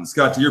arrange something.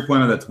 Scott, to your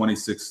point on that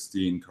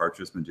 2016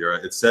 Carchus Madeira,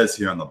 it says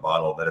here on the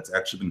bottle that it's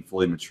actually been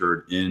fully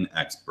matured in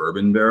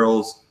ex-bourbon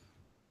barrels.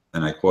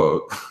 And I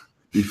quote,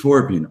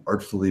 before being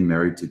artfully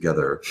married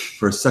together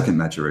for a second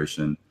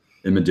maturation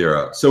in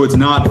Madeira. So it's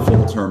not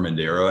full-term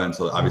Madeira, and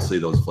so obviously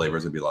those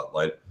flavors would be a lot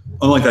light.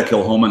 Unlike that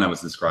Kilhoman I was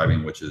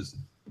describing, which is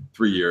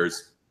 3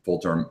 years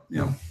full-term,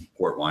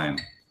 port wine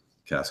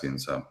casking.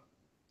 So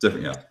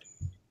different, yeah.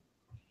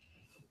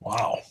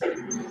 Wow.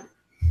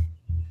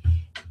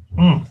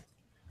 All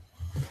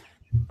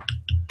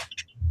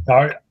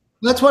right.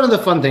 That's one of the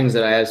fun things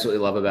that I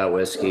absolutely love about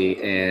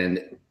whiskey,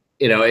 and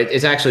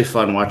it's actually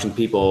fun watching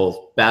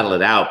people battle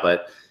it out,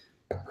 but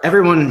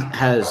everyone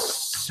has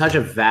such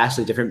a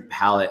vastly different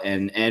palette,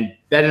 and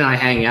Ben and I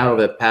hanging out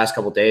over the past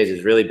couple of days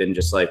has really been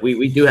just like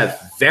we do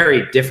have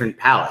very different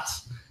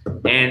palettes,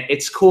 and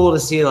it's cool to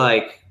see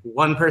like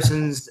one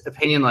person's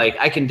opinion. Like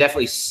I can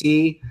definitely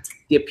see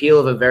the appeal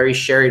of a very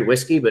sherried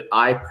whiskey, but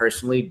I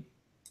personally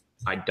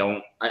I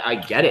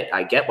get it.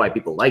 I get why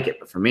people like it,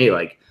 but for me,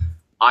 like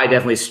I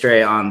definitely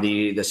stray on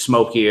the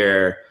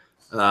smokier.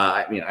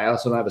 I mean, I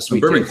also have a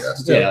sweet bourbon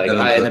taste.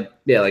 cask.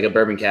 Yeah, like a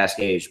bourbon cask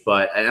aged.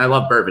 But and I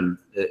love bourbon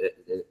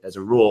as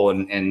a rule,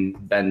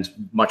 and Ben's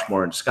much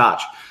more into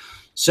Scotch.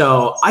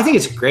 So I think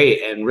it's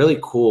great and really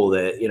cool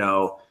that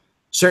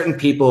certain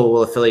people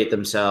will affiliate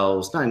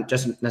themselves, not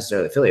just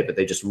necessarily affiliate, but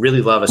they just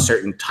really love a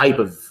certain type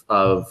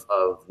of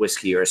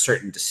whiskey or a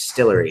certain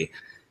distillery.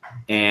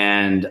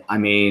 And I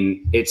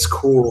mean, it's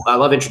cool. I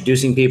love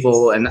introducing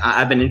people, and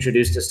I've been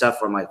introduced to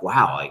stuff where I'm like,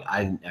 wow, like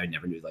I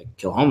never knew like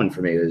Kilhoman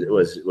for me. It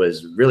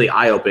was really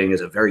eye-opening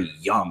as a very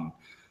young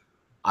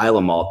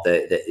Islay malt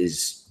that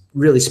is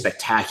really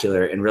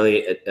spectacular and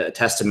really a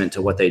testament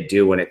to what they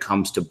do when it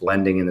comes to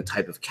blending and the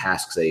type of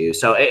casks they use.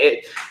 So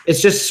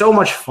it's just so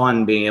much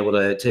fun being able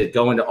to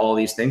go into all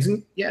these things.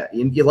 And yeah,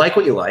 you like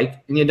what you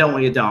like and you don't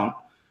what you don't.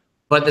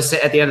 But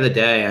at the end of the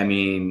day, I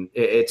mean,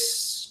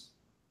 it's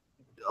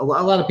a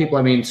lot of people,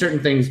 I mean, certain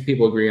things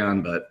people agree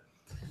on, but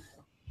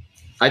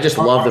I just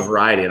love the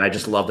variety, and I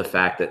just love the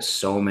fact that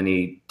so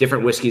many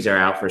different whiskeys are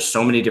out for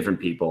so many different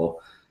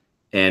people,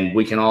 and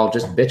we can all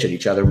just bitch at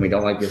each other when we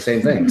don't like the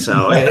same thing.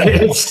 So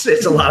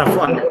it's a lot of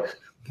fun.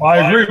 Well, I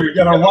agree. We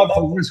got a love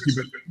for whiskey,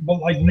 but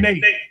like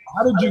Nate,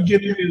 how did you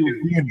get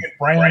into being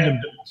brand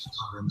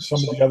ambassador and some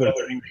of the other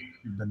things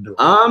you've been doing?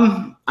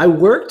 I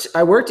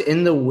worked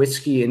in the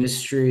whiskey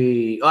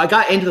industry. I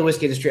got into the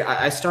whiskey industry.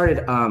 I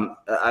started.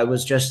 I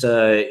was just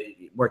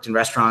worked in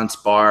restaurants,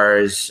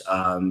 bars,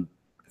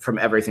 from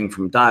everything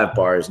from dive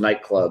bars,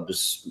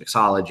 nightclubs,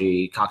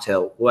 mixology,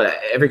 cocktail,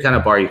 every kind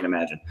of bar you can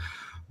imagine.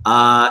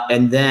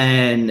 And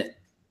then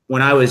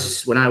when I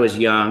was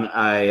young,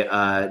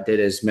 I did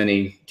as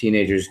many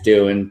teenagers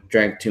do and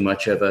drank too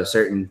much of a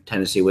certain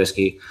Tennessee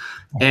whiskey,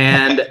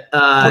 and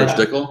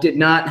did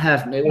not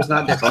have. It was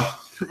not Dickel.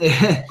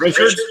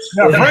 Richard.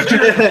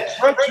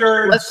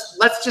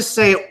 Let's just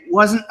say it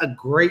wasn't a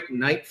great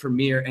night for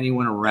me or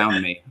anyone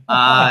around me,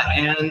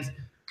 and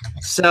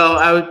so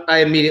I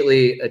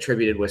immediately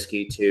attributed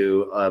whiskey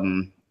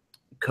to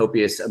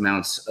copious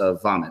amounts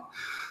of vomit.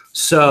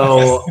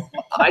 So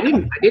I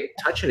didn't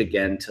touch it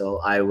again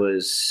until I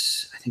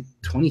was, I think,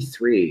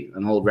 23.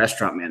 An old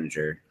restaurant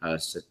manager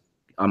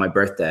on my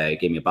birthday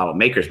gave me a bottle of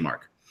Maker's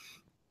Mark,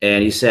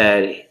 and he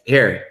said,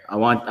 "Here,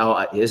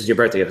 this is your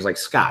birthday." I was like,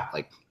 "Scott,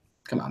 like,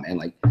 come on, man,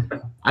 like,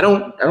 I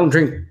don't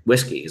drink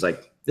whiskey." He's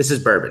like, "This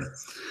is bourbon."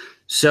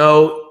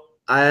 So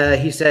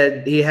he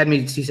said,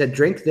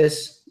 "Drink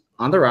this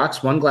on the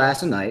rocks, one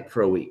glass a night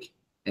for a week,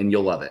 and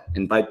you'll love it."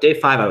 And by day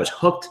 5, I was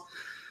hooked.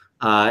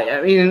 I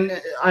mean,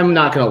 I'm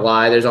not going to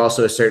lie. There's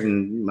also a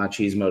certain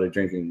machismo to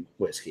drinking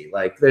whiskey.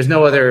 Like, there's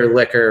no other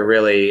liquor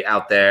really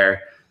out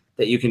there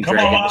that you can drink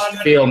and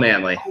just feel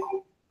manly.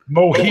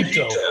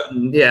 Mojito.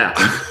 Yeah.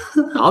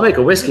 I'll make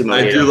a whiskey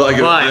mojito. I do like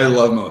it. I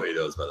love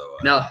mojitos, by the way.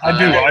 No, I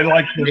do. I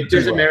like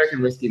Victor's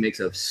American Whiskey makes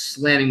a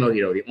slamming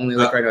mojito. The only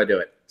liquor I know how to do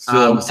it.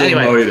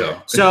 Anyway,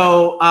 mojito.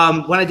 So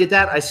when I did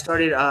that, I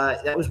started.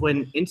 That was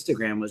when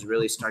Instagram was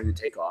really starting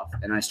to take off,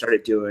 and I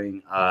started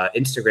doing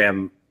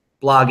Instagram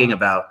blogging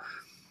about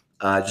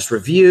just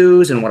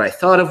reviews and what I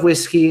thought of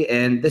whiskey.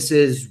 And this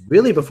is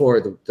really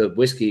before the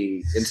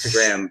whiskey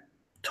Instagram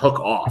took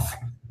off.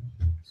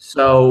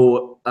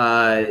 So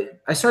I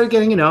started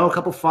getting, a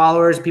couple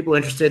followers, people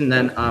interested. And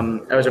then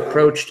I was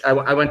approached.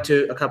 I went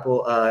to a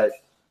couple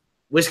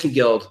Whiskey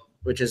Guild,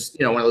 which is,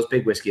 one of those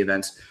big whiskey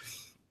events.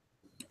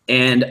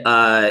 And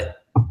I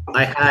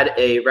had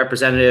a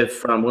representative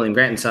from William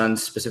Grant &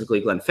 Sons,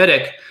 specifically Glenn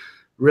Fiddick,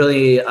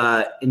 really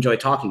enjoy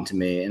talking to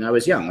me. And I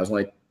was young. I was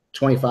only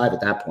 25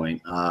 at that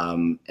point.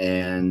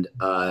 And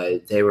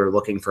they were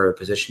looking for a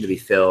position to be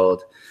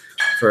filled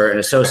for an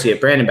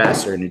associate brand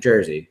ambassador in New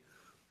Jersey.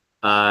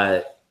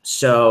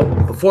 So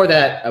before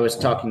that, I was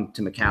talking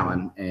to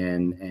McAllen,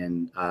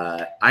 and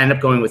I ended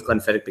up going with Glenn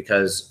Fiddick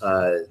because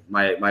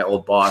my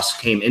old boss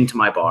came into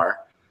my bar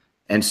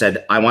and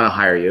said, "I want to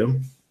hire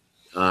you.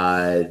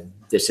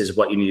 This is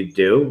what you need to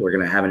do. We're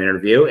going to have an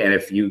interview. And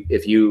if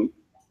you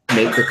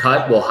make the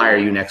cut, we'll hire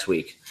you next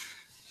week."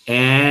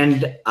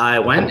 And I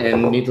went,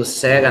 and needless to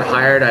say, I got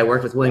hired. I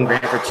worked with William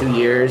Grant for 2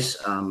 years.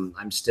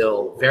 I'm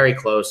still very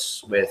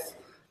close with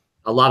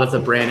a lot of the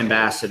brand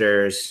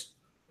ambassadors.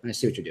 I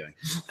see what you're doing.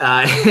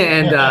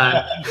 And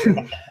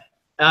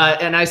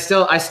I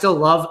still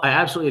love, I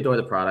absolutely adore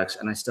the products,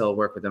 and I still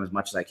work with them as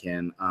much as I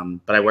can.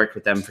 But I worked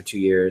with them for 2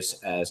 years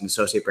as an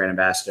associate brand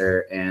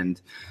ambassador. And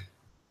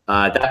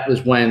that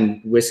was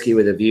when Whiskey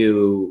with a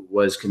View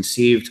was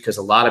conceived, because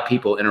a lot of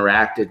people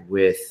interacted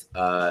with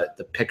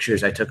the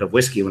pictures I took of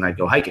whiskey when I'd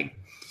go hiking.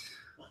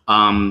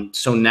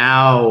 So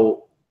now,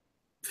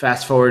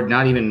 fast forward,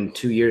 not even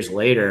 2 years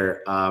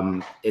later,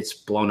 it's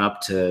blown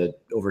up to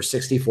over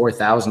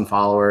 64,000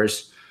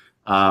 followers.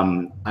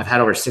 I've had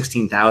over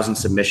 16,000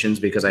 submissions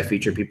because I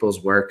feature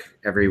people's work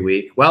every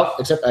week. Well,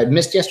 except I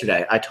missed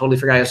yesterday. I totally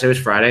forgot yesterday was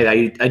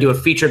Friday. I do a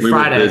featured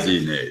Friday. We were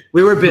busy, Nate.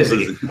 We were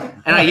busy.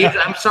 And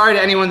I'm sorry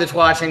to anyone that's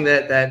watching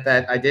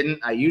that I didn't.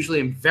 I usually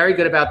am very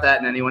good about that,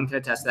 and anyone can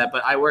attest to that.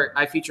 But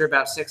I feature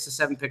about 6 to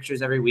 7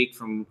 pictures every week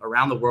from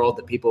around the world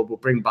that people will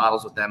bring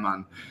bottles with them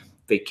on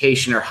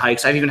vacation or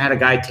hikes. I've even had a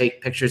guy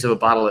take pictures of a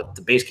bottle at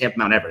the base camp of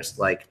Mount Everest,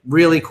 like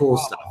really cool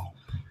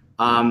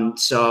stuff.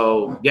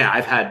 So yeah,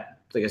 I've had,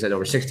 like I said,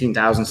 over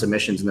 16,000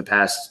 submissions in the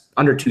past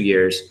under 2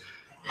 years.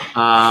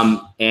 And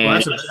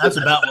that's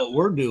about what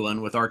we're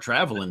doing with our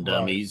traveling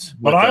dummies.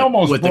 But I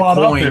almost brought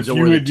up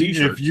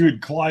if you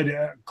had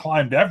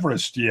climbed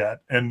Everest yet,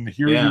 and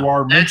here you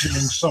are mentioning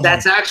someone.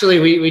 That's actually,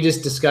 we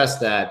just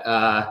discussed that.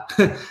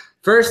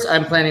 First,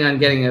 I'm planning on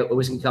getting a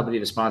whiskey company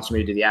to sponsor me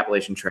to do the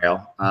Appalachian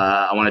Trail.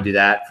 I want to do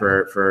that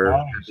for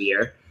the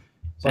year.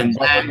 And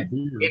then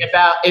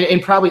in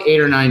probably 8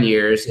 or 9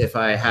 years, if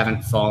I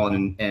haven't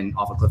fallen and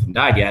off a cliff and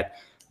died yet,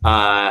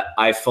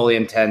 I fully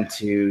intend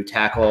to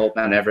tackle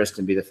Mount Everest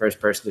and be the first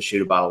person to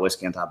shoot a bottle of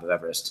whiskey on top of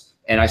Everest.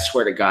 And I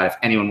swear to God, if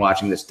anyone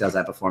watching this does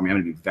that before me, I'm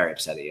going to be very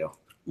upset at you.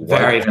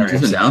 Very you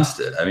just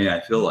announced it. I mean, I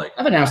feel like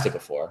I've announced it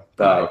before,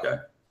 but okay.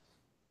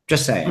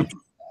 Just saying.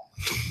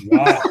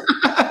 Wow.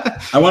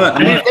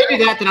 If they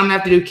do that, then I'm gonna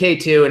have to do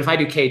K2, and if I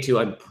do K2,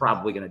 I'm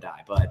probably gonna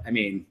die. But I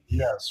mean,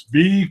 yes,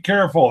 be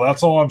careful.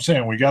 That's all I'm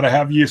saying. We got to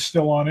have you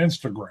still on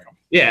Instagram.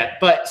 Yeah,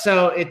 but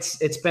so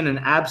it's been an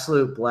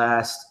absolute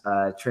blast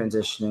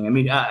transitioning. I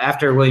mean,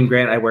 after William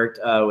Grant, I worked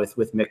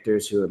with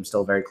Michters, who I'm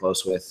still very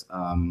close with,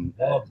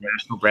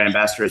 national brand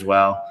ambassador as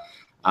well.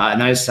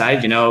 And I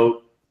decided,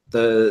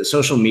 the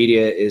social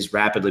media is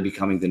rapidly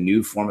becoming the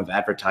new form of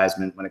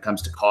advertisement when it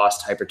comes to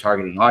cost,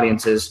 hyper-targeting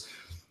audiences.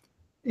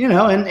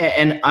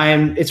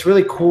 And it's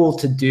really cool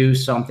to do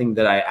something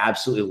that I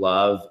absolutely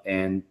love.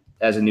 And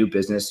as a new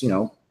business,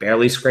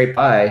 barely scrape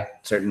by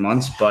certain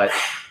months, but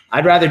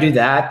I'd rather do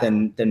that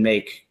than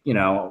make,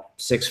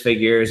 6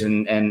 figures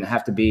and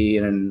have to be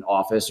in an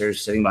office or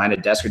sitting behind a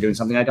desk or doing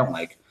something I don't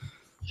like.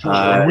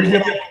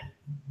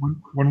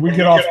 When we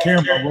get off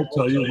camera, we'll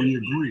tell you we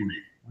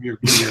agree. We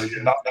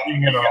agree. Not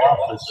being in an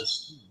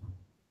office.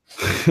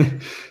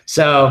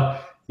 So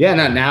yeah,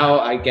 now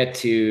I get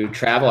to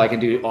travel. I can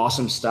do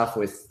awesome stuff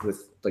with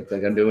like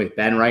I'm doing with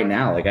Ben right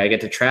now. Like I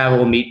get to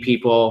travel, meet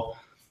people,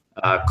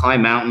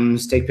 climb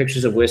mountains, take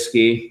pictures of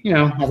whiskey,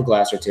 have a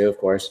glass or two, of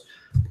course.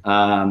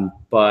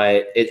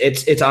 But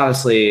it's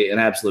honestly an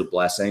absolute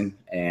blessing,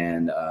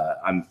 and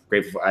I'm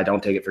grateful. I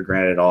don't take it for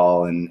granted at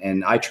all.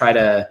 And I try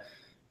to,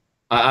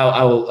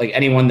 I will, like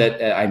anyone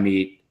that I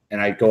meet, and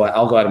I'll go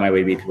out of my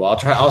way to meet people.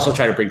 I'll also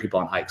try to bring people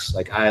on hikes.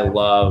 Like I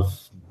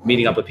love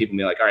meeting up with people and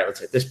be like, all right, let's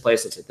hit this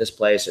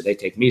place, or they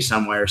take me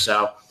somewhere.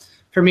 So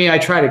for me,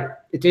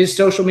 it is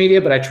social media,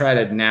 but I try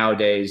to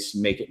nowadays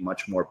make it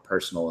much more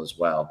personal as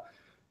well.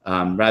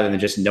 Rather than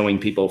just knowing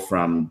people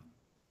from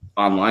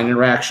online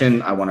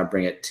interaction, I want to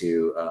bring it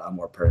to a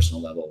more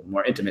personal level,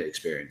 more intimate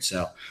experience.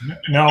 So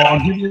now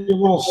I'll give you a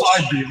little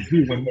side deal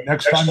too. When the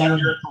next time you're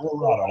in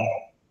Colorado,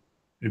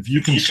 if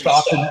you can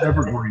stop in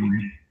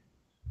Evergreen.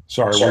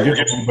 Sorry, we're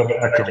getting a little bit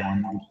of echo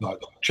on my side.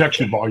 Check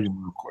your volume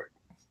real quick.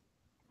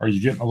 Are you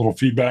getting a little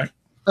feedback?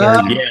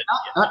 Not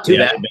too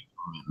bad.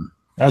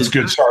 That's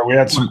good. Sorry, we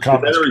had some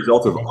comments. Is that a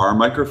result of our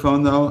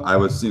microphone, though? I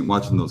was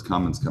watching those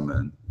comments come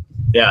in.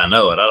 Yeah, I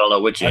know it. I don't know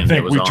which end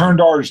it was on. I think we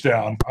turned ours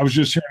down. I was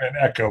just hearing an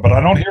echo, but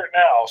I don't hear it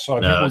now, so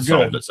I think we're good.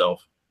 Solved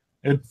itself.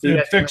 It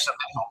fixed it.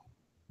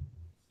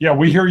 Yeah,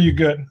 we hear you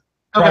good.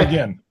 Try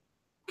again.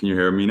 Can you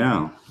hear me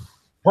now?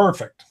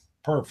 Perfect.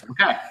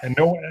 Okay. And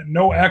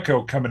no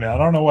echo coming out.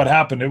 I don't know what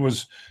happened. It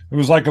was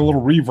like a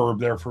little reverb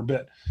there for a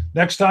bit.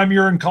 Next time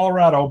you're in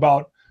Colorado,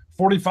 about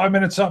 45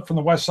 minutes up from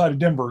the west side of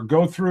Denver,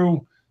 go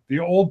through the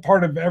old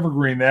part of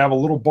Evergreen. They have a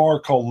little bar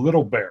called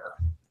Little Bear.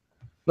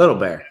 Little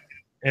Bear.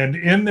 And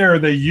in there,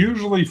 they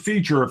usually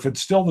feature, if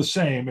it's still the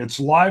same, it's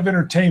live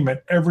entertainment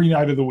every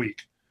night of the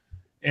week.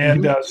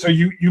 And so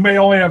you may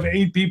only have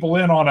 8 people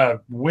in on a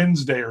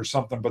Wednesday or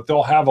something, but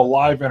they'll have a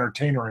live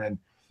entertainer in.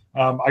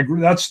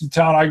 That's the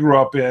town I grew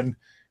up in.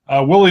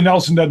 Willie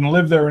Nelson doesn't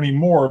live there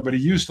anymore, but he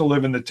used to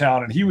live in the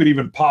town, and he would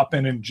even pop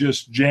in and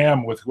just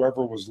jam with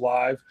whoever was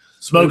live.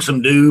 Smoke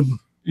some doob.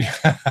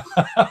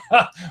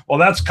 Well,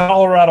 that's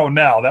Colorado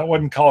now. That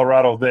wasn't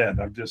Colorado then.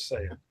 I'm just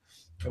saying,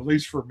 at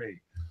least for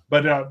me.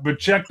 But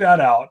check that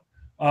out.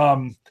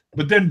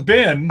 But then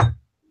Ben.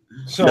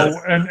 So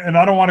and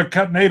I don't want to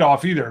cut Nate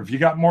off either. If you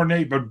got more,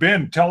 Nate, but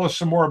Ben, tell us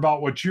some more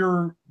about what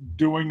you're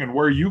doing and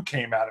where you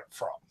came at it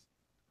from.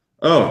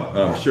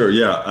 Oh, sure.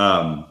 Yeah.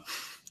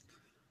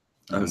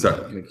 I'm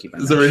sorry.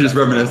 Sorry, just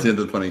reminiscing of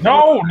the funny.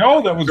 No,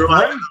 that was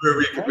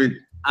great.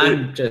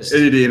 I'm just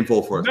ADD in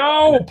full force.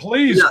 No,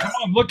 please come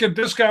on. Look at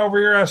this guy over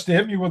here has to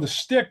hit me with a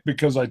stick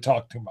because I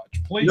talk too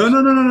much. Please. No.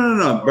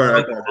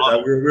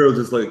 We were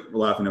just like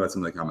laughing about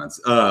some of the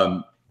comments.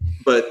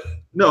 But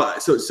no.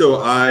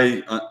 So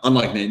I,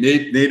 unlike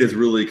Nate is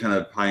really kind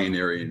of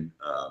pioneering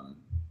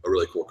a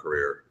really cool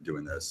career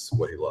doing this.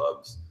 What he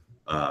loves.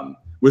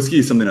 Whiskey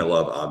is something I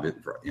love.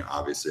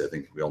 Obviously, I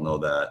think we all know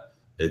that.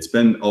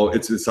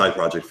 it's a side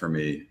project for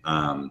me.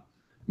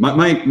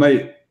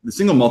 The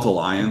Single Malt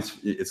Alliance,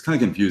 it's kind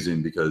of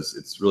confusing because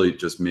it's really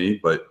just me,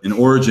 but in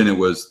origin it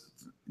was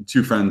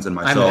 2 friends and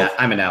myself.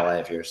 I'm an ally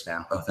of yours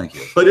now. Oh, thank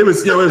you. But it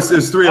was 3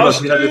 of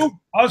us.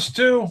 Us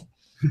too.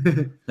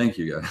 Thank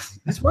you, guys.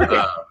 It's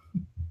working.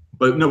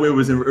 But no, it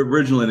was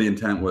originally the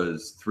intent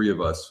was 3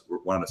 of us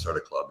wanted to start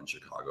a club in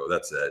Chicago.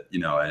 That's it,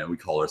 and we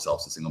call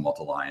ourselves the Single Malt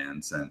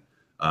Alliance. And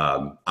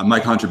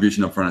my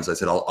contribution up front is I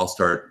said, I'll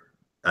start.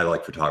 I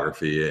like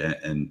photography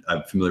and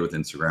I'm familiar with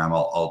Instagram.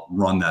 I'll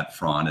run that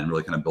front and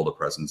really kind of build a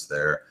presence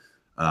there.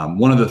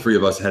 One of the 3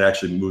 of us had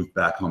actually moved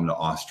back home to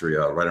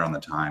Austria right around the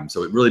time.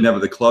 So it really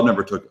the club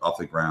never took off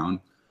the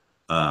ground.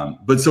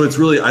 But so it's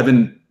really, I've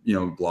been,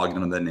 blogging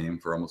under that name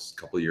for almost a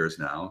couple of years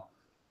now.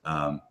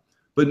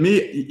 But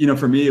me,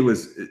 for me,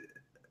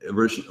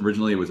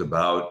 originally it was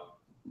about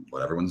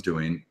what everyone's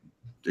doing,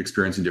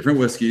 experiencing different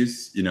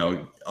whiskeys,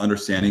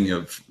 understanding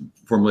of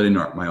formulating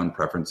my own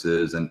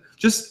preferences and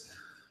just,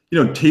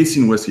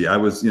 tasting whiskey. I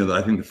was,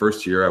 I think the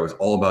first year I was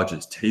all about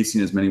just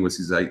tasting as many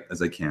whiskeys as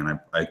I can.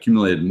 I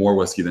accumulated more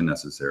whiskey than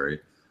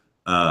necessary.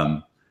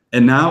 And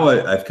now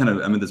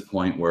I'm at this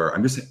point where I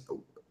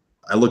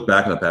look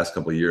back at the past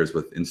couple of years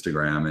with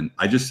Instagram and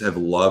I just have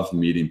loved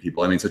meeting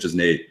people. I mean, such as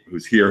Nate,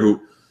 who's here,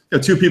 who,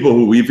 2 people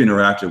who we've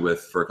interacted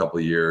with for a couple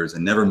of years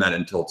and never met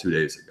until 2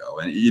 days ago.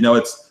 And,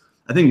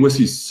 I think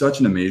whiskey is such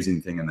an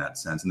amazing thing in that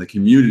sense. And the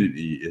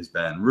community has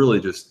been really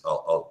just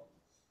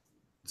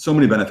so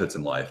many benefits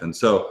in life. And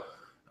so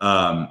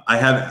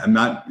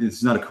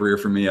it's not a career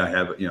for me. I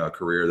have, a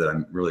career that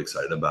I'm really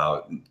excited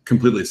about,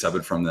 completely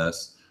separate from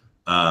this.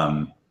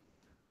 But,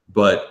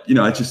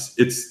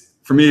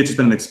 for me, it's just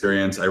been an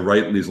experience. I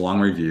write these long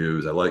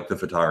reviews. I like the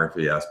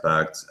photography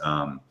aspect.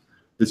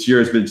 This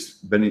year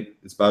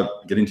it's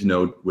about getting to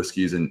know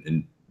whiskeys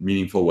in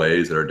meaningful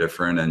ways that are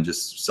different and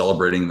just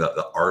celebrating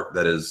the art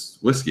that is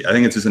whiskey. I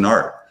think it's just an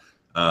art.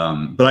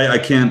 But I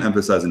can't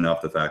emphasize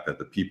enough the fact that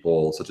the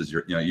people such as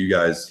you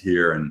guys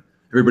here and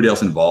everybody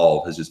else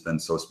involved has just been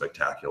so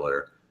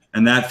spectacular.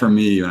 And that for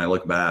me, when I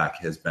look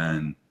back, has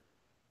been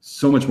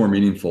so much more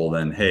meaningful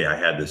than, hey, I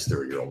had this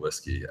 30-year-old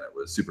whiskey and it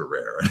was super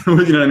rare.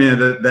 You know what I mean?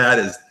 That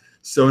is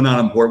so not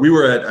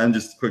important. I'm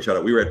just a quick shout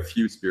out. We were at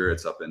Few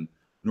Spirits up in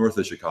north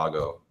of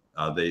Chicago.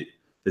 They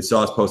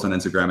saw us post on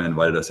Instagram and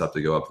invited us up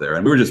to go up there.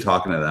 And we were just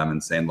talking to them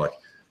and saying, look,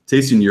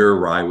 tasting your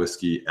rye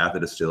whiskey at the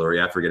distillery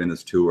after getting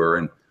this tour,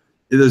 and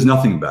there's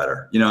nothing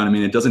better. You know what I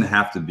mean? It doesn't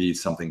have to be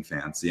something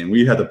fancy. And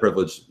we had the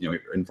privilege,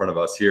 in front of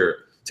us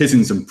here,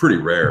 tasting some pretty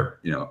rare,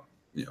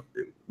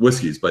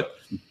 whiskeys. But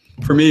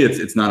for me,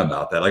 it's not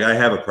about that. Like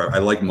I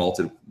like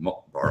malted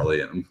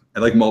barley and I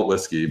like malt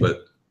whiskey,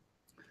 but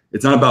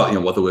it's not about,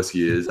 what the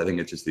whiskey is. I think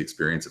it's just the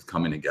experience of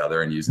coming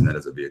together and using that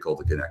as a vehicle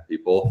to connect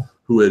people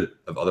who would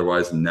have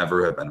otherwise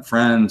never have been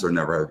friends or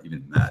never have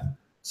even met.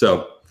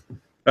 So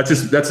that's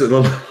a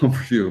little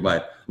overview of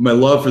my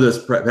love for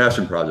this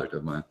passion project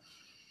of mine.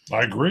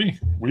 I agree.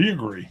 We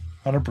agree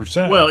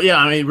 100%. Well, yeah,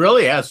 I mean,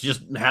 really, it's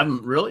just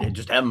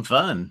having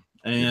fun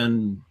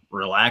and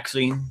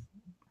relaxing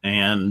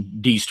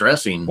and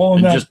de-stressing. Well,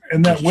 and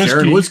that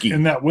whiskey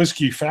and that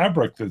whiskey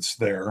fabric that's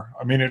there.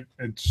 I mean,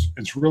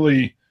 it's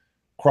really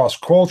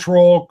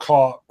cross-cultural,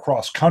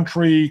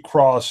 cross-country,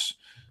 it's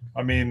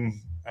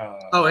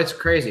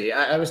crazy.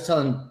 I was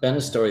telling Ben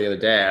a story the other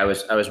day. I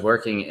was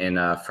working in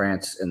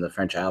France in the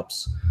French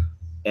Alps,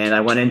 and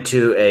I went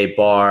into a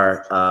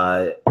bar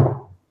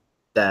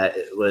that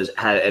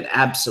had an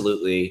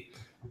absolutely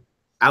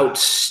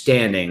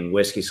outstanding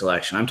whiskey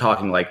selection. I'm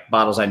talking like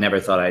bottles I never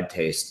thought I'd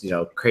taste.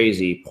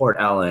 Crazy Port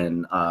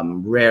Ellen,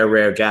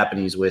 rare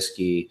Japanese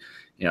whiskey.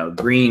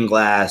 Green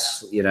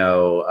glass,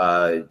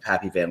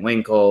 Pappy Van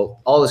Winkle,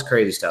 all this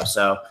crazy stuff.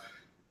 So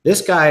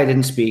this guy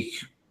didn't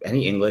speak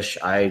any English.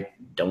 I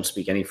don't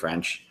speak any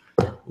French.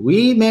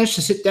 We managed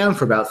to sit down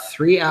for about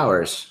 3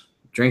 hours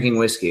drinking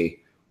whiskey.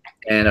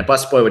 And a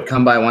busboy would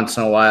come by once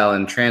in a while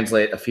and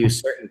translate a few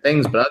certain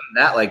things. But other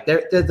than that, like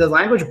the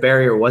language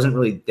barrier wasn't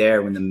really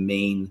there when the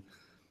main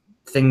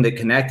thing that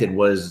connected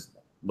was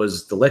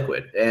the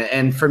liquid.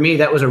 And for me,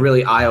 that was a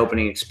really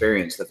eye-opening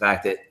experience. The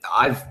fact that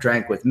I've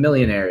drank with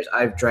millionaires,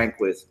 I've drank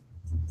with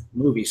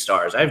movie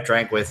stars, I've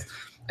drank with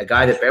a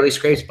guy that barely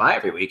scrapes by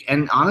every week.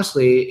 And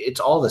honestly,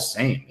 it's all the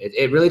same.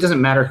 It really doesn't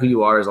matter who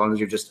you are as long as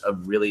you're just a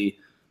really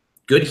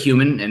good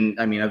human. And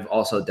I mean, I've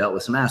also dealt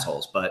with some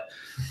assholes, but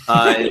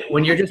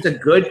when you're just a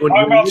good...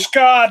 How about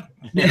Scott?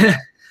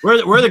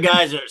 we're the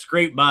guys that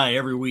scrape by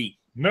every week.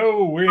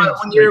 No, when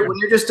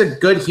you're just a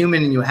good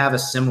human and you have a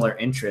similar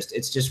interest,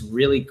 it's just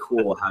really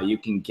cool how you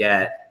can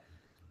get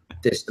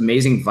this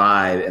amazing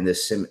vibe and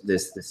this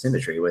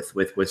symmetry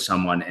with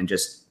someone and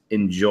just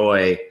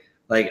enjoy.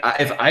 Like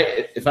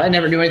if I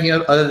never knew anything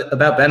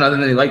about Ben other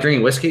than he liked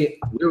drinking whiskey,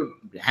 we would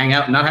hang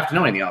out and not have to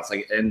know anything else.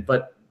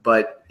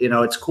 But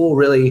it's cool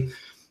really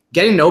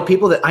getting to know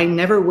people that I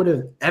never would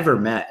have ever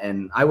met,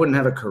 and I wouldn't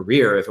have a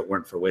career if it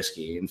weren't for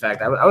whiskey. In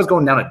fact, I was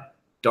going down a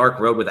dark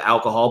road with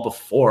alcohol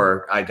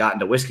before I got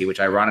into whiskey, which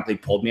ironically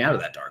pulled me out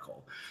of that dark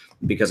hole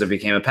because it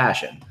became a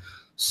passion.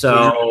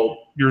 So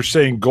you're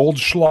saying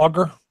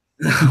Goldschlager?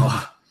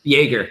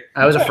 Jaeger.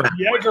 I was a friend.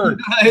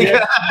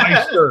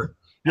 Jägermeister.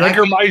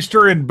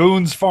 Jägermeister and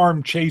Boone's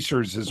Farm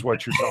Chasers is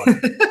what you're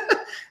talking.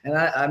 And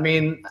I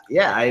mean,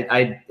 yeah,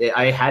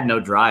 I had no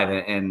drive,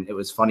 and it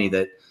was funny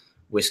that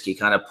whiskey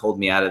kind of pulled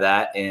me out of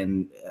that.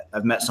 And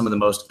I've met some of the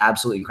most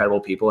absolutely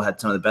incredible people,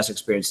 had some of the best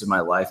experiences of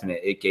my life, and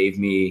it gave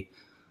me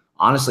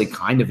honestly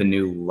kind of a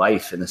new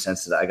life in the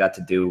sense that I got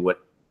to do what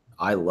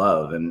I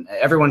love, and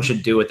everyone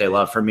should do what they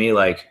love. For me,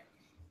 like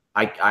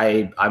I'm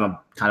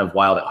a kind of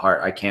wild at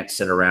heart. I can't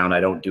sit around.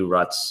 I don't do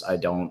ruts. I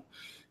don't.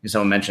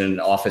 Someone mentioned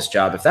an office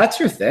job. If that's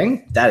your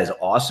thing, that is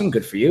awesome.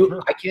 Good for you.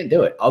 Sure. I can't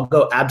do it. I'll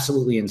go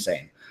absolutely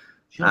insane.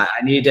 Sure.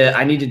 I need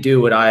to do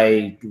what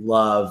I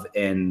love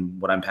and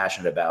what I'm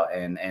passionate about.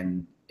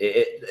 And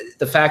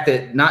the fact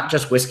that not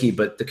just whiskey,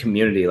 but the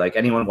community, like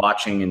anyone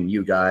watching and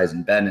you guys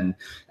and Ben and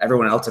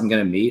everyone else I'm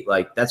going to meet,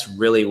 like that's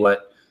really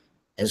what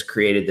has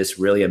created this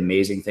really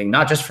amazing thing,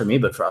 not just for me,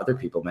 but for other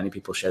people. Many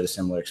people share the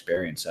similar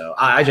experience. So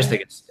I just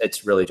think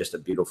it's really just a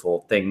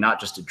beautiful thing, not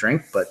just to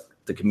drink, but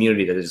the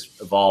community that has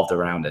evolved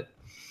around it.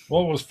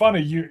 Well, it was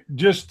funny. You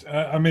just,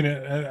 I mean,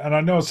 and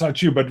I know it's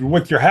not you, but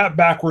with your hat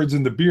backwards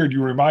and the beard,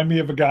 you remind me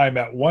of a guy I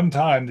met one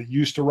time that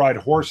used to ride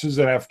horses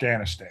in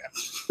Afghanistan.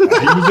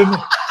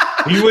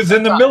 He was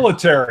in the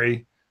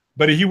military,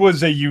 but he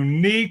was a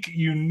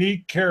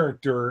unique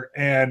character,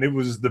 and it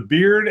was the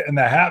beard and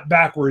the hat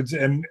backwards,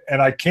 and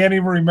I can't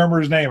even remember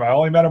his name. I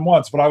only met him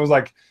once, but I was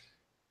like,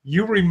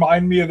 you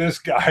remind me of this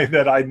guy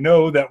that I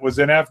know that was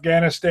in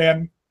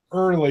Afghanistan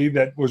early,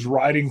 that was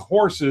riding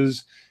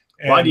horses.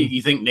 Why do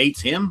you think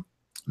Nate's him?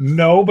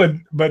 No, but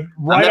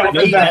right off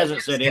the Nate bat,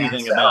 hasn't said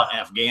anything about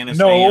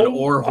Afghanistan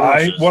or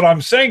horses. What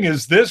I'm saying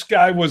is this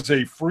guy was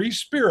a free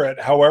spirit.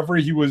 However,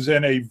 he was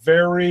in a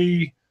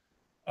very,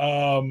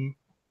 well,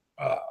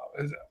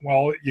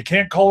 you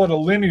can't call it a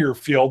linear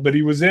field, but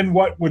he was in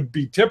what would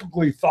be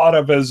typically thought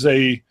of as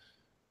a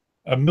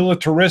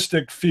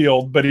militaristic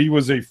field, but he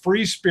was a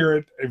free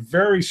spirit, a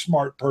very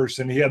smart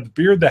person. He had the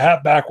beard, the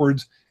hat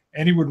backwards,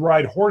 and he would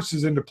ride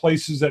horses into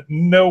places that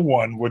no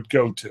one would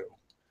go to.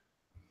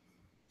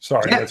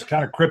 Sorry, that's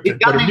kind of cryptic.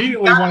 But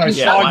immediately when I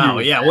saw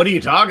you. Yeah, what are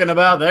you talking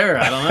about there?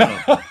 I don't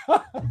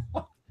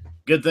know.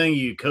 Good thing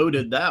you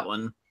coded that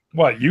one.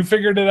 What, you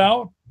figured it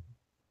out?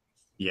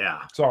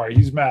 Yeah. Sorry,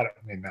 he's mad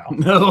at me now.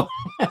 No,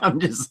 I'm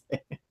just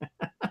saying.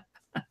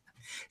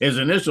 His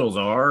initials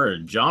are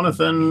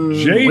Jonathan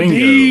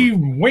J.D.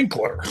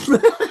 Winkler.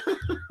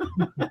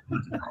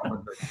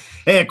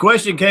 Hey, a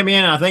question came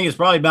in. I think it's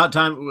probably about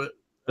time.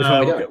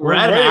 We're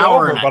at an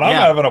hour, but I'm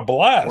having a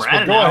blast. We're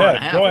at an go hour ahead. and a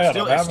half. Go ahead.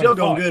 It's still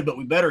going good, but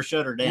we better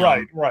shut her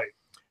down. Right.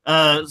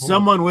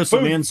 Someone with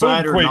some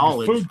insider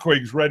knowledge. Food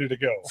Quig's ready to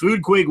go.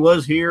 Food Quig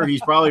was here.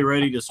 He's probably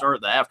ready to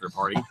start the after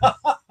party.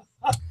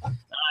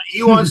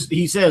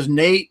 He says,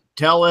 Nate,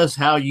 tell us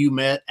how you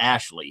met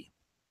Ashley.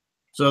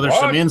 So there's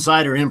some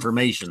insider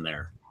information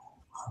there.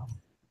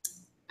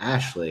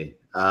 Ashley.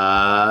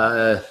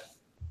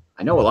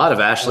 I know a lot of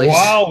Ashleys.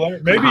 Wow,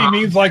 maybe he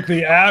means like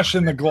the ash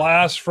in the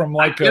glass from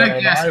like an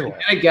island.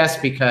 I guess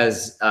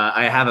because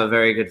I have a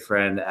very good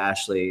friend,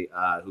 Ashley,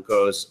 who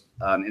goes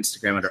on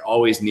Instagram under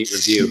Always Neat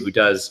Review, who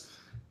does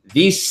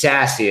the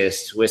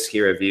sassiest whiskey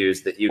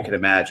reviews that you can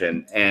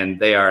imagine, and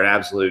they are an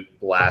absolute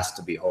blast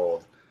to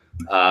behold.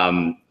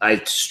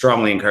 I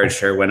strongly encouraged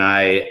her when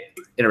I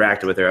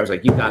interacted with her. I was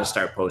like, "You got to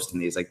start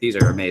posting these. Like, these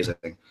are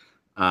amazing."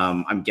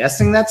 I'm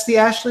guessing that's the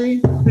Ashley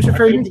who's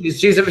referring to.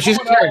 She's a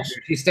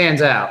character. She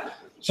stands out.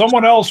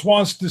 Someone else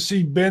wants to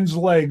see Ben's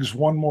legs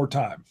one more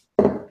time.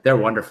 They're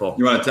wonderful.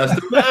 You want to test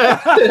them? Look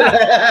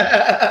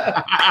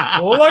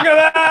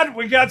at that.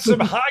 We got some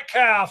high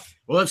calf.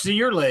 Well, let's see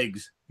your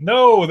legs.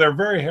 No, they're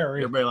very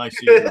hairy. Everybody likes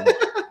to see them.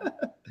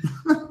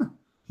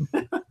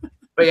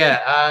 But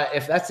yeah,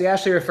 if that's the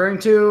Ashley referring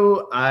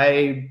to,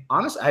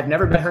 I've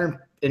never met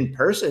her in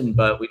person,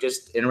 but we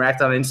just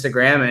interacted on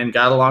Instagram and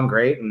got along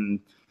great. And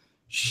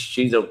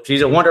she's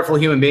a wonderful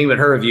human being, but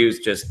her reviews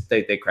just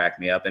they crack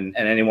me up, and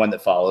anyone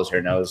that follows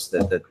her knows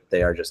that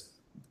they are just.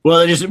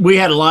 Well, we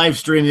had a live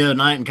stream the other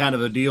night, and kind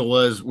of a deal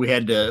was we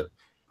had to.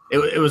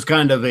 It was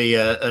kind of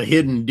a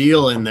hidden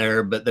deal in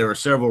there, but there were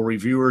several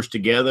reviewers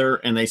together,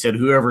 and they said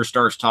whoever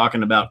starts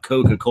talking about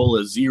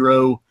Coca-Cola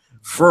Zero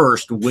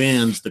first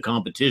wins the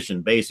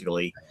competition,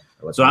 basically.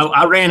 So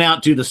I ran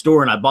out to the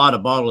store and I bought a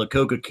bottle of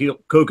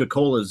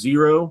Coca-Cola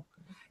Zero.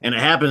 And it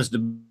happens to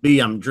be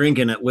I'm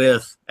drinking it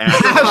with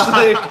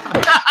Ashley.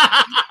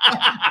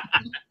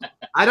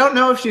 I don't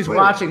know if she's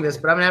watching this,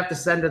 but I'm gonna have to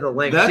send her the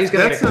link. She's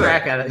gonna get a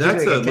crack at it.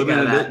 That's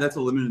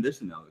a limited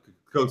edition now.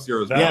 Coke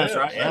Zero. Yeah, that's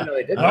right. Yeah.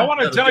 I want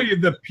to tell you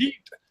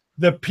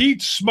the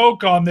peat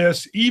smoke on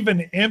this,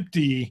 even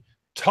empty,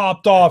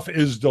 topped off,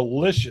 is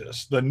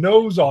delicious. The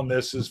nose on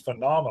this is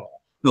phenomenal.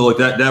 No, look,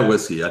 that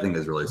whiskey I think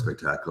is really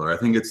spectacular. I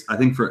think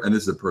and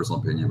this is a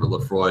personal opinion, but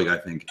Lefroy,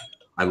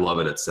 I love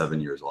it at 7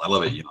 years old. I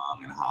love it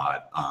young and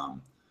hot.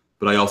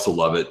 But I also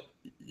love it,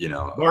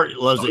 Bart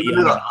loves it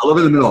young. I love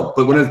it in the middle.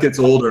 But when it gets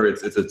older,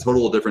 it's a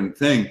total different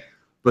thing.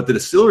 But the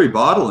distillery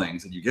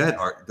bottlings that you get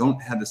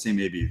don't have the same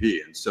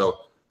ABV. And so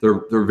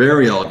they're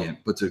very elegant,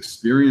 but to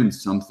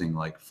experience something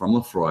like from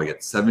Lefroy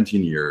at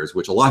 17 years,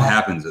 which a lot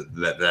happens at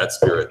that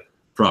spirit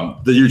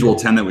from the usual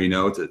 10 that we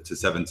know to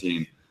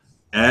 17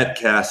 at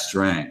cask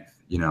strength,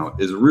 you know,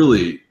 is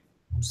really,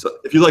 so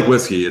if you like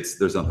whiskey,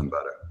 there's nothing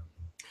better.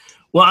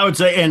 Well, I would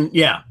say, and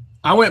yeah,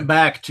 I went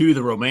back to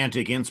the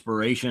romantic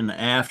inspiration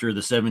after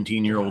the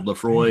 17-year-old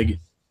Lefroy,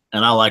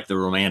 and I like the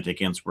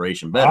romantic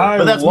inspiration better.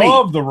 But that's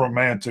love the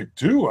romantic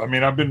too. I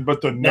mean,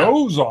 but the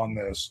nose on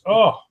this.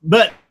 Oh,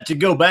 but to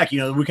go back, you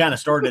know, we kind of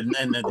started,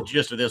 and the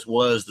gist of this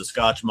was the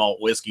Scotch Malt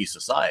Whisky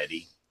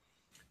Society.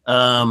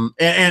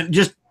 And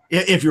just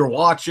if you're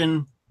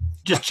watching,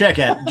 just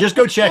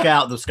go check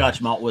out the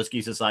Scotch Malt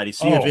Whisky Society.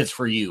 See if it's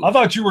for you. I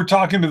thought you were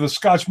talking to the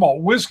Scotch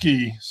Malt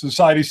Whisky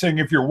Society, saying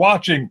if you're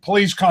watching,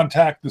 please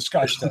contact the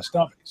Scotch Test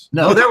Dummies.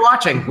 No, they're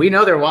watching. We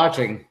know they're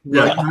watching.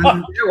 Yeah,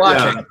 they're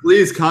watching. Yeah,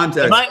 please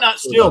contact. It might not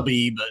still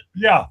be, but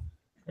yeah,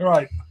 all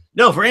right.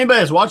 No, for anybody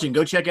that's watching,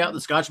 go check out the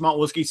Scotch Malt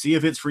Whisky. See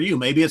if it's for you.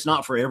 Maybe it's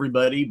not for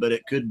everybody, but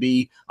it could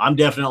be. I'm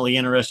definitely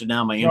interested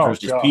now. My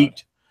interest is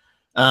piqued.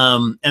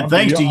 And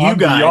thanks to you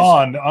guys.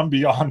 I'm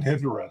beyond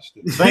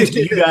interested. Thanks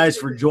to you guys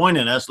for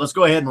joining us. Let's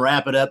go ahead and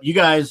wrap it up. You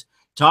guys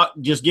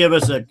just give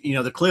us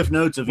the cliff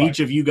notes of each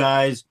of you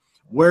guys,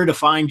 where to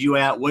find you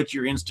at, what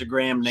your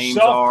Instagram names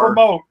are.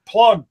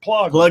 Self-promote,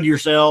 plug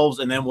yourselves,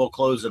 and then we'll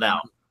close it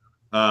out.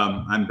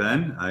 I'm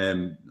Ben. I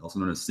am also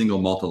known as Single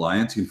Malt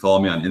Alliance. You can follow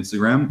me on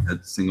Instagram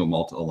at Single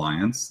Malt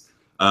Alliance,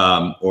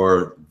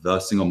 or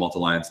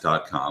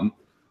thesinglemaltalliance.com.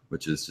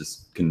 which is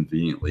just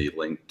conveniently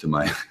linked to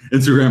my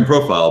Instagram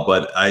profile.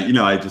 But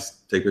I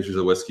just take pictures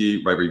of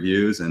whiskey, write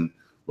reviews, and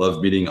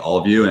love meeting all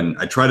of you. And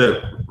I try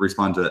to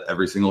respond to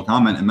every single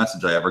comment and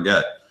message I ever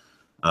get.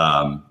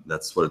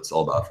 That's what it's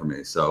all about for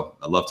me. So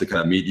I'd love to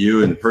kind of meet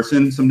you in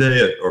person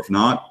someday, or if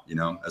not,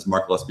 as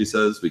Mark Lusby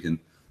says, we can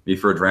meet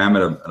for a dram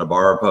at a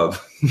bar or pub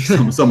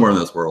somewhere in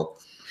this world.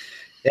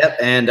 Yep,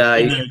 and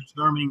in the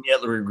charming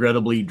yet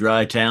regrettably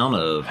dry town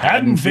of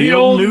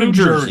Haddonfield, New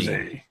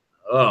Jersey.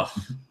 Oh,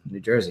 New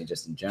Jersey,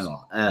 just in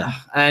general.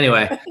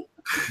 Anyway,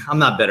 I'm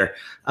not bitter.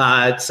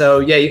 So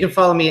yeah, you can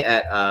follow me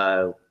at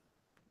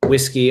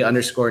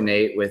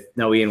whiskey_Nate with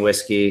no E in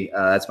whiskey.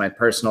 That's my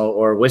personal,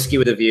 or Whiskey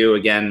with a View,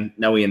 again,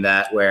 no E in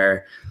that,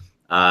 where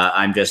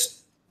I'm just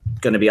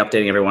going to be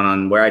updating everyone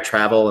on where I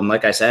travel. And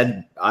like I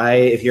said,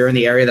 if you're in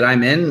the area that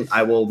I'm in,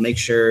 I will make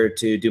sure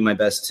to do my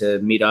best to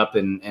meet up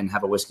and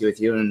have a whiskey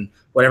with you, and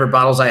whatever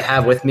bottles I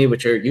have with me,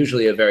 which are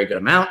usually a very good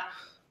amount.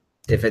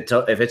 If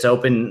it's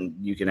open,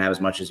 you can have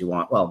as much as you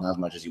want. Well, not as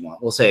much as you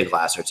want. We'll say a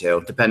glass or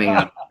two, depending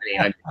on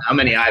how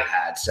many I've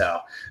had. So,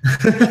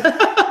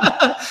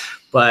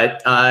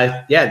 but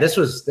yeah, this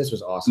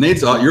was awesome.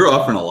 Nate, you're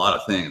offering a lot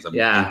of things. I'm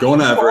going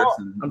to Everett.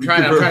 I'm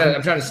trying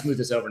to smooth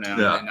this over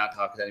now and not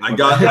talk to anyone.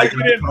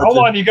 Hold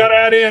on, you got to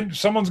add in.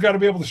 Someone's got to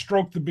be able to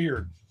stroke the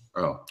beard.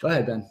 Oh, go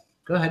ahead, Ben.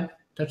 Go ahead,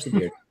 touch the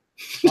beard.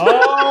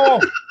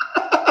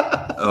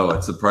 Oh,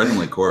 it's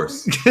surprisingly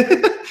coarse.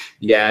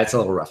 Yeah, it's a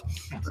little rough.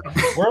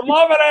 We're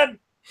loving it.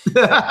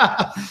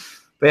 But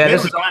yeah,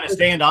 this is trying to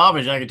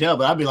standoffish, I can tell,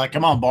 but I'd be like,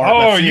 come on, Bart. Oh,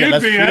 let's see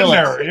you'd be in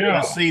there. Yeah.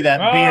 Let's see that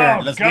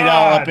beard. Let's get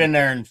all up in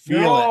there and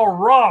feel You're all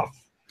rough.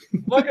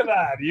 Look at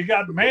that. You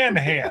got man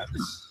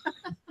hands.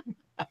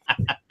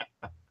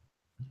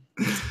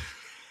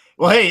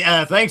 Well, hey,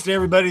 thanks to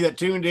everybody that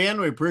tuned in.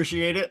 We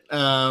appreciate it.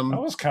 That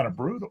was kind of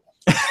brutal.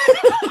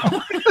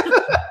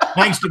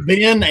 Thanks to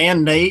Ben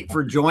and Nate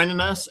for joining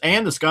us,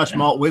 and the Scotch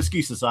Malt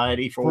Whisky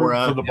Society for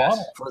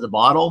the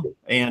bottle.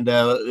 And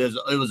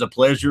it was a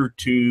pleasure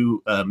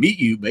to meet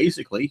you.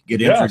 Basically,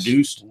 get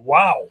introduced.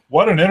 Wow,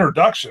 what an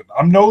introduction!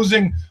 I'm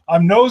nosing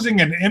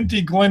an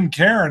empty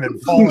Glencairn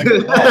and falling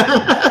in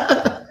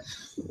love.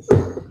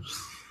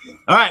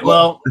 All right,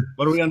 well,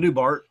 what are we gonna do,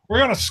 Bart? We're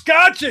gonna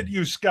scotch it,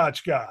 you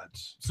Scotch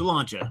gods.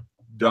 Cilantro.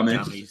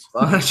 Dummies.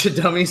 Bunch of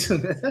dummies.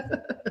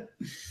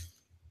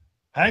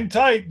 Hang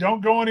tight. Don't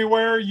go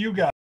anywhere. You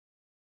got